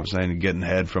Bob was saying, getting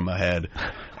head from a head,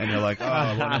 and you're like,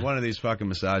 oh, one of these fucking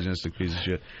misogynistic pieces of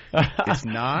shit. It's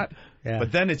not. Yeah.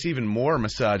 But then it's even more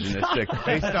misogynistic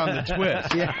based on the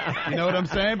twist. Yeah. You know what I'm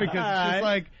saying? Because it's just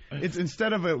like, it's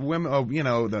instead of the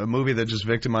movie that just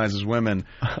victimizes women,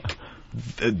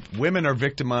 women are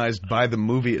victimized by the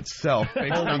movie itself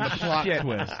based on the plot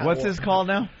twist. What's this called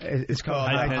now? It's called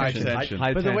High Tension.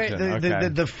 High But the way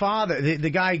Tension, the father, the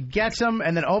guy gets him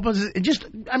and then opens it, just,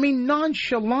 I mean,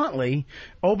 nonchalantly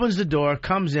opens the door,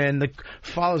 comes in, the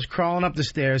father's crawling up the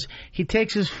stairs, he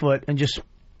takes his foot and just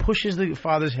pushes the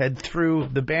father's head through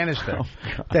the banister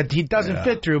that he doesn't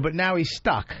fit through, but now he's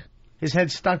stuck. His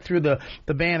head's stuck through the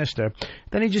banister.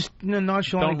 Then he just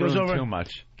nonchalantly goes over. Too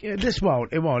much. Yeah,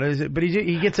 it won't, is it? But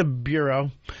he gets a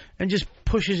bureau and just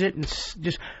pushes it and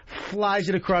just flies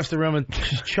it across the room and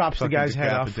just chops the guy's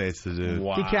head off. Decapitates the dude.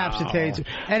 Wow. Decapitates.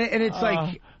 And it's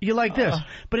like, you're like this.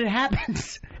 But it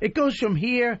happens. It goes from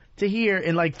here to here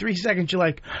in like 3 seconds. You're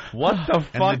like, what the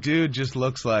fuck? And the dude just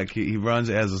looks like he runs,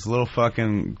 has this little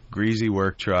fucking greasy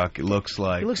work truck. It looks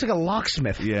like a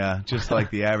locksmith. Yeah, just like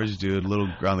the average dude, little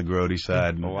on the grody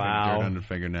side. Wow. Dirt under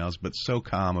fingernails, but so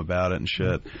calm about it and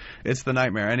shit. It's the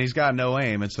nightmare. And he's got no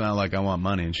aim. It's not like I want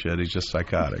money and shit. He's just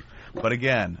psychotic. But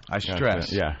again, I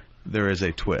stress, there is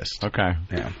a twist. Okay.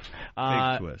 Yeah.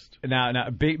 Big twist. Now,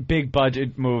 big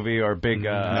budget movie or big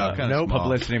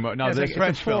publicity movie. No, it's a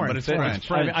French film, but it's French.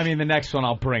 I mean, the next one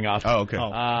I'll bring up. Oh, okay.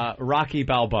 Rocky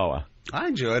Balboa. I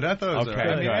enjoyed it. I thought it was okay.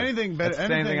 I mean, anything better.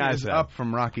 Anything is up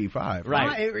from Rocky 5.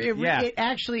 Right. It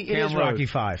actually is Rocky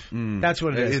 5. That's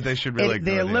what it is. They should really.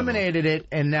 They eliminated it,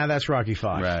 and now that's Rocky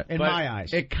 5. Right. In my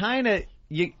eyes, it kind of.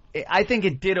 I think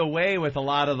it did away with a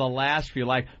lot of the last few.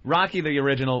 Like Rocky, the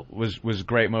original was a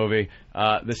great movie.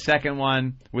 The second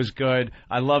one was good.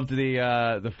 I loved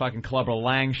the fucking Clubber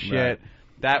Lang shit. Right.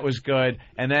 That was good.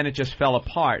 And then it just fell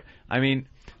apart. I mean,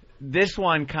 this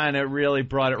one kind of really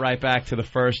brought it right back to the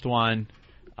first one.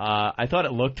 I thought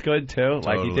it looked good too.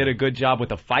 Like he did a good job with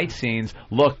the fight scenes.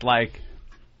 Looked like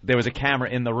there was a camera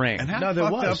in the ring. And how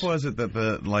fucked up was it that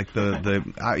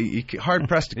hard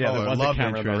pressed to call her love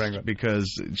interest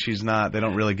because she's not. They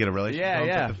don't really get a relationship.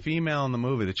 Yeah. But the female in the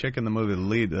movie, the chick in the movie, the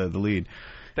lead.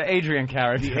 The Adrian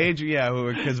character.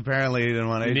 Because apparently he didn't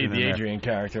want Adrian. You need the Adrian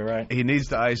character, right? He needs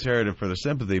to ice her for the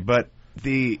sympathy, but.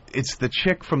 It's the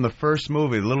chick from the first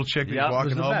movie, the little chick he's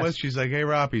walking home with. She's like, "Hey,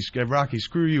 Rocky,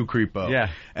 screw you, creepo."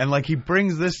 Yeah. And like he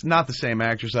brings this, not the same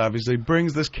actress, obviously,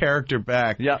 brings this character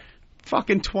back. Yeah.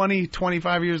 Fucking 20,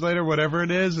 25 years later, whatever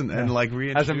it is, and like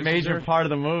reintroduces as a major part of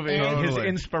the movie, his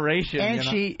inspiration. And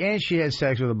she had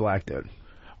sex with a black dude.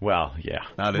 Well, yeah,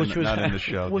 not in the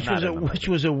show. Which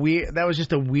was a weird. That was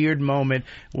just a weird moment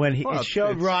when it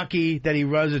showed Rocky that he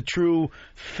was a true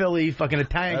Philly fucking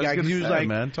Italian guy. He was like,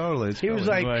 man, totally. He was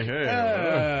like,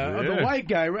 the white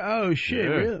guy. Oh shit!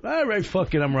 Really? All right,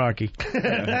 fuck it, I'm Rocky.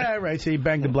 All right, so he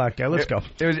banged the black guy. Let's go.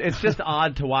 It's just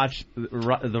odd to watch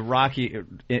the Rocky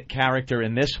character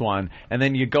in this one, and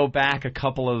then you go back a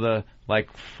couple of the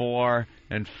 4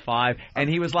 and 5, and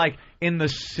he was like in the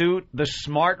suit, the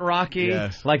smart Rocky,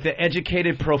 like the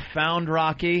educated, profound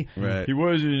Rocky. Right. He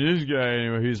wasn't this guy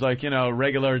anymore. He's like,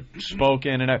 regular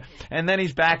spoken, and then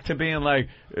he's back to being like,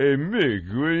 "Hey Mick,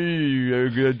 what you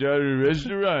got down at the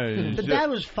restaurant?" But that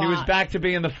was fine. He was back to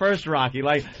being the first Rocky.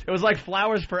 Like it was like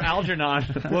flowers for Algernon.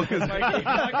 Well, because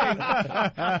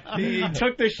he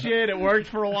took the shit. It worked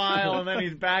for a while, and then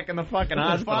he's back in the fucking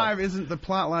hospital. 5 isn't the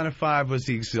plot line of 5 was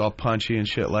he's all punchy and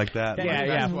shit like that.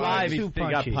 Yeah. 5 he got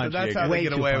punchy. So that's how they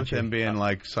get away with him being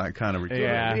like kind of retarded.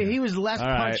 Yeah. He was less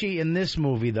punchy in this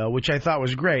movie though, which I thought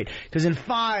was great. Because in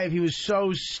 5 he was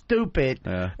so stupid.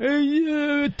 Yeah.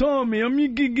 Hey, Tommy, I'm your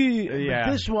gigi. Yeah.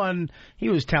 But this one, he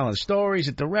was telling stories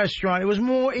at the restaurant. It was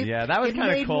more. That was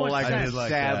kind of cool. Like a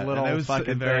sad little it was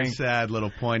fucking a very thing. sad little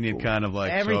poignant kind of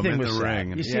like. Everything was in the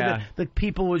ring. You see the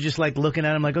people were just like looking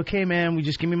at him like, "Okay, man, we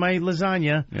just give me my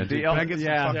lasagna." Yeah, can I get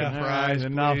some fucking fries?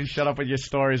 Enough. Shut up with your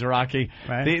stories, Rocky.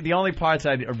 Right. The only parts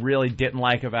I really didn't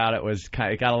like about it was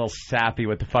it got a little sappy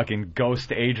with the fucking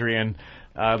ghost Adrian.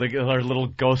 Her little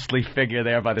ghostly figure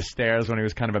there by the stairs when he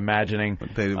was kind of imagining when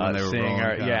they were seeing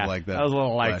her. Yeah, like that was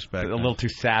a little too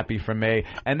sappy for me.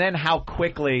 And then how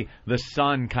quickly the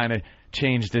son kind of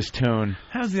changed his tune.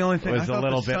 That was the only thing. Was I a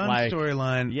little the bit like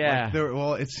storyline. Yeah.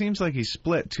 It seems like he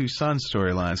split two son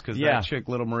storylines because that chick,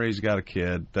 Little Marie's got a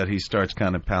kid that he starts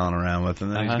kind of palling around with,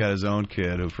 and then he's got his own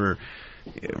kid who, for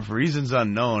reasons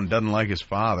unknown, doesn't like his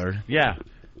father. Yeah.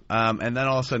 And then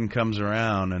all of a sudden comes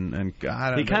around and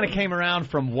God, he kind of came around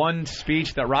from one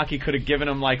speech that Rocky could have given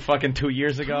him like fucking 2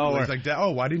 years ago. He's like,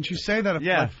 "Oh, why didn't you say that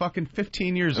like fucking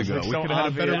 15 years ago? Like we could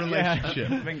have had a better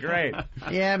relationship." It's been great.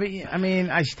 Yeah, but I mean,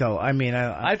 I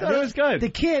thought it was good. The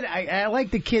kid, I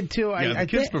like the kid too. The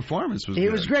kid's performance was good. He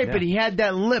was great, but he had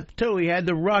that lip too. He had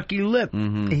the Rocky lip.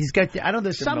 Mm-hmm. He's got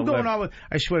there's something going on with.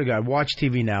 I swear to God, watch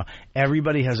TV now.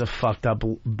 Everybody has a fucked up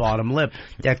bottom lip.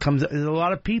 That comes. There's a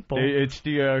lot of people. It's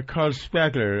the Carl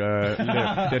Spackler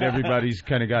that everybody's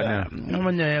kind of got now. I'm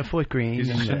on the fourth green. He's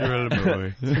a Cinderella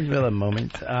movie. Cinderella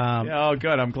moment. Oh,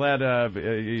 good. I'm glad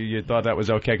you thought that was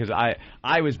okay, because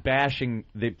I was bashing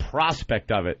the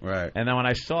prospect of it. Right. And then when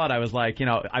I saw it, I was like,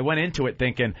 I went into it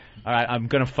thinking, all right, I'm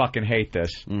going to fucking hate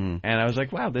this. And I was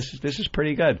like, wow, this is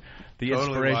pretty good. The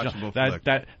totally inspirational,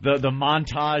 the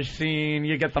montage scene,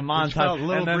 you get the montage. It felt a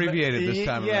little abbreviated this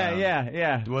time around.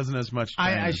 Yeah. It wasn't as much.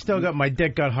 I still got my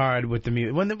dick got hard with the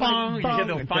music. When the bong, you get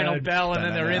the final bell, and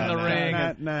then they're in the ring.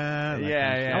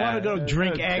 Yeah. I wanted to go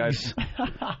drink eggs.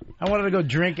 I wanted to go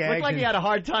drink eggs. Looked like he had a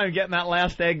hard time getting that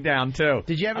last egg down, too.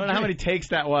 Did you ever? I don't know how many takes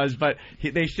that was, but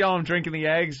they show him drinking the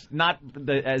eggs. Not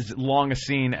as long a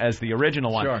scene as the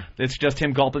original one. Sure. It's just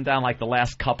him gulping down like the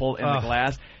last couple in the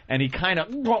glass, and he kind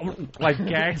of like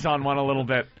gags on one a little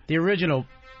bit. The original.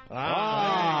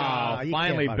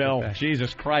 Finally, Bill.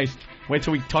 Jesus Christ. Wait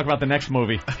till we talk about the next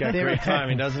movie. He's got great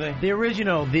timing, doesn't he? The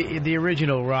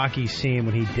original Rocky scene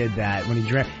when he did that, when he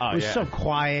drank, it was so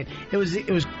quiet. It was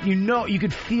you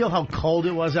could feel how cold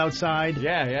it was outside.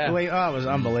 Yeah. The way, it was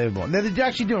unbelievable. They're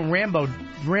actually doing Rambo 4.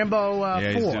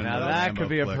 Now that could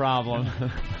be a problem.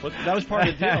 That was part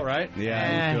of the deal, right?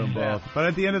 Yeah, he was doing both. But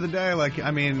at the end of the day,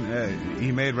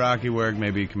 he made Rocky work.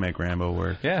 Maybe he can make Rambo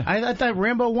work. Yeah. I thought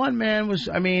Rambo 1, man, was,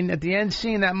 at the end,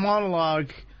 seeing that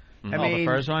monologue. The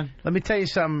first one? Let me tell you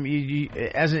something.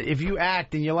 If you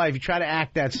act in your life, you try to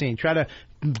act that scene. Try to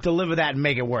deliver that and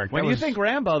make it work. When you think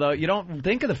Rambo, though, you don't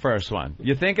think of the first one.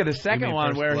 You think of the second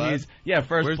one where Blood? First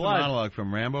Where's Blood. The monologue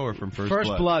from Rambo or from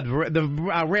First Blood?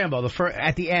 Rambo,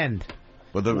 at the end.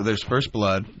 Well, there's First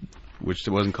Blood, which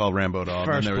wasn't called Rambo at all.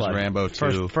 First then there was Blood. Rambo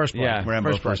 2. First Blood. Yeah.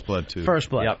 Rambo First Blood 2. First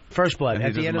Blood. Yep. First Blood. And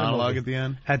At the end of the monologue movie. at the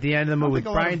end? At the end of the movie. I think a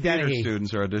lot Brian of theater Dennehy.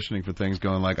 students are auditioning for things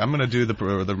going like, I'm going to do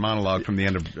the monologue from the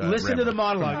end of Listen Rambo. to the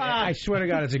monologue. I swear to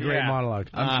God, it's a great monologue.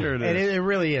 I'm sure it is. And it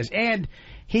really is. And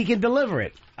he can deliver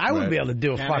it. I wouldn't be able to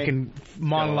do a fucking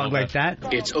monologue like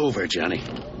that. It's over, Johnny.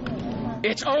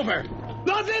 It's over.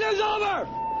 Nothing is over.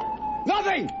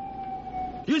 Nothing.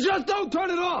 You just don't turn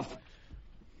it off.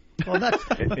 Well,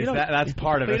 that's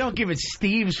part of it. You don't give it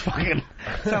Steve's fucking.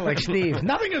 Sound like Steve.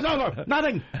 Nothing is over.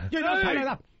 Nothing. You don't turn it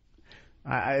up.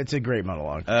 It's a great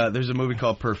monologue. There's a movie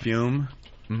called Perfume.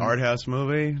 Art house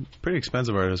movie, pretty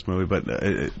expensive art house movie, but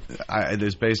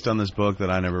it's based on this book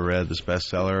that I never read, this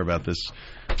bestseller about this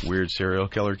weird serial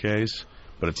killer case,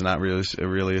 but it's not really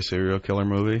a serial killer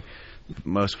movie.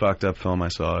 Most fucked up film I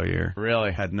saw all year.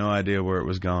 Really? Had no idea where it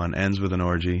was going. Ends with an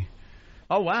orgy.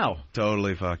 Oh, wow.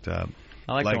 Totally fucked up.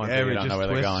 I like the ones every where you don't just know where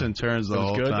they're twists going. and turns the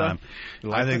whole Good, time.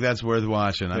 I think that's worth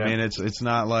watching. Yeah. I mean, it's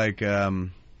not like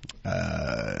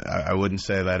I wouldn't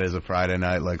say that is a Friday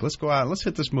night. Like, let's go out and let's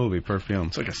hit this movie, Perfume.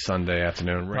 It's like a Sunday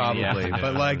afternoon. Probably.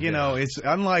 But like, it's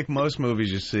unlike most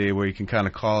movies you see where you can kind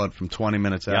of call it from 20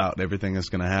 minutes out, everything is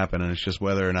going to happen, and it's just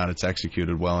whether or not it's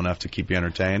executed well enough to keep you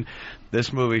entertained.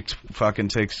 This movie fucking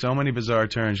takes so many bizarre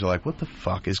turns. You're like, what the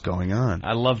fuck is going on?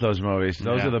 I love those movies.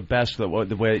 Those are the best, the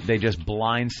way they just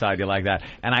blindside you like that.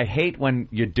 And I hate when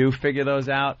you do figure those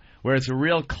out, where it's a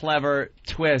real clever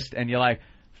twist, and you're like,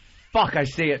 fuck, I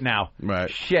see it now. Right.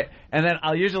 Shit. And then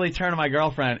I'll usually turn to my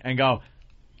girlfriend and go,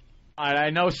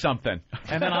 I know something.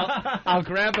 And then I'll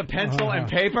grab a pencil and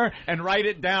paper and write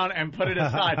it down and put it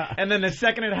aside. And then the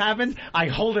second it happens, I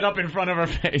hold it up in front of her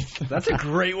face. That's a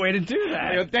great way to do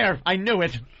that. There, I knew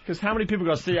it. Because how many people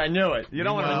go, see, I knew it. You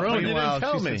don't want to ruin it. You didn't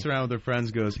tell she me. sits around with her friends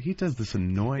goes, he does this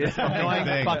annoying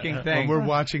fucking thing. When we're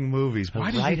watching movies. Why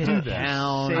did you do that?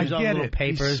 Saves all the little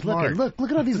papers.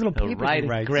 Look at all these little papers.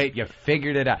 Right, great. You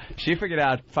figured it out. She figured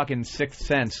out fucking Sixth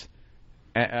Sense.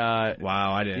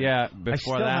 Wow, I didn't. Yeah,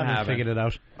 before that happened. Figured it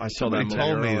out. I saw Somebody that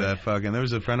told me early. that fucking. There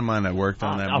was a friend of mine that worked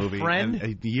on that movie. A friend?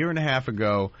 And a year and a half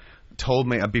ago, told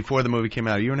me before the movie came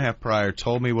out, a year and a half prior,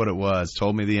 told me what it was,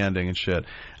 told me the ending and shit,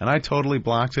 and I totally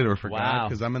blocked it or forgot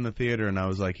because I'm in the theater and I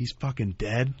was like, he's fucking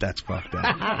dead. That's fucked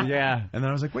up. Yeah. And then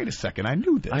I was like, wait a second, I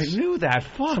knew this. I knew that.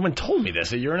 Fuck. Someone told me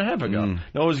this a year and a half ago.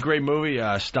 No, it was a great movie.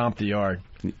 Stomp the Yard.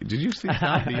 Did you see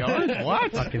Stomp the Yard?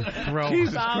 What? Fucking throw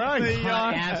Jesus Stomp Christ. the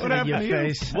Yard. What happened to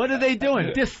you? What are they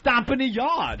doing? Just stomping the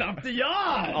yard. Stomp the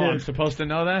Yard. Oh, I'm supposed to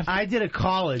know that? I did a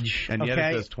college, And yet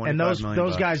it says $25 and those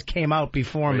million guys came out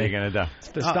before What are me. you going to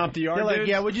do? The Stomp the Yard They're like, dudes?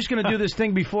 yeah, we're just going to do this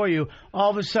thing before you. All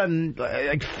of a sudden,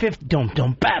 like 50,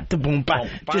 boom, bap, boom, bap,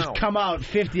 just come out,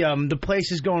 50 of them. The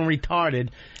place is going retarded.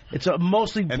 It's a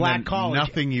mostly And black then college.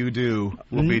 nothing you do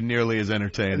will be nearly as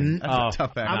entertaining. That's a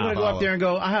tough act. I'm going to go up there and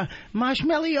go,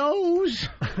 marshmallows.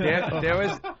 There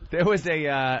was There was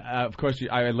of course,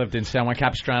 I lived in San Juan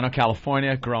Capistrano,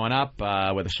 California, growing up,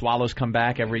 where the Swallows come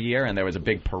back every year, and there was a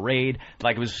big parade.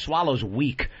 Like, it was Swallows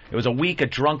Week. It was a week of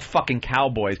drunk fucking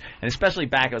cowboys, and especially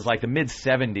back, it was like the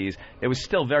mid-'70s. It was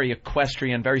still very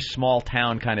equestrian, very small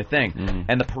town kind of thing. Mm.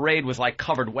 And the parade was like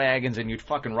covered wagons, and you'd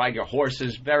fucking ride your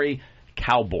horses, very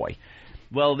cowboy.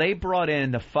 Well, they brought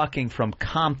in the fucking from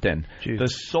Compton, the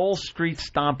Soul Street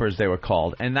Stompers, they were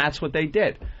called, and that's what they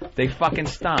did. They fucking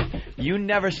stomped. You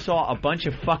never saw a bunch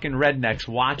of fucking rednecks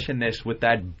watching this with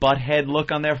that butthead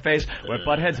look on their face, where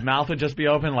butthead's mouth would just be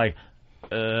open like,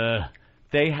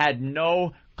 They had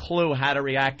no clue how to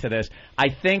react to this. I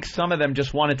think some of them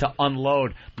just wanted to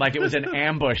unload, like it was an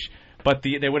ambush. But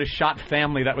they would have shot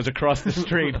family that was across the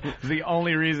street. It's the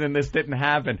only reason this didn't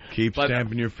happen. Keep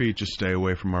stamping your feet. Just stay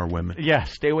away from our women. Yeah,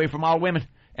 stay away from our women.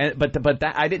 But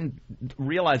that I didn't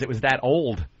realize it was that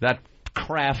old. That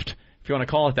craft, if you want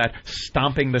to call it that,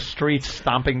 stomping the streets,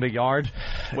 stomping the yard.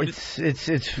 It's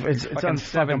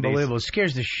unbelievable. It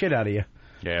scares the shit out of you.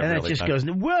 Yeah, and really it just goes,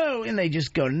 whoa, and they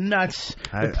just go nuts.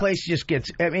 The place just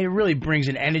gets, I mean, it really brings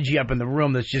an energy up in the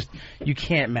room that's just, you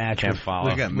can't match. Can't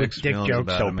follow. We got mixed dick feelings jokes,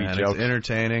 about it, man. It's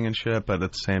entertaining and shit, but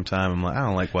at the same time, I'm like, I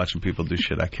don't like watching people do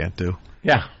shit I can't do.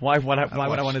 Yeah, why would I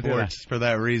want to do that? For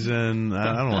that reason,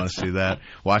 I don't want to see that.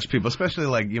 Watch people, especially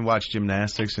like you watch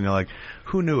gymnastics, and you're like,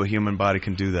 who knew a human body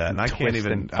can do that? And I can't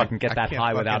even fucking get that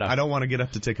high without. I don't want to get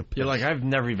up to take a piss. You're like, I've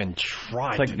never even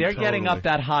tried. It's like they're getting up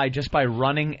that high just by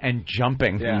running and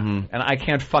jumping, and I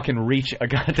can't fucking reach a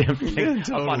goddamn thing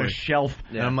up on a shelf.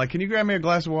 Yeah. And I'm like, can you grab me a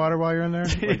glass of water while you're in there?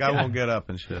 Like I won't get up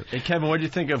and shit. Hey Kevin, what did you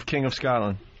think of King of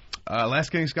Scotland? Last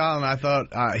King of Scotland, I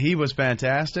thought he was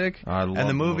fantastic. And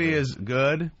the movie is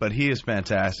good, but he is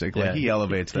fantastic. Like, he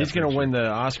elevates that. He's going to win the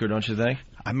Oscar, don't you think?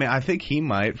 I mean, I think he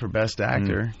might for Best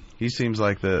Actor. He seems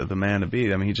like the man to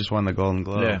beat. I mean, he just won the Golden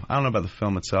Globe. Yeah. I don't know about the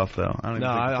film itself, though. I don't even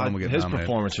think the film will get his nominated.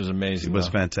 Performance was amazing. It was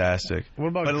fantastic. What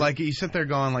about like, you sit there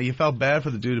going, like, you felt bad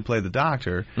for the dude who played the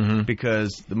doctor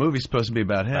because the movie's supposed to be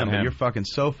about him, but you're fucking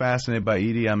so fascinated by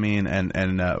Idi Amin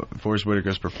and Forrest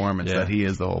Whitaker's performance that he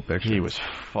is the whole picture. He was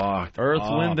fucked. Earth,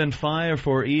 Wind, and Fire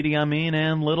for Idi Amin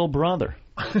and Little Brother.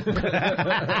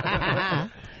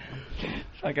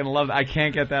 I can love. I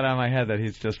can't get that out of my head that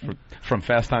he's just from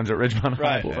Fast Times at Ridgemont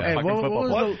High. Hey,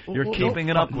 You're keeping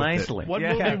it up nicely.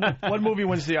 What movie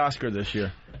wins the Oscar this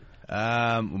year?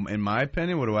 In my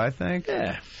opinion, what do I think?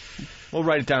 Yeah. We'll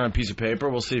write it down on a piece of paper.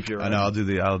 We'll see if you're right. I know. I'll do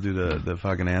the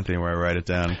fucking Anthony where I write it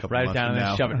down a couple months from now. Write it down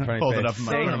and shove it in front of Hold your it up in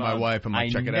front of my wife and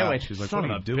check it out. She's like, what are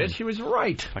you doing? Bitch, he was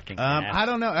right. I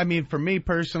don't know. I mean, for me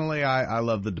personally, I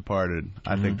love The Departed.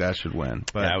 I think that should win.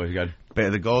 But that was good.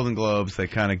 The Golden Globes, they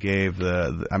kind of gave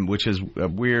which is a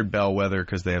weird bellwether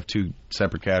because they have two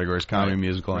separate categories, comedy,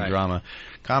 musical, and drama.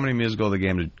 Comedy, musical, they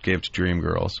gave to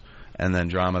Dreamgirls, and then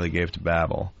drama they gave to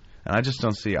Babel. And I just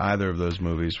don't see either of those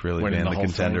movies really being the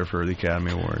contender for the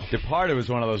Academy Award. Departed was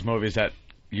one of those movies that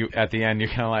you at the end you're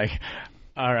kind of like,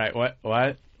 all right,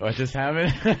 what just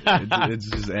happened? it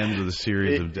just ends with a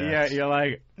series of deaths. Yeah, you're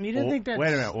like, you didn't think that?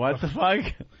 Wait a minute, what the fuck?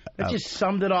 It just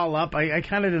summed it all up. I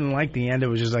kind of didn't like the end. It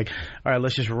was just like, all right,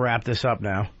 let's just wrap this up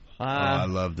now. I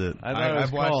loved it.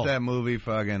 I've watched that movie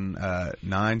fucking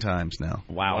 9 times now.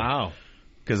 Wow.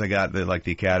 Because I got the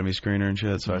Academy screener and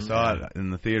shit, so I saw it in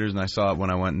the theaters, and I saw it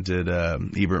when I went and did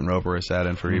Ebert and Roper. I sat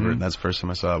in for Ebert, and that's the first time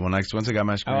I saw it. Once I got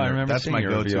my screener, I remember that's my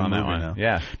go-to on that movie one. now.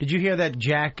 Yeah. Did you hear that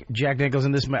Jack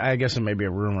Nicholson? This, I guess it may be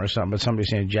a rumor or something, but somebody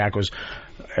saying Jack was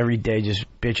every day just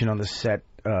bitching on the set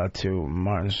to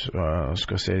Martin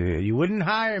Scorsese. You wouldn't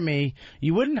hire me.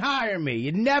 You wouldn't hire me.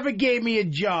 You never gave me a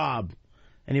job.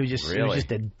 And he was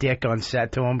just a dick on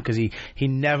set to him because he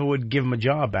never would give him a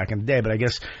job back in the day. But I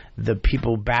guess the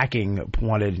people backing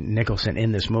wanted Nicholson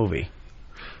in this movie.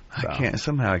 So. I can't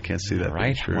see that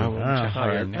being true.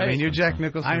 I mean, you're Jack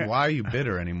Nicholson. Why are you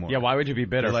bitter anymore? Yeah, why would you be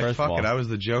bitter? You're like, first fuck of all. it. I was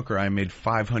the Joker. I made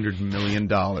 $500 million.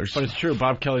 But it's true.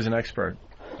 Bob Kelly's an expert.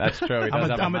 That's true.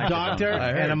 I'm a doctor,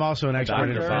 and I'm also an expert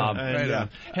in Bob.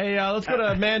 Hey, let's go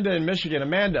to Amanda in Michigan.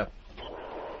 Amanda.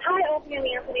 Hi, Opie and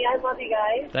Anthony. I love you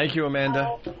guys. Thank you,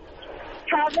 Amanda.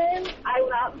 Kevin, I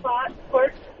went out and bought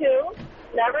Clerks 2.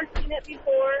 Never seen it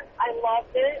before. I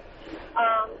loved it.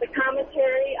 The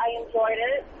commentary, I enjoyed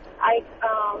it. I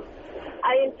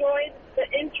enjoyed the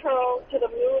intro to the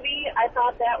movie. I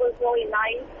thought that was really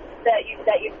nice that you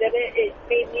did it. It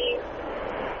made me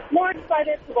more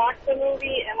excited to watch the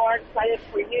movie and more excited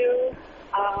for you.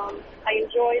 I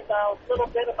enjoyed the little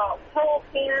bit about pole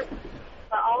pants.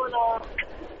 But all in all,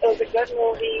 It was a good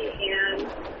movie, and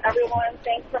everyone,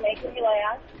 thanks for making me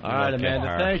laugh. All right,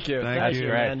 Amanda, thank you. That's you,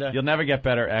 great. Amanda. You'll never get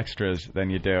better extras than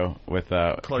you do with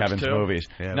Kevin's 2? movies.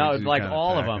 Yeah, no, we do like kinda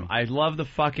all of pack them. 'em. I love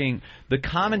the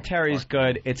commentary's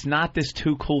good. It's not this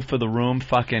too cool for the room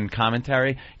fucking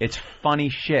commentary. It's funny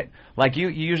shit. Like you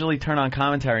usually turn on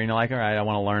commentary and you're like, all right, I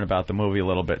want to learn about the movie a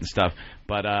little bit and stuff.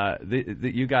 But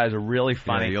you guys are really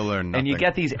funny. Yeah, you'll learn nothing. And you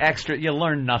get these extra. You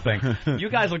learn nothing. You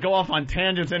guys will go off on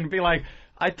tangents and be like,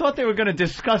 I thought they were going to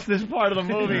discuss this part of the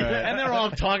movie, and they're all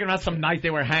talking about some night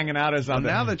they were hanging out or something.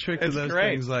 Well, now the trick to It's those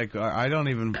great. things, like, I don't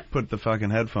even put the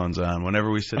fucking headphones on whenever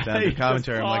we sit down to You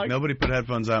commentary. just I'm like, talk. nobody put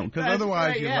headphones on, because That's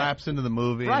otherwise great, you yeah. lapse into the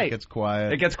movie and Right. it gets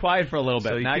quiet. It gets quiet for a little bit.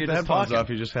 So you now keep you're the just headphones talking. off,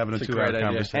 you're just having a It's a 2-hour great idea.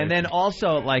 conversation. And then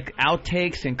also, like,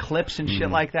 outtakes and clips and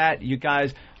shit like that, you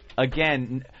guys,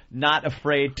 again, not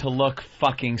afraid to look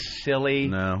fucking silly.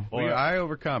 No. Or, I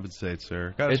overcompensate,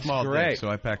 sir. Got a It's small great. dick, so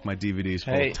I pack my DVDs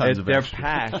full Hey, of tons of they're extras.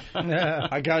 packed.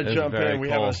 I got to It's jump very in. We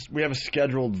cool. have a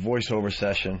scheduled voiceover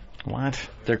session. What?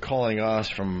 They're calling us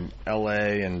from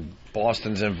L.A. and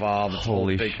Boston's involved. It's a whole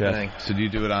Holy big shit. thing. So do you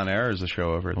do it on air or is the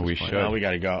show over? We should. No, we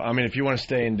got to go. I mean, if you want to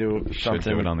stay and do Should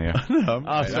something, do it on the air.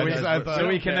 So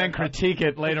we can then critique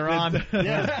it later on.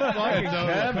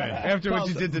 After what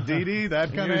you did to Dee Dee,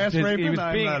 that kind of ass He raping, was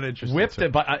I'm being not interested. whipped sir.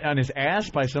 on his ass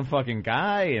by some fucking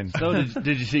guy. And So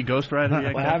did you see Ghost Rider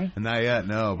yet? What happened? Not yet,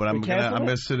 no. But I'm canceled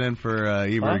gonna it? sit in for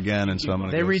Eber again, and so I'm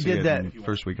gonna They go see redid it that- in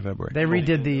first week of February. They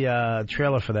redid the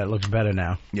trailer for that. It looks better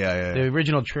now. Yeah. The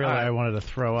original trailer, I wanted to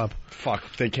throw up.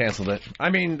 fuck, they canceled it. I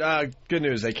mean, good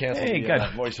news, they canceled Hey, the good.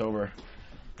 voiceover.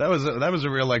 That was a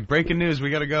real, like, breaking news. We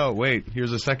gotta go. Wait,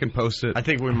 here's a second post-it. I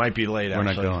think we might be late. We're not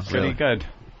actually. going. pretty good.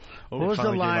 What was the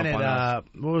finally line gave up at on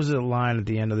what was the line at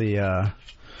the end of the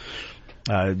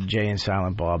Jay and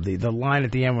Silent Bob? The line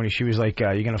at the end when she was like,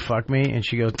 "You gonna fuck me?" and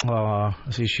she goes,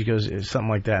 she goes something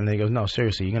like that, and then he goes, "No,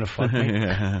 seriously, you gonna fuck me?"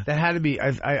 Yeah. That had to be.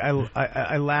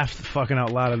 I laughed fucking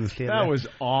out loud in the theater. That was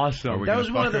awesome. Are we That gonna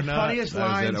was one fuck of the or not? funniest That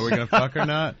was it. lines. Are we gonna fuck or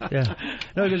not? Yeah.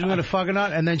 No, because we're gonna fuck or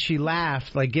not, and then she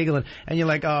laughed like giggling, and you're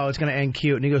like, "Oh, it's gonna end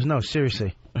cute," and he goes, "No,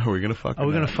 seriously, Are we gonna fuck? are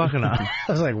we gonna fuck or not?"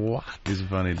 I was like, "What?" He's a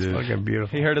funny dude. Fucking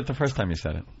beautiful. He heard it the first time you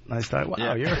said it. I thought,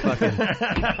 wow, you're a fucking.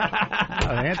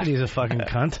 Anthony's a fucking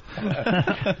cunt.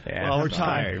 Yeah, Well, we're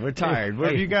tired. We're tired.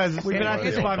 Have you guys? We've been at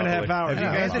this 5.5 hours. Have you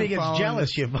guys Anthony been gets following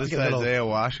jealous. You this fucking little. Isaiah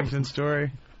Washington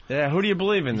story? Yeah, who do you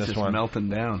believe in this Just one? melting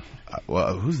down.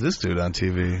 Well, who's this dude on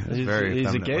TV? He's a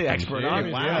effeminate gay looking. expert,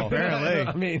 obviously. Wow, apparently.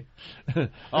 I mean,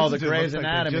 Oh, the This dude Grey's looks like they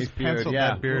Anatomy just beard. penciled Yeah.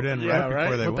 that beard in Yeah, right right?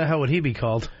 before they What the went. hell would he be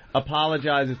called?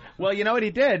 Apologizes. Well, you know what he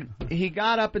did? He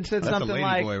got up and said That's a something lady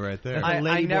like, boy right there. That's a I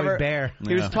lady boy never. bear.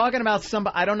 He was Yeah. talking about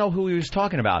somebody. I don't know who he was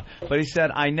talking about, but he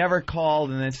said, "I never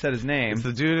called," and then said his name. It's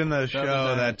the dude in the show.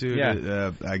 That dude,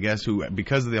 Yeah. I guess, who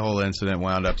because of the whole incident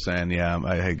wound up saying, "Yeah,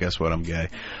 hey, guess what? I'm gay."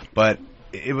 But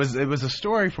it was a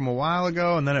story from a while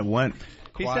ago, and then it went.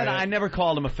 He quiet. said, "I never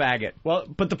called him a faggot." well,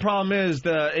 but the problem is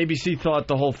the ABC thought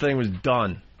the whole thing was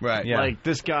done. Right. Yeah. Like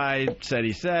this guy said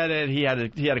he said it. He had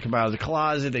to come out of the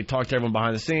closet. They talked to everyone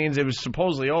behind the scenes. It was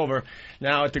supposedly over.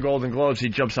 Now at the Golden Globes, he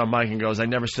jumps on mic and goes, "I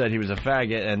never said he was a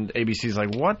faggot." And ABC's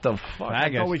like, "What the fuck? I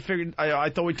Faggot. thought we figured.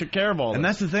 I thought we took care of all And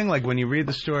this." that's the thing. Like when you read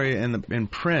the story in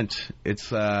print, it's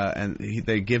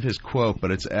they give his quote,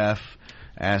 but it's F.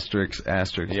 Asterisk,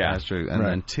 asterisk, Yeah. asterisk, and Right.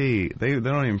 then T. They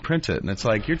don't even print it, and it's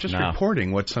like you're just No.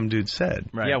 reporting what some dude said.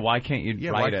 Right. Yeah, why can't you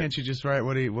Yeah, write why it? can't you just write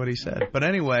what he said? But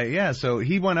anyway, yeah. So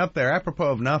he went up there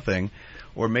apropos of nothing,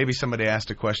 or maybe somebody asked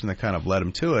a question that kind of led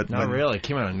him to it. Not really. It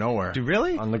came out of nowhere. Do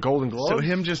really? On the Golden Globes. So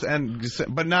him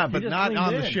but not just on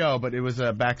leaned the in. show, but it was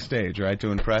backstage, right,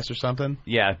 doing press or something.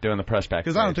 Yeah, doing the press back.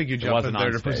 Because I don't think you jump in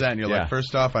there to present. You're like,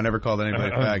 first off, I never called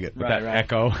anybody a faggot. With that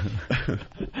echo.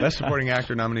 Best supporting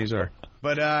actor nominees are.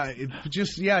 But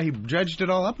he dredged it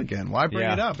all up again. Why bring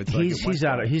it up? It's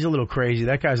like He's a little crazy.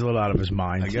 That guy's a little out of his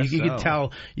mind. I guess you so.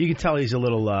 could tell he's a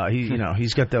little.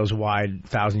 He's got those wide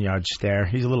 1,000-yard stare.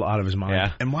 He's a little out of his mind.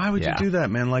 Yeah. And why would you do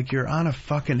that, man? Like you're on a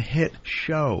fucking hit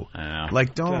show. I know.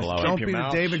 Like don't Keep your be the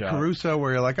mouth David shut. Caruso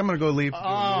where you're like, I'm gonna go leave.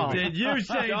 Oh, Did you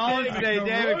say don't say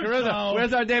David Caruso?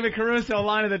 Where's our David Caruso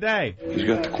line of the day? He's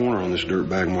got the corner on this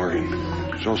dirtbag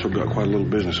market. He's also got quite a little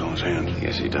business on his hands.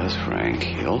 Yes, he does, Frank.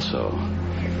 He also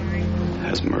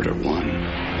has murdered one.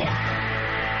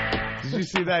 Did you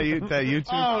see that YouTube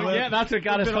Oh, clip? yeah, that's what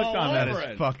got us hooked on That this.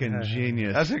 is fucking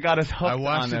genius. That's what got us hooked I on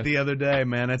watched it this. the other day,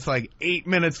 man. It's like 8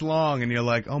 minutes long, and you're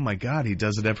like, oh my god, he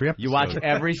does it every episode. You watch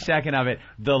every second of it.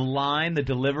 The line, the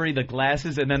delivery, the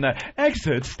glasses, and then the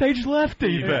exit, stage left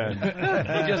even. He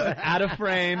just out of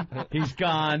frame. He's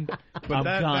gone. But I'm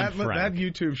that gone, Frank.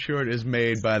 YouTube short is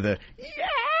made by the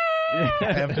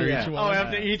After each one. Oh,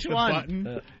 after each one.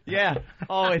 Button. Yeah.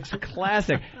 Oh, it's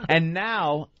classic. And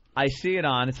now I see it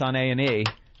on. It's on A&E.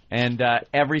 And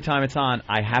every time it's on,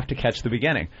 I have to catch the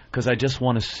beginning because I just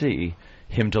want to see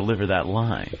him deliver that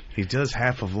line. He does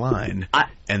half of line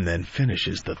and then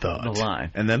finishes the thought. The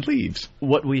line. And then leaves.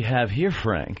 What we have here,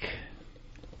 Frank,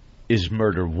 is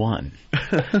murder one.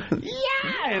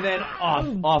 And then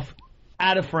off,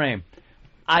 out of frame.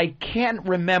 I can't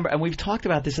remember, and we've talked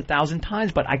about this 1,000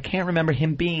 times, but I can't remember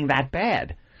him being that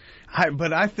bad.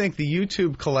 But I think the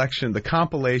YouTube collection, the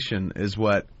compilation, is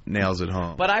what nails it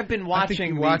home. But I've been watching. I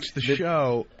think you watched the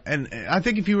show, and I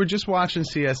think if you were just watching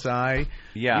CSI,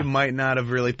 you might not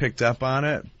have really picked up on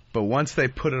it. But once they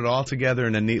put it all together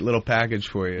in a neat little package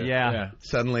for you,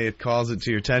 suddenly it calls it to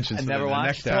your attention. So never the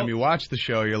next time you watch the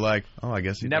show, you're like, oh, I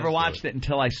guess he never watched it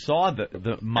until I saw the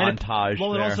montage.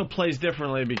 It also plays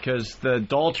differently because the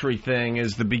adultery thing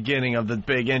is the beginning of the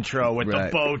big intro with the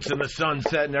boats and the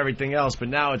sunset and everything else. But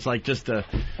now it's like just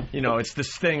it's the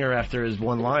stinger after his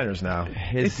one-liners now.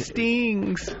 It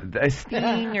stings. The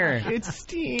stinger. It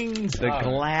stings. The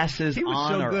glasses He was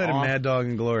on so good in Mad Dog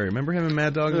and Glory. Remember him in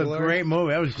Mad Dog and Glory? Great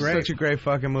movie. That was great. Such a great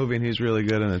fucking movie, and he's really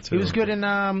good in it, too. He was good in,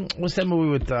 what's that movie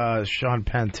with Sean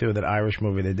Penn, too, that Irish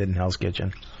movie they did in Hell's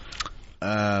Kitchen?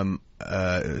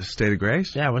 State of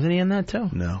Grace? Yeah, wasn't he in that, too?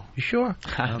 No. You sure?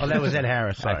 Oh, that was Ed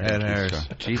Harris. Sorry. Ed Harris.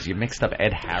 Jeez, you mixed up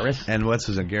Ed Harris? And what's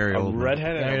his name? Gary Oldman.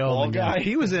 Redhead and a bald guy?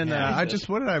 He was in, what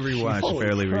did I rewatch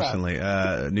fairly recently?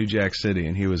 New Jack City,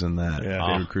 and he was in that. Yeah.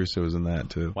 David Crusoe was in that,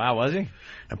 too. Wow, was he?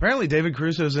 Apparently David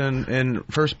Crusoe's in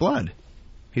First Blood.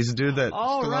 He's the dude that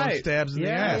Stallone stabs in the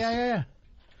ass. Yeah.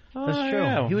 That's true.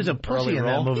 Yeah. He was a pussy in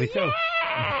that movie, too.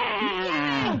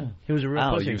 He was a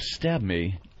real pussy. You stabbed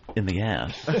me in the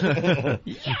ass.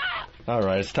 All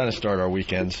right, it's time to start our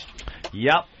weekends.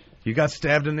 Yep. You got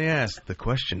stabbed in the ass. The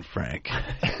question, Frank,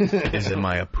 is am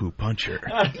I a poo puncher?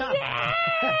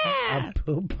 A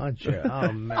poo puncher. Oh,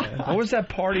 man. What was that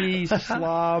party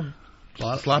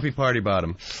Sloppy Party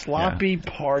Bottom. Sloppy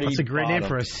Party That's a great Bottom. name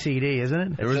for a CD, isn't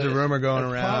it? There was a rumor going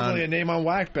around. Probably a name on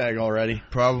Whackbag already.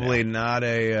 Probably not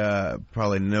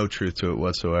probably no truth to it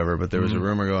whatsoever, but there was a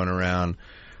rumor going around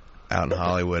out in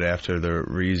Hollywood after the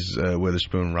Reese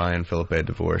Witherspoon Ryan Philippe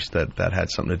divorce that had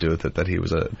something to do with it, that he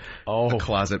was a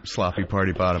closet sloppy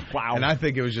party bottom. Wow. And I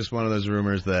think it was just one of those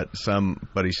rumors that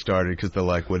somebody started because they're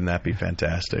like, wouldn't that be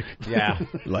fantastic? Yeah.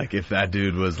 Like if that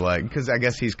dude was like, because I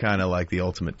guess he's kind of like the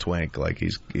ultimate twink, like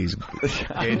he's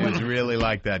gay dudes really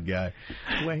like that guy.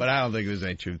 But I don't think there's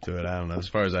any truth to it. I don't know. As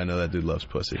far as I know, that dude loves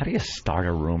pussy. How do you start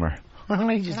a rumor?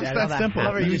 It's that simple.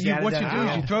 What you do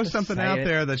is you throw something out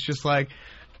there that's just like,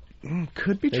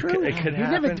 could be true. It could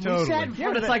happen.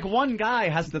 But it's like one guy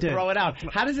has to throw it out.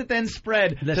 How does it then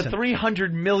spread to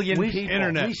 300 million people?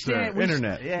 Internet. We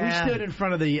stood in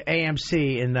front of the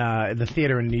AMC in the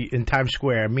theater in Times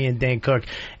Square, me and Dane Cook,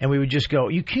 and we would just go,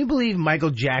 can you believe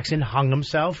Michael Jackson hung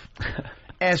himself?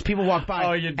 As people walk by.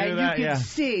 Oh, you do and that? You can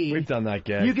see. We've done that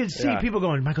gag. You can see people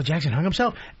going, Michael Jackson hung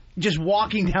himself? Just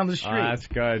walking down the street. That's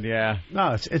good, yeah.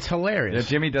 No, it's hilarious. Yeah,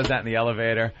 Jimmy does that in the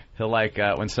elevator. He'll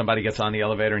when somebody gets on the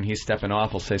elevator and he's stepping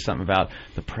off, he'll say something about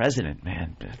the president.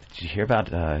 Man, did you hear about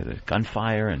the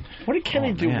gunfire? And what did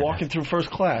Kenny do walking through first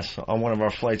class on one of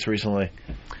our flights recently?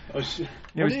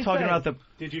 He was talking about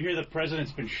Did you hear the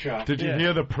president's been shot? Did you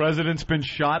hear the president's been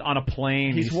shot on a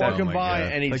plane? He's walking by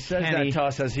and he says that to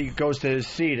us as he goes to his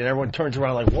seat, and everyone turns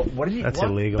around like, "What did he?" That's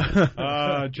illegal.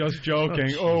 Just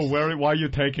joking. Why are you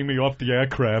taking me off the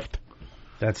aircraft?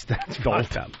 That's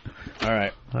fucked up. All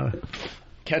right.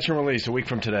 Catch and Release a week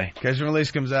from today. Catch and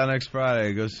Release comes out next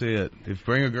Friday. Go see it.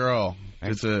 Bring a girl.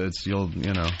 I'll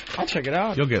check it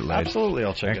out. You'll get laid. Absolutely,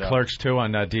 I'll check it out. Clerks 2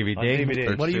 on DVD.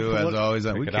 Clerks 2, as always.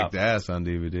 We kicked ass on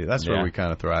DVD. That's where we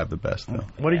kind of thrive the best, though.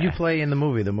 What did you play in the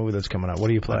movie that's coming out? What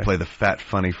do you play? I play the fat,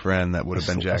 funny friend that would have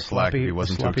been Jack Black if he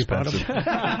wasn't too expensive.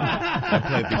 I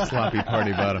played the sloppy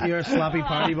party bottom. You're a sloppy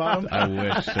party bottom? I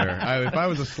wish, sir. If I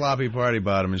was a sloppy party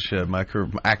bottom and shit, my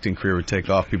acting career would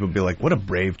take off. People would be like, what a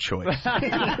brave choice.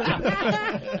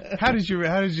 How did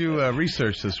you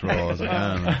research this role? I was like,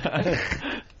 I don't know.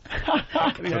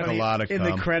 Took a lot of in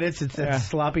the credits, it said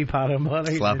sloppy bottom.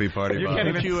 Sloppy party bottom. You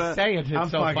can't even say it. It's I'm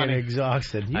so fucking funny.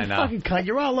 exhausted. You I know. fucking cunt.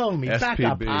 You're all over me. Back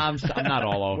up. I'm not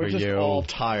all over you. We're just all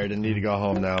tired and need to go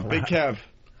home now. Big Kev.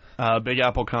 Big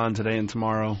Apple Con today and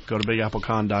tomorrow. Go to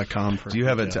bigapplecon.com. Do you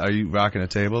have are you rocking a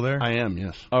table there? I am,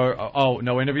 yes.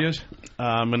 No interviews?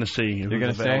 I'm going to see. You're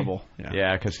going to available. Say?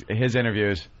 Yeah, because his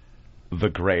interviews, the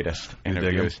greatest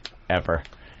interviews ever.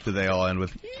 Do they all end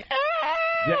with...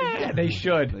 Yeah, they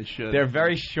should. They should. They're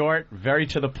very short, very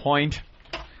to the point.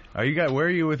 Where are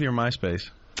you with your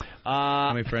MySpace?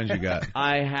 How many friends you got?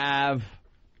 I have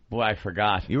Boy, I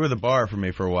forgot. You were the bar for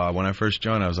me for a while. When I first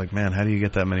joined, I was like, man, how do you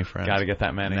get that many friends? Got to get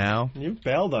that many. Now? You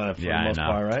bailed on it for the most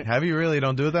part, right? Have you really?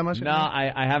 Don't do it that much? No,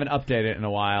 I haven't updated it in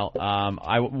a while.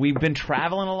 We've been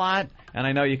traveling a lot, and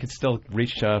I know you could still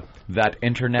reach that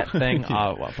internet thing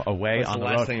away That's on the the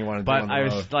last road. thing you want to do but on the I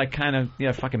road. was like kind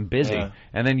of fucking busy,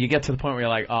 and then you get to the point where you're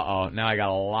like, now I got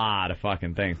a lot of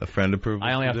fucking things. A friend approval.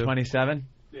 I only have 27.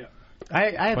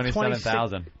 I have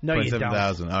 27,000. No, you don't.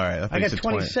 27,000. All right. I got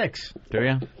 26. Do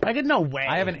you? I got no way.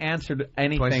 I haven't answered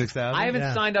anything. 26,000? I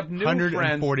haven't signed up new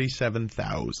friends.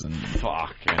 147,000.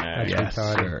 Fucking yes,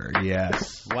 sir.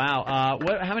 Yes. Wow.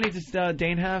 How many does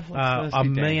Dane have?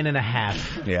 $1.5 million.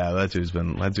 Yeah, that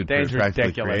dude Dane's practically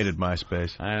ridiculous. created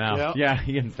MySpace. I know. Yeah,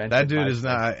 he invented that dude MySpace. is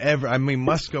not ever. I mean,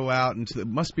 must go out and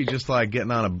must be just like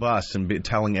getting on a bus and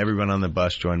telling everyone on the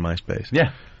bus join MySpace.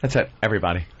 Yeah, that's it.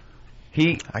 Everybody.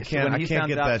 I can't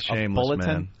get that shameless,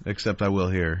 man. Except I will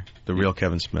here. The Real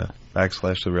Kevin Smith. /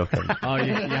 The Real Kevin Smith. Oh,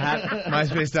 you have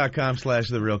MySpace.com /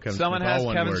 The Real Kevin Someone Smith. has All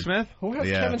one Kevin word. Smith? Who has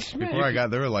Yeah. Kevin Smith? Before I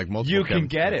got there were like multiple. You can Kevin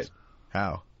get Smiths. it.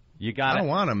 How? You got I don't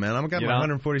want him, man. I've got my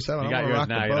 147. You I got want to yours rock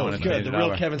now. the You don't boat. want to Good. change The it real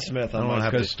over. Kevin Smith. I don't want to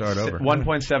have to start over.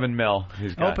 1.7 mil.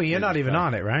 He's got. Opie, you're not even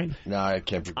on it, right? No, I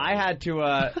can't be. I had to.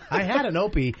 I had an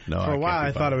Opie for a while.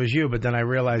 I thought it was you, but then I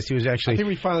realized he was actually. I think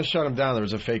we finally shut him down. There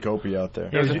was a fake Opie out there.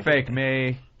 It was a fake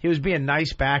me. He was being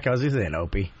nice back. I was this is an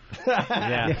Opie.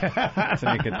 Yeah,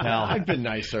 so you could tell. I've been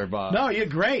nicer, Bob. No, you're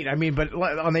great. I mean, but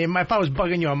if I was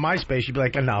bugging you on MySpace, you'd be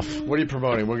like, enough. What are you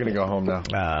promoting? We're gonna go home now.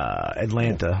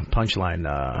 Atlanta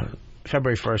Punchline,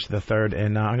 February 1st to the 3rd,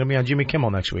 and I'm gonna be on Jimmy Kimmel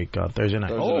next week, Thursday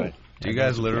night. Do you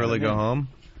guys literally go home?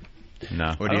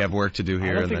 No. Or do you have work to do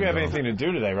here? I don't think we have go anything to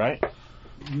do today, right?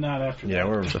 Not after. Yeah,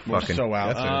 we're fucking so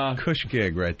out. That's a cush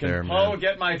gig right there, Oh, man.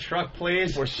 get my truck,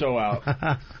 please. We're so out.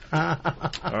 All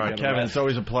right, Kevin, it's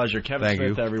always a pleasure. Kevin Thank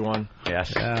Smith, you. everyone.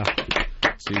 Yes. Yeah.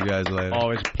 See you guys later.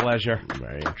 Always a pleasure.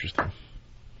 Very interesting.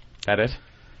 That it?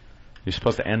 You're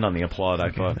supposed to end on the applaud, I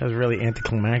thought. That was really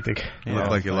anticlimactic. You look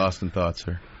like you're lost in thought,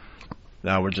 sir.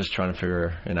 No, we're just trying to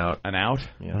figure an out. An out?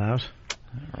 Yeah. An out?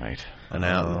 All right. An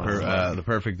out. The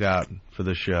perfect out for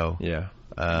the show. Yeah.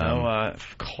 No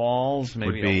calls,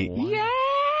 maybe would be a one. Yeah!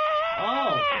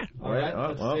 Oh! All right, Oh,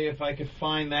 let's well. see if I could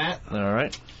find that. All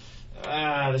right.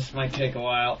 This might take a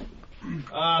while.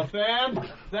 Sam?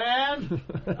 Sam?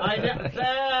 I need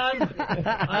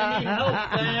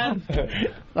help,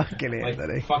 Sam. Fucking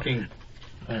Anthony. Fucking.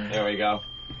 There we go.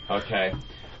 Okay.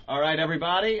 All right,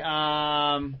 everybody.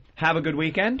 Have a good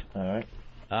weekend. All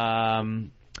right.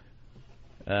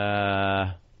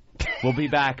 We'll be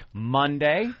back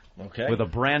Monday Okay. with a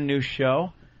brand new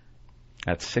show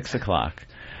at 6 o'clock.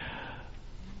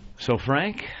 So,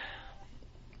 Frank,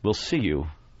 we'll see you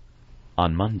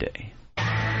on Monday.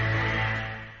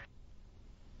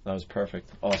 That was perfect.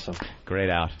 Awesome. Great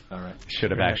out. All right.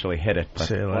 Should have actually hit it. But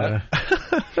See you later.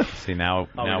 see, now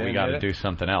we we didn't got hit to it? do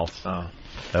something else. Oh.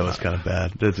 That was kind of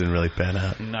bad. That didn't really pan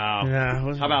out. No.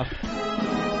 Yeah, How about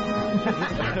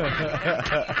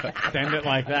send it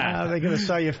like that? they could have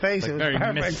saw your face. Like It was very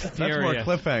perfect. That's more mysterious.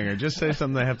 cliffhanger. Just say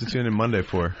something they have to tune in Monday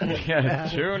for. Yeah,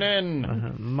 tune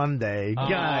in. Monday,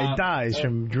 guy dies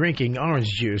from drinking orange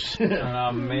juice.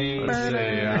 Amazing.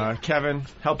 Let's see. Kevin,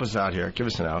 help us out here. Give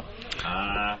us an out.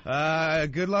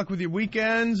 Good luck with your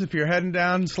weekends. If you're heading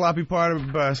down Sloppy Party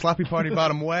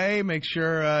Bottom Way, make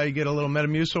sure you get a little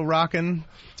Metamucil rocking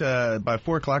by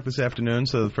 4 o'clock this afternoon,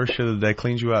 so the first show of the day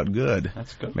cleans you out good.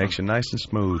 That's good. Makes you nice and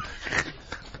smooth.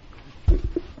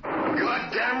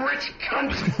 Goddamn rich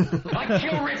cunt! I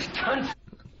kill rich cunt!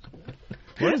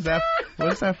 What is that?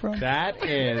 What is that from? That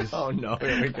is. Oh, no.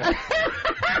 Here we go.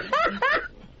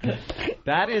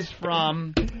 That is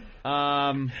from.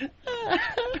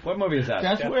 What movie is that?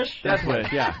 Death Wish? Death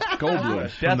Wish, yeah. Goldblum.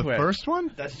 Death From the Wish. first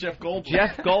one? That's Jeff Goldblum.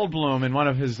 Jeff Goldblum in one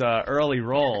of his early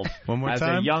roles One more as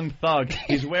time? a young thug.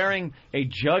 He's wearing a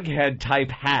Jughead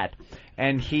type hat,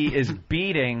 and he is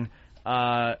beating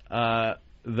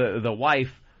the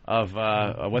wife of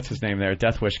what's his name there,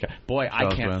 Death Wish guy. Boy, I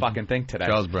Charles can't Bronson. fucking think today.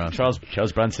 Charles Bronson.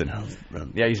 Charles Bronson.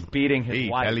 Yeah, he's beating his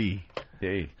wife. Ellie.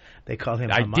 Hey. They call him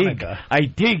I harmonica.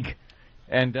 dig.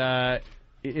 And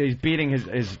he's beating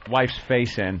his wife's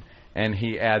face in, and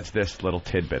he adds this little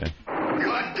tidbit in.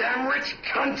 Goddamn rich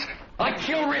cunt! I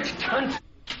kill rich cunt!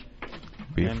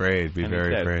 Be afraid. Be And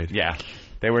very he said, afraid. Yeah.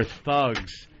 They were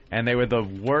thugs, and they were the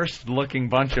worst-looking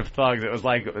bunch of thugs. It was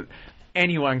like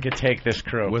anyone could take this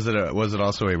crew. Was it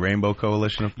also a rainbow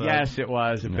coalition of thugs? Yes, it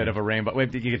was a bit of a rainbow. You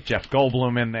get Jeff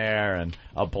Goldblum in there, and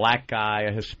a black guy,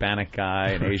 a Hispanic guy,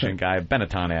 an Asian guy,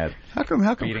 Benetton ad. How come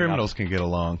beating criminals up. can get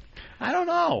along? I don't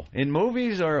know. In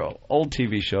movies or old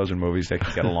TV shows or movies, they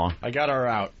can get along. I got our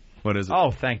out. What is it? Oh,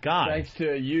 thank God. Thanks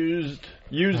to used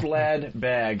Used lad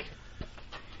bag.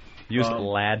 Used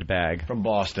lad bag. From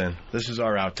Boston. This is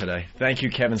our out today. Thank you,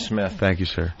 Kevin Smith. Thank you,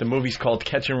 sir. The movie's called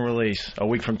Catch and Release, a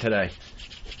week from today.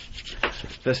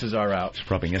 This is our out.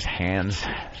 He's rubbing his hands.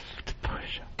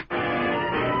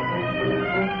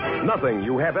 Nothing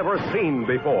you have ever seen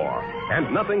before,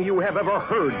 and nothing you have ever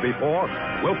heard before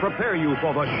will prepare you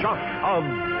for the shock of...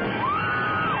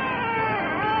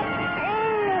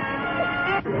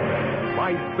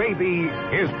 My Baby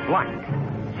is Black.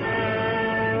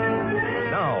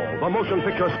 Now, the motion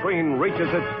picture screen reaches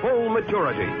its full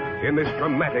maturity in this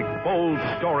dramatic, bold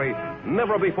story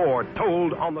never before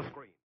told on the screen.